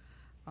 So,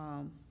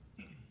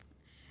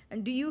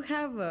 and do you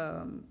have,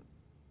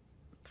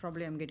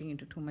 probably I'm getting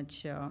into too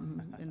much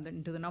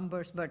into the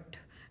numbers, but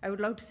I would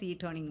love to see a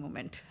turning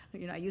moment.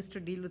 I used to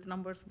deal with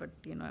numbers, but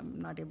I'm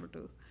not able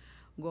to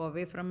go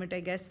away from it, I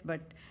guess.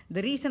 But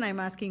the reason I'm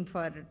asking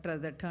for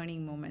the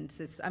turning moments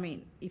is,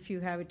 if you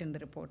have it in the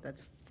report,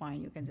 that's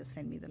fine. You can just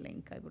send me the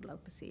link. I would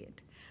love to see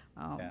it.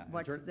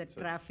 What's the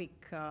traffic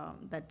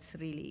that's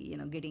really,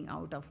 getting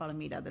out of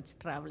Alameda that's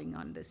traveling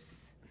on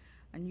this?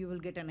 And you will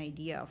get an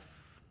idea of,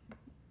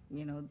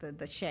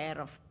 the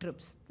share of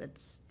trips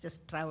that's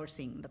just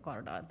traversing the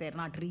corridor. They're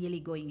not really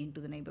going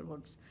into the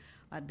neighborhoods,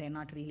 or they're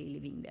not really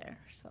living there,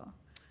 so.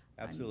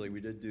 Absolutely.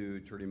 We did do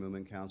turning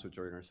movement counts, which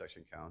are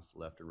intersection counts,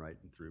 left and right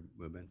and through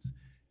movements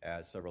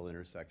at several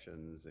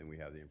intersections, and we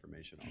have the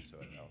information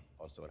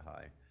also at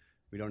High.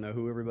 We don't know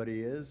who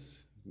everybody is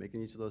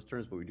making each of those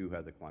turns, but we do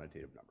have the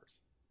quantitative numbers.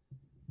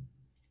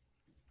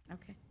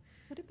 Okay.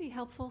 Would it be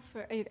helpful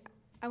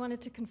I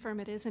wanted to confirm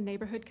it is a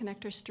neighborhood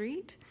connector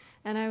street,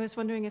 and I was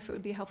wondering if it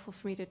would be helpful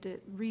for me to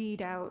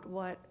read out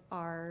what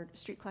our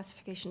street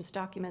classifications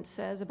document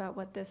says about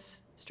what this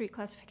street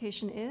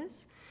classification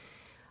is.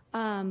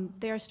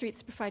 There are streets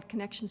that provide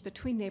connections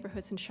between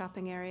neighborhoods and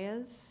shopping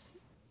areas,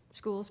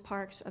 schools,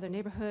 parks, other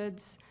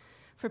neighborhoods,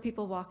 for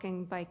people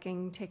walking,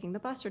 biking, taking the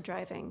bus, or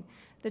driving.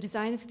 The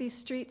design of these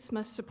streets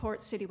must support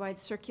citywide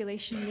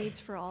circulation needs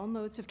for all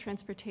modes of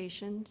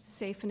transportation,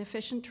 safe and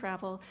efficient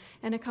travel,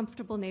 and a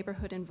comfortable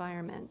neighborhood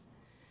environment.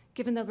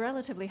 Given the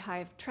relatively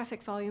high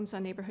traffic volumes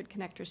on neighborhood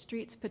connector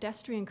streets,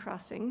 pedestrian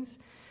crossings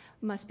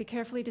must be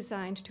carefully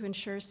designed to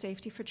ensure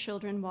safety for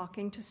children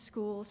walking to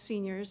school,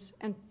 seniors,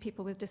 and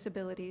people with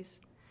disabilities.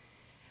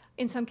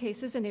 In some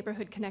cases, a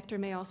neighborhood connector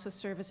may also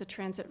serve as a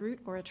transit route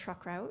or a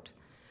truck route.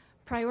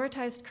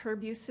 Prioritized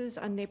curb uses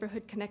on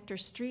neighborhood connector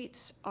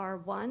streets are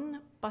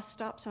 1, bus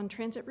stops on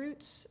transit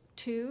routes,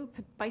 2,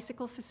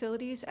 bicycle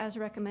facilities as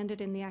recommended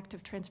in the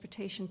Active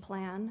Transportation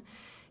Plan,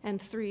 and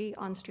 3,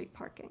 on-street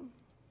parking.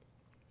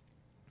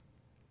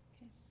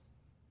 Okay.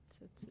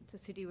 So it's a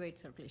citywide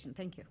circulation.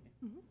 Thank you.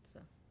 Mm-hmm.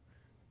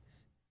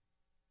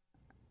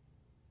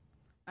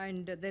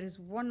 And there is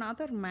one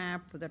other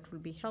map that will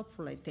be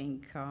helpful, I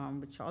think,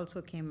 which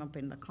also came up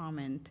in the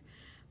comment,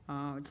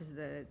 which is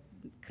the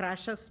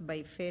crashes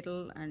by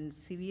fatal and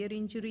severe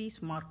injuries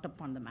marked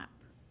up on the map.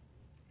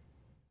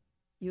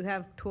 You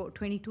have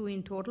 22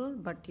 in total,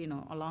 but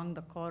along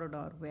the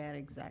corridor where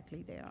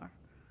exactly they are.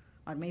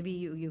 Or maybe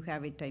you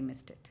have it, I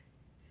missed it.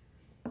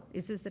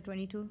 Is this the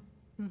 22?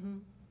 Mm-hmm.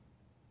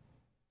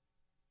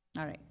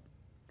 All right.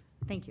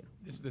 Thank you.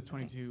 This is the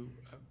 22.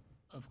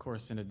 Of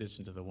course, in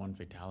addition to the one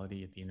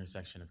fatality at the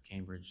intersection of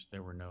Cambridge,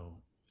 there were no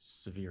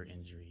severe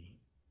injury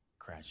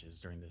crashes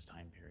during this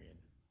time period.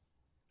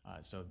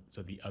 So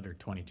the other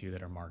 22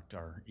 that are marked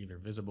are either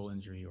visible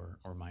injury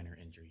or minor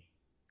injury,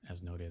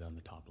 as noted on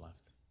the top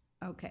left.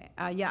 Okay.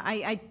 Yeah,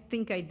 I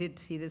think I did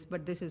see this,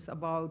 but this is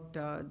about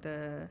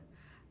the,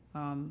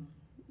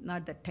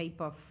 not the type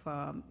of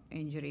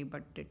injury,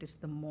 but it is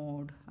the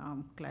mode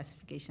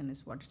classification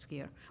is what is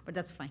here, but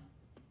that's fine.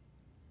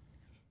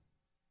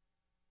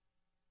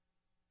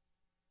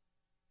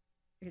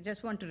 I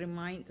just want to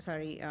remind,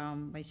 sorry,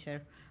 Vice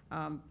Chair.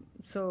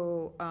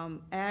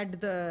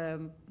 Add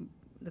the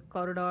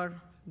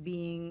corridor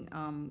being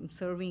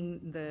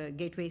serving the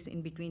gateways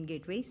in between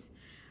gateways,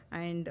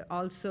 and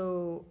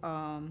also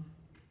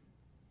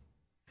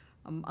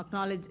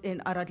acknowledge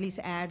or at least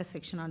add a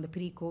section on the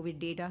pre-COVID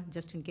data,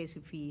 just in case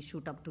if we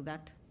shoot up to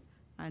that,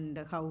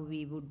 and how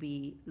we would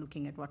be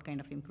looking at what kind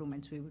of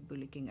improvements we would be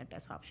looking at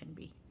as option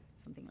B,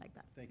 something like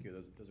that. Thank you.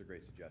 Those are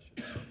great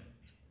suggestions.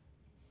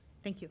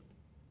 Thank you.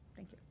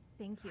 Thank you.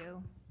 Thank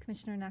you.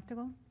 Commissioner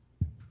Nachtigal?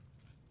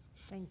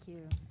 Thank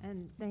you,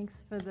 and thanks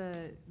for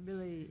the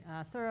really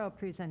thorough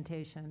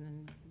presentation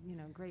and,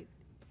 great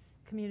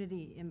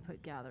community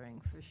input gathering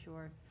for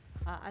sure.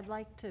 I'd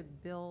like to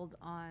build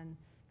on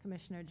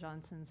Commissioner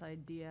Johnson's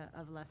idea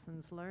of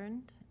lessons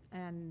learned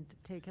and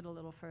take it a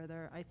little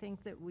further. I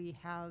think that we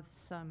have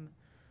some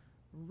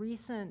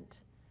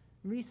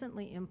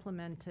recently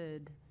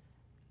implemented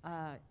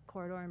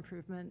corridor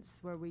improvements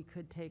where we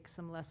could take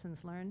some lessons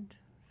learned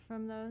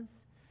from those.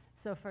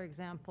 So for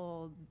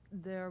example,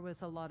 there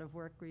was a lot of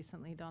work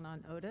recently done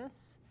on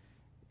Otis,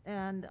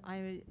 and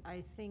I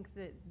think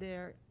that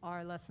there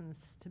are lessons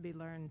to be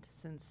learned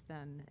since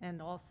then,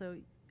 and also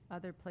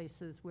other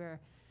places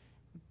where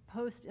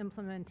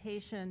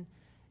post-implementation,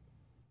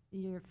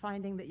 you're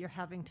finding that you're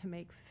having to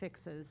make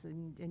fixes,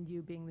 and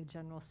you being the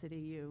general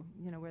city,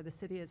 where the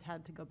city has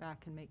had to go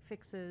back and make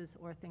fixes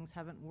or things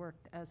haven't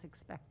worked as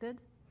expected.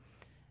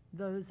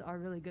 Those are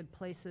really good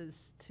places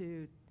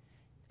to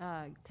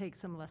take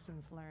some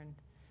lessons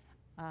learned.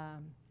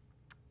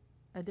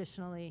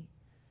 Additionally,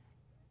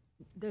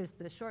 there's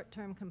the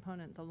short-term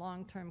component, the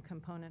long-term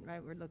component,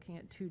 right? We're looking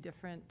at two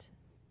different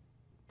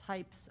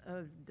types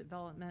of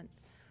development.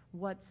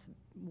 What's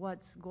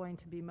going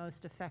to be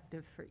most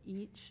effective for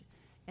each,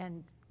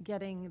 and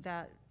getting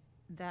that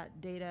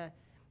data,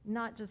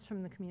 not just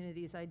from the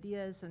community's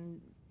ideas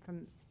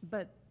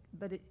but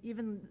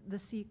even the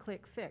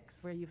see-click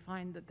fix, where you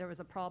find that there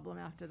was a problem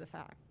after the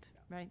fact,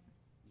 right?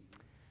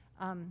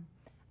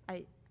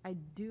 I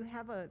do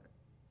have an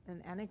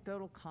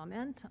anecdotal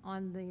comment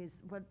on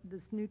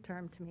this new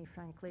term to me,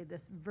 frankly,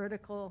 this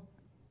vertical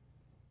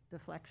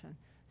deflection.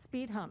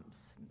 Speed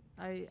humps.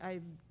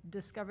 I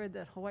discovered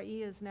that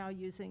Hawaii is now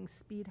using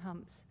speed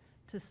humps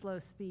to slow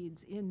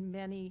speeds in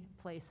many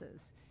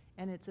places,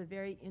 and it's a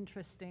very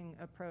interesting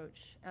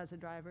approach as a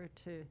driver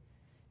to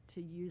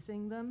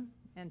using them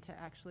and to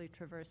actually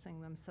traversing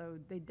them. So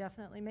they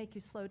definitely make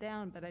you slow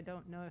down, but I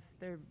don't know if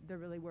they're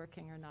really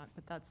working or not.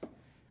 But that's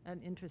an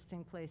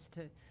interesting place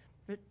to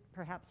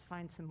perhaps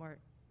find some more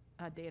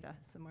data,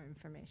 some more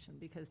information,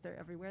 because they're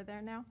everywhere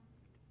there now,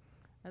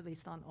 at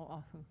least on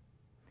Oahu.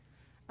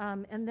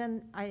 And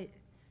then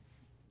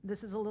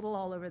this is a little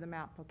all over the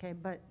map, okay,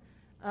 but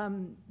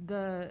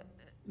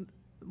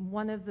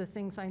one of the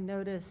things I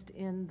noticed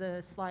in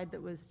the slide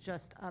that was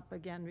just up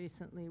again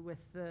recently with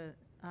the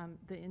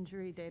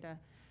injury data,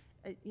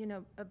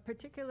 a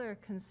particular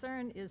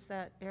concern is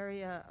that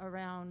area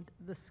around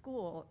the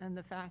school, and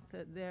the fact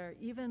that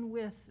even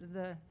with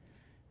the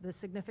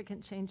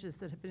significant changes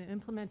that have been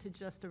implemented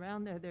just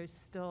around there, there's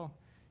still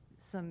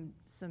some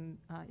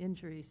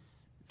injuries.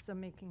 So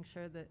making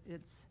sure that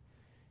it's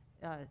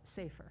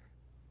safer,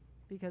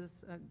 because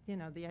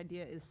the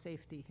idea is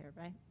safety here,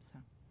 right? So,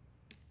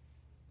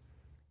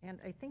 and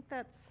I think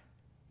that's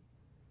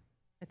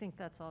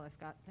all I've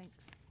got. Thanks.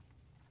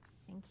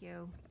 Thank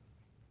you.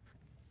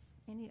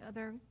 Any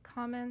other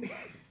comments,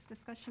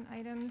 discussion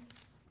items?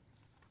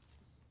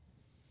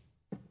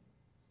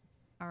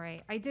 All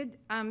right, I did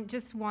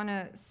just want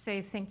to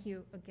say thank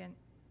you again.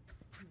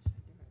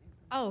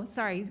 Oh,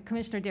 sorry,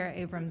 Commissioner Dara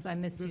Abrams, I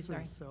missed you,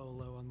 sorry. This is so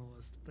low on the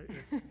list, but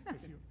if you,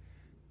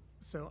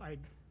 so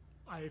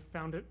I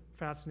found it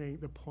fascinating,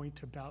 the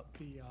point about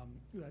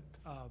that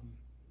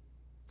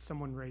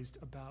someone raised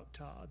about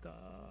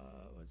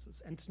what's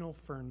this, Encinal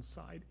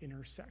Fernside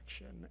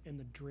intersection and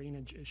the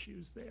drainage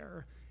issues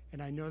there.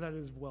 And I know that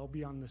is well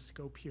beyond the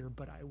scope here,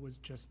 but I was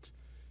just,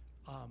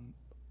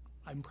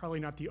 I'm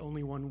probably not the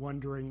only one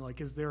wondering, like,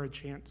 is there a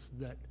chance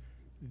that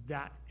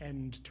that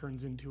end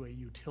turns into a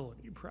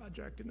utility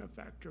project in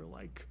effect, or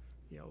like,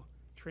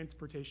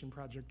 transportation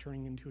project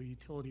turning into a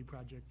utility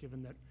project,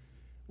 given that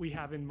we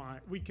have in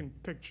mind, we can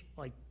picture,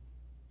 like,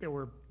 there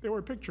were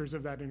pictures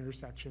of that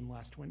intersection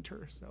last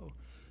winter, so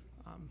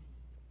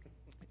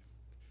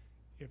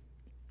if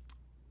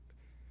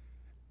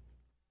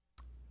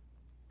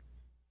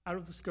out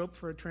of the scope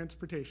for a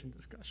transportation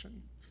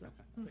discussion, so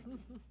thank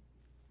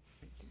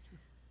you.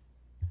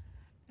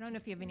 I don't know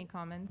if you have any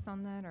comments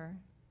on that, or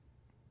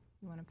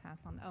you want to pass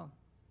on. Oh,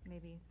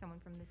 maybe someone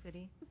from the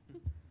city.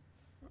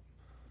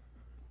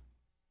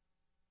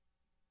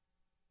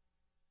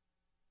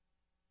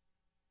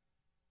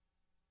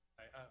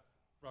 Hi,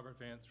 Robert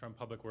Vance from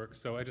Public Works.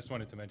 So I just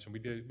wanted to mention,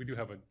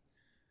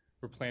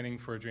 we're planning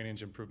for a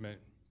drainage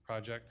improvement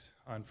project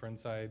on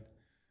Fernside,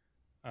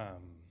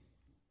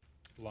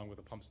 along with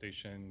a pump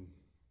station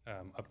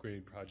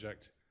upgrade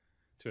project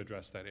to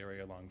address that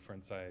area along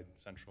Fernside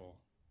Central,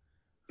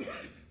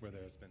 where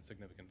there has been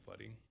significant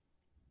flooding.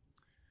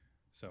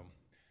 So,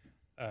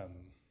 I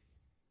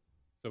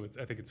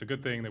think it's a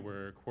good thing that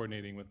we're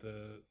coordinating with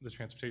the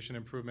transportation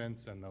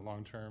improvements and the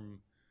long-term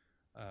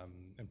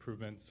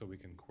improvements, so we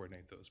can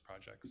coordinate those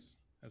projects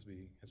as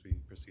we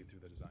proceed through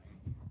the design.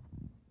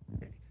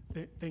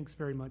 Thanks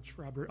very much,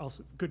 Robert.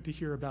 Also good to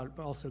hear about,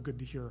 but also good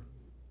to hear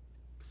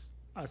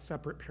a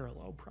separate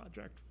parallel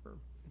project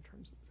in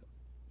terms of.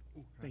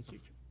 Thank you.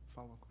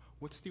 Follow.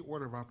 What's the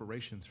order of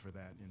operations for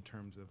that in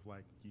terms of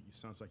like, it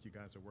sounds like you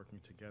guys are working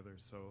together,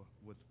 so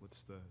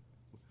what's the?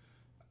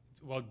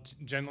 Well,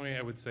 generally,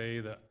 I would say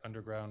the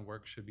underground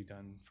work should be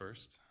done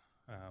first.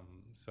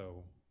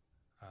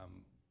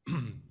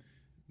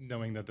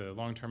 Knowing that the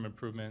long-term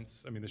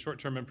improvements, the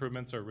short-term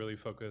improvements are really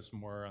focused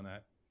more on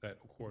that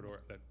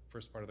corridor, that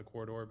first part of the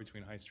corridor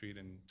between High Street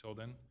and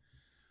Tilden,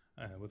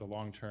 with the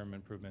long-term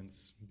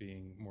improvements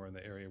being more in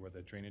the area where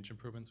the drainage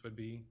improvements would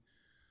be.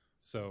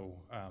 So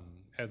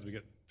as we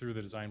get through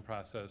the design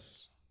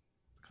process,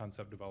 the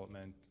concept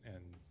development,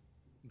 and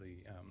the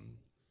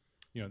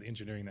the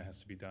engineering that has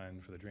to be done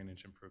for the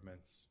drainage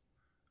improvements,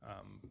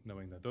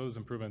 knowing that those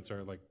improvements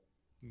are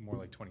more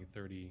like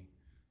 2030,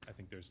 I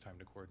think there's time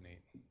to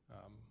coordinate,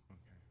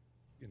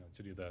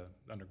 to do the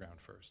underground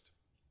first.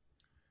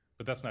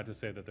 But that's not to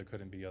say that there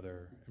couldn't be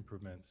other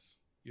improvements,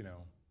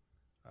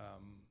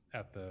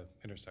 at the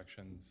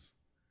intersections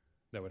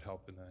that would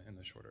help in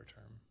the shorter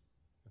term,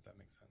 if that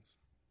makes sense.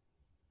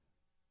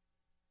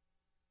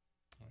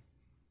 All right.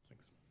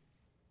 Thanks.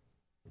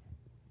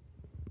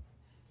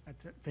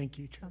 That's it. Thank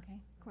you, Chair. Okay,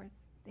 of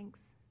course. Thanks.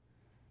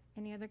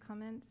 Any other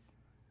comments?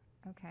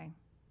 Okay.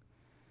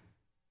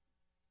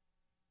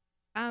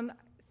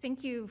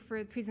 Thank you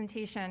for the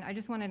presentation. I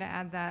just wanted to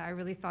add that I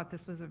really thought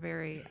this was a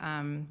very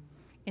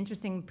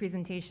interesting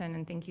presentation,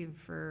 and thank you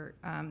for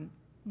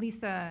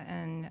Lisa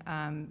and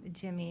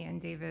Jimmy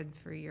and David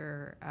for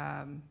your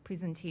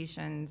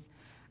presentations.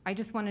 I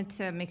just wanted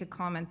to make a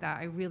comment that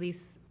I really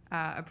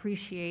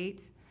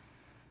appreciate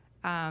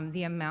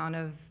the amount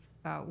of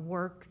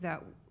work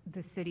that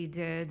the city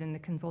did and the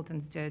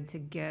consultants did to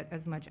get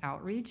as much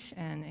outreach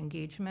and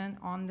engagement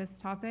on this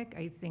topic.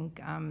 I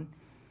think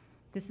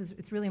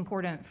it's really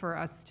important for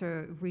us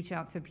to reach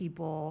out to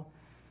people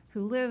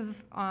who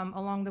live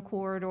along the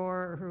corridor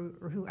or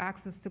who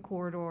access the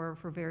corridor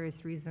for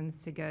various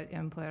reasons to get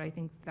input. I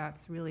think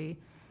that's really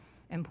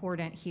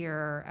important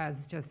here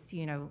as just,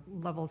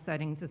 level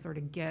setting to sort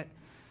of get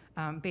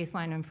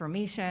baseline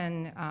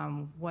information,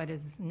 what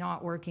is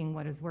not working,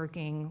 what is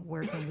working,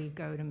 where can we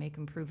go to make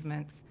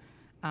improvements.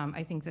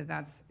 I think that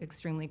that's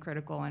extremely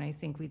critical, and I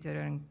think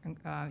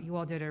you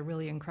all did a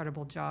really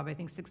incredible job. I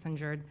think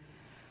 600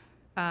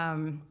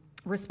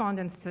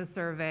 respondents to a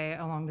survey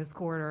along this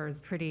corridor is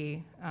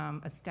pretty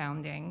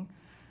astounding.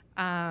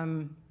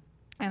 And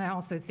I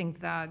also think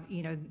that,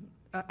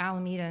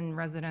 Alamedan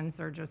residents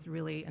are just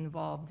really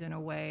involved in a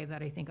way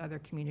that I think other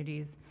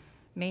communities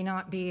may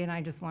not be, and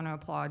I just want to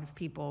applaud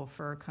people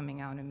for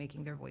coming out and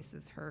making their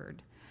voices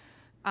heard.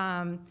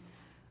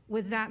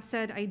 With that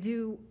said, I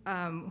do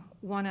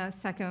want to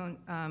second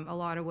a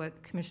lot of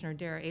what Commissioner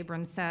Dara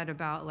Abrams said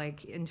about,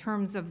 in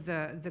terms of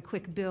the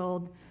quick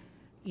build,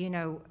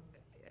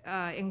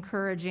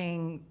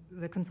 encouraging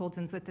the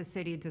consultants with the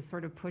city to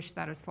sort of push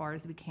that as far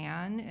as we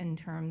can in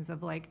terms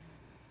of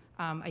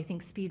I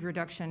think speed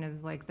reduction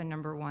is the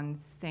number one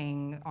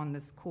thing on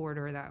this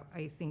corridor that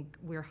I think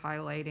we're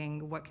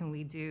highlighting. What can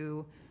we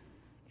do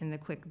in the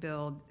quick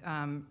build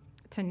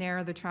to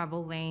narrow the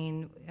travel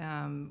lane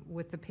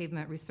with the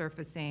pavement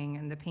resurfacing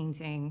and the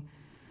painting,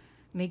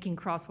 making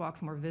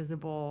crosswalks more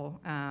visible,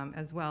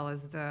 as well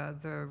as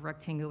the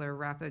rectangular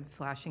rapid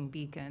flashing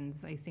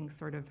beacons. I think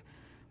sort of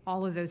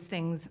all of those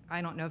things,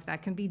 I don't know if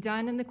that can be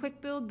done in the quick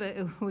build, but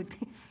it would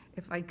be,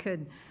 if I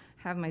could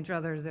have my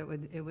druthers,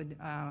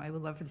 I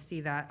would love to see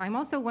that. I'm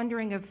also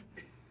wondering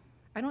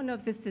I don't know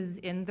if this is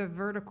in the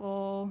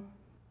vertical,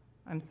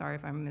 I'm sorry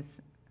if I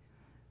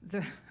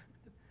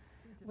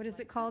what is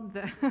it called?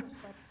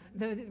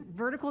 The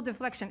vertical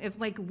deflection. If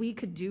we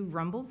could do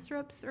rumble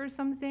strips or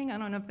something, I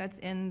don't know if that's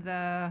in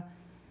the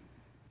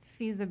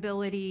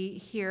feasibility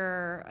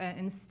here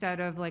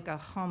instead of a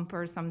hump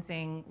or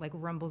something like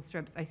rumble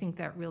strips. I think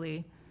that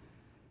really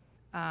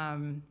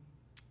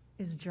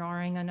is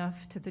jarring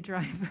enough to the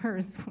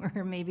drivers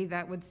where maybe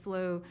that would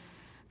slow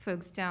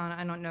folks down.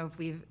 I don't know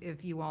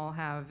if you all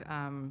have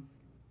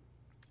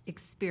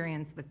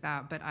experience with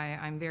that, but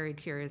I'm very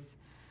curious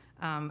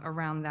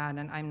around that,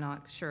 and I'm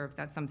not sure if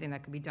that's something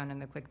that could be done in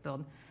the quick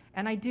build.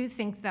 And I do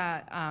think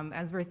that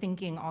as we're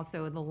thinking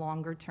also the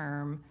longer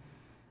term,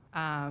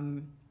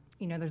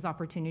 there's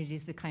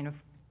opportunities to kind of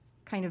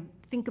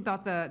think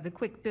about the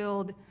quick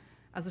build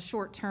as a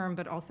short term,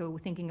 but also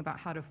thinking about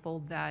how to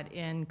fold that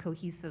in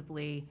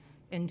cohesively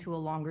into a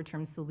longer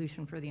term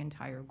solution for the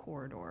entire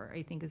corridor,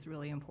 I think is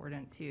really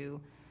important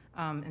too.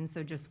 And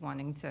so just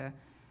wanting to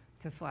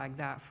flag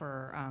that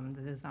for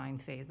the design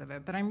phase of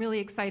it. But I'm really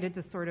excited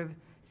to sort of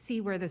see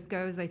where this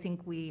goes. I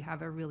think we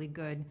have a really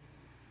good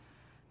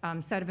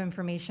set of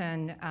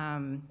information,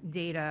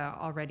 data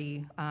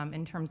already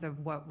in terms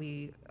of what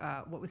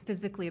was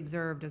physically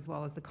observed, as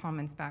well as the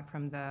comments back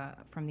from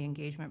the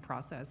engagement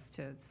process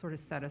to sort of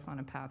set us on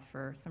a path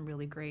for some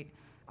really great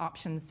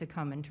options to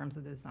come in terms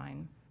of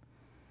design.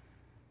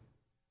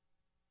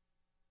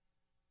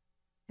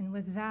 And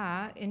with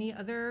that, any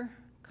other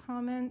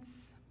comments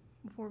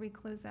before we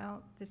close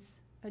out this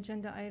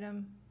agenda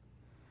item?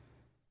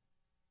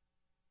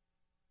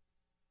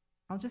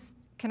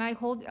 Can I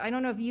hold, I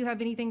don't know if you have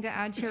anything to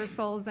add, Chair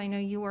Souls. I know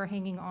you are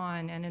hanging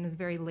on, and it is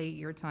very late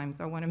your time,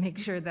 so I want to make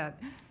sure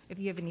that if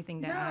you have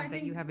anything to No, I add, that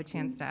you think- have a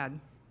chance to add.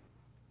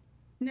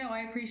 No, I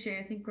appreciate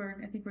it. I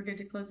think we're good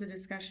to close the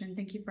discussion.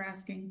 Thank you for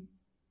asking.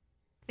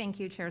 Thank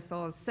you, Chair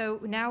Souls. So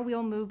now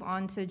we'll move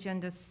on to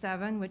Agenda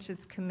 7, which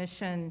is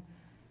Commission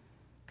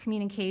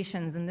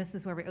Communications, and this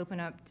is where we open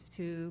up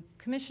to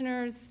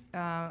commissioners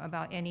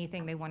about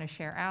anything they want to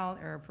share out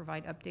or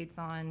provide updates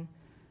on.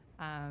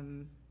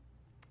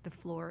 The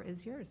floor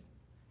is yours.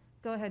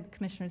 Go ahead,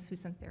 Commissioner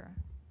Susan Thera.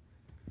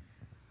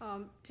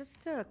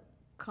 Just a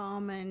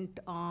comment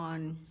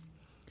on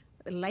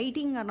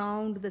lighting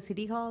around the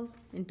city hall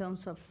in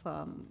terms of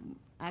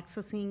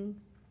accessing,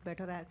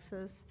 better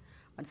access,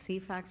 or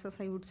safe access,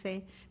 I would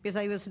say. Because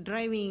I was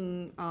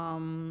driving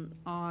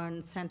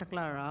on Santa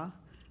Clara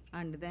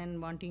and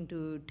then wanting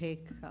to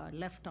take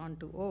left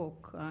onto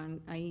Oak, and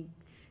I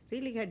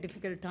really had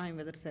difficult time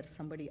whether there's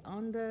somebody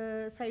on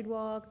the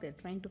sidewalk, they're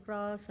trying to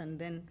cross, and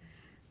then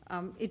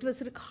it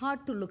was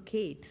hard to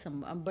locate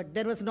some, but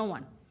there was no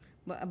one.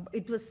 But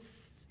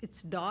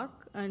it's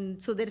dark,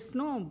 and so there's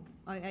no,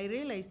 I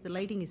realized the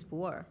lighting is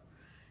poor.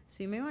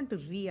 So you may want to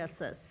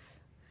reassess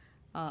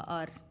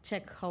or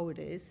check how it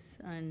is,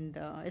 and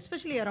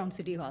especially around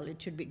City Hall,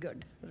 it should be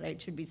good, right?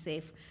 It should be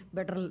safe,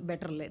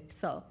 better lit.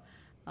 So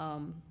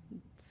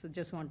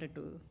just wanted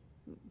to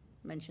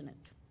mention it.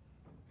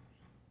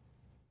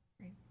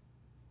 Great.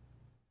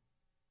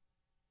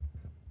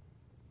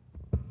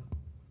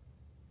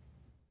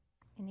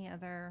 Any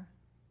other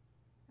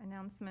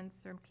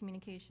announcements or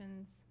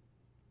communications?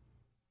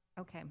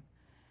 Okay,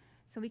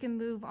 so we can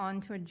move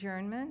on to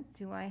adjournment.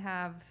 Do I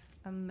have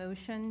a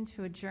motion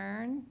to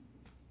adjourn?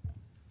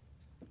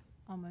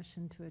 I'll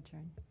motion to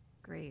adjourn.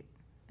 Great.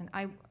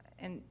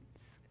 And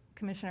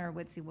Commissioner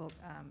Witze will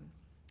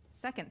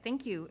second.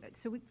 Thank you.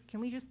 So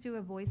can we just do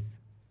a voice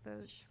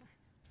vote?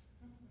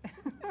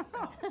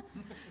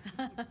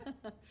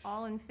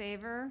 All in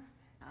favor?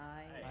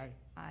 Aye.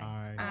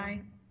 Aye.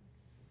 Aye.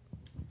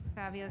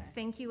 Fabulous.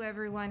 Thank you,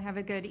 everyone. Have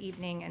a good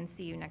evening and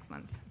see you next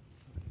month.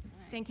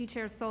 Thank you,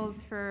 Chair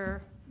Souls,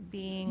 for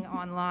being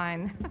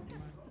online.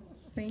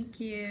 Thank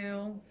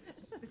you.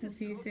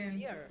 See you soon.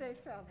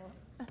 Safe travels.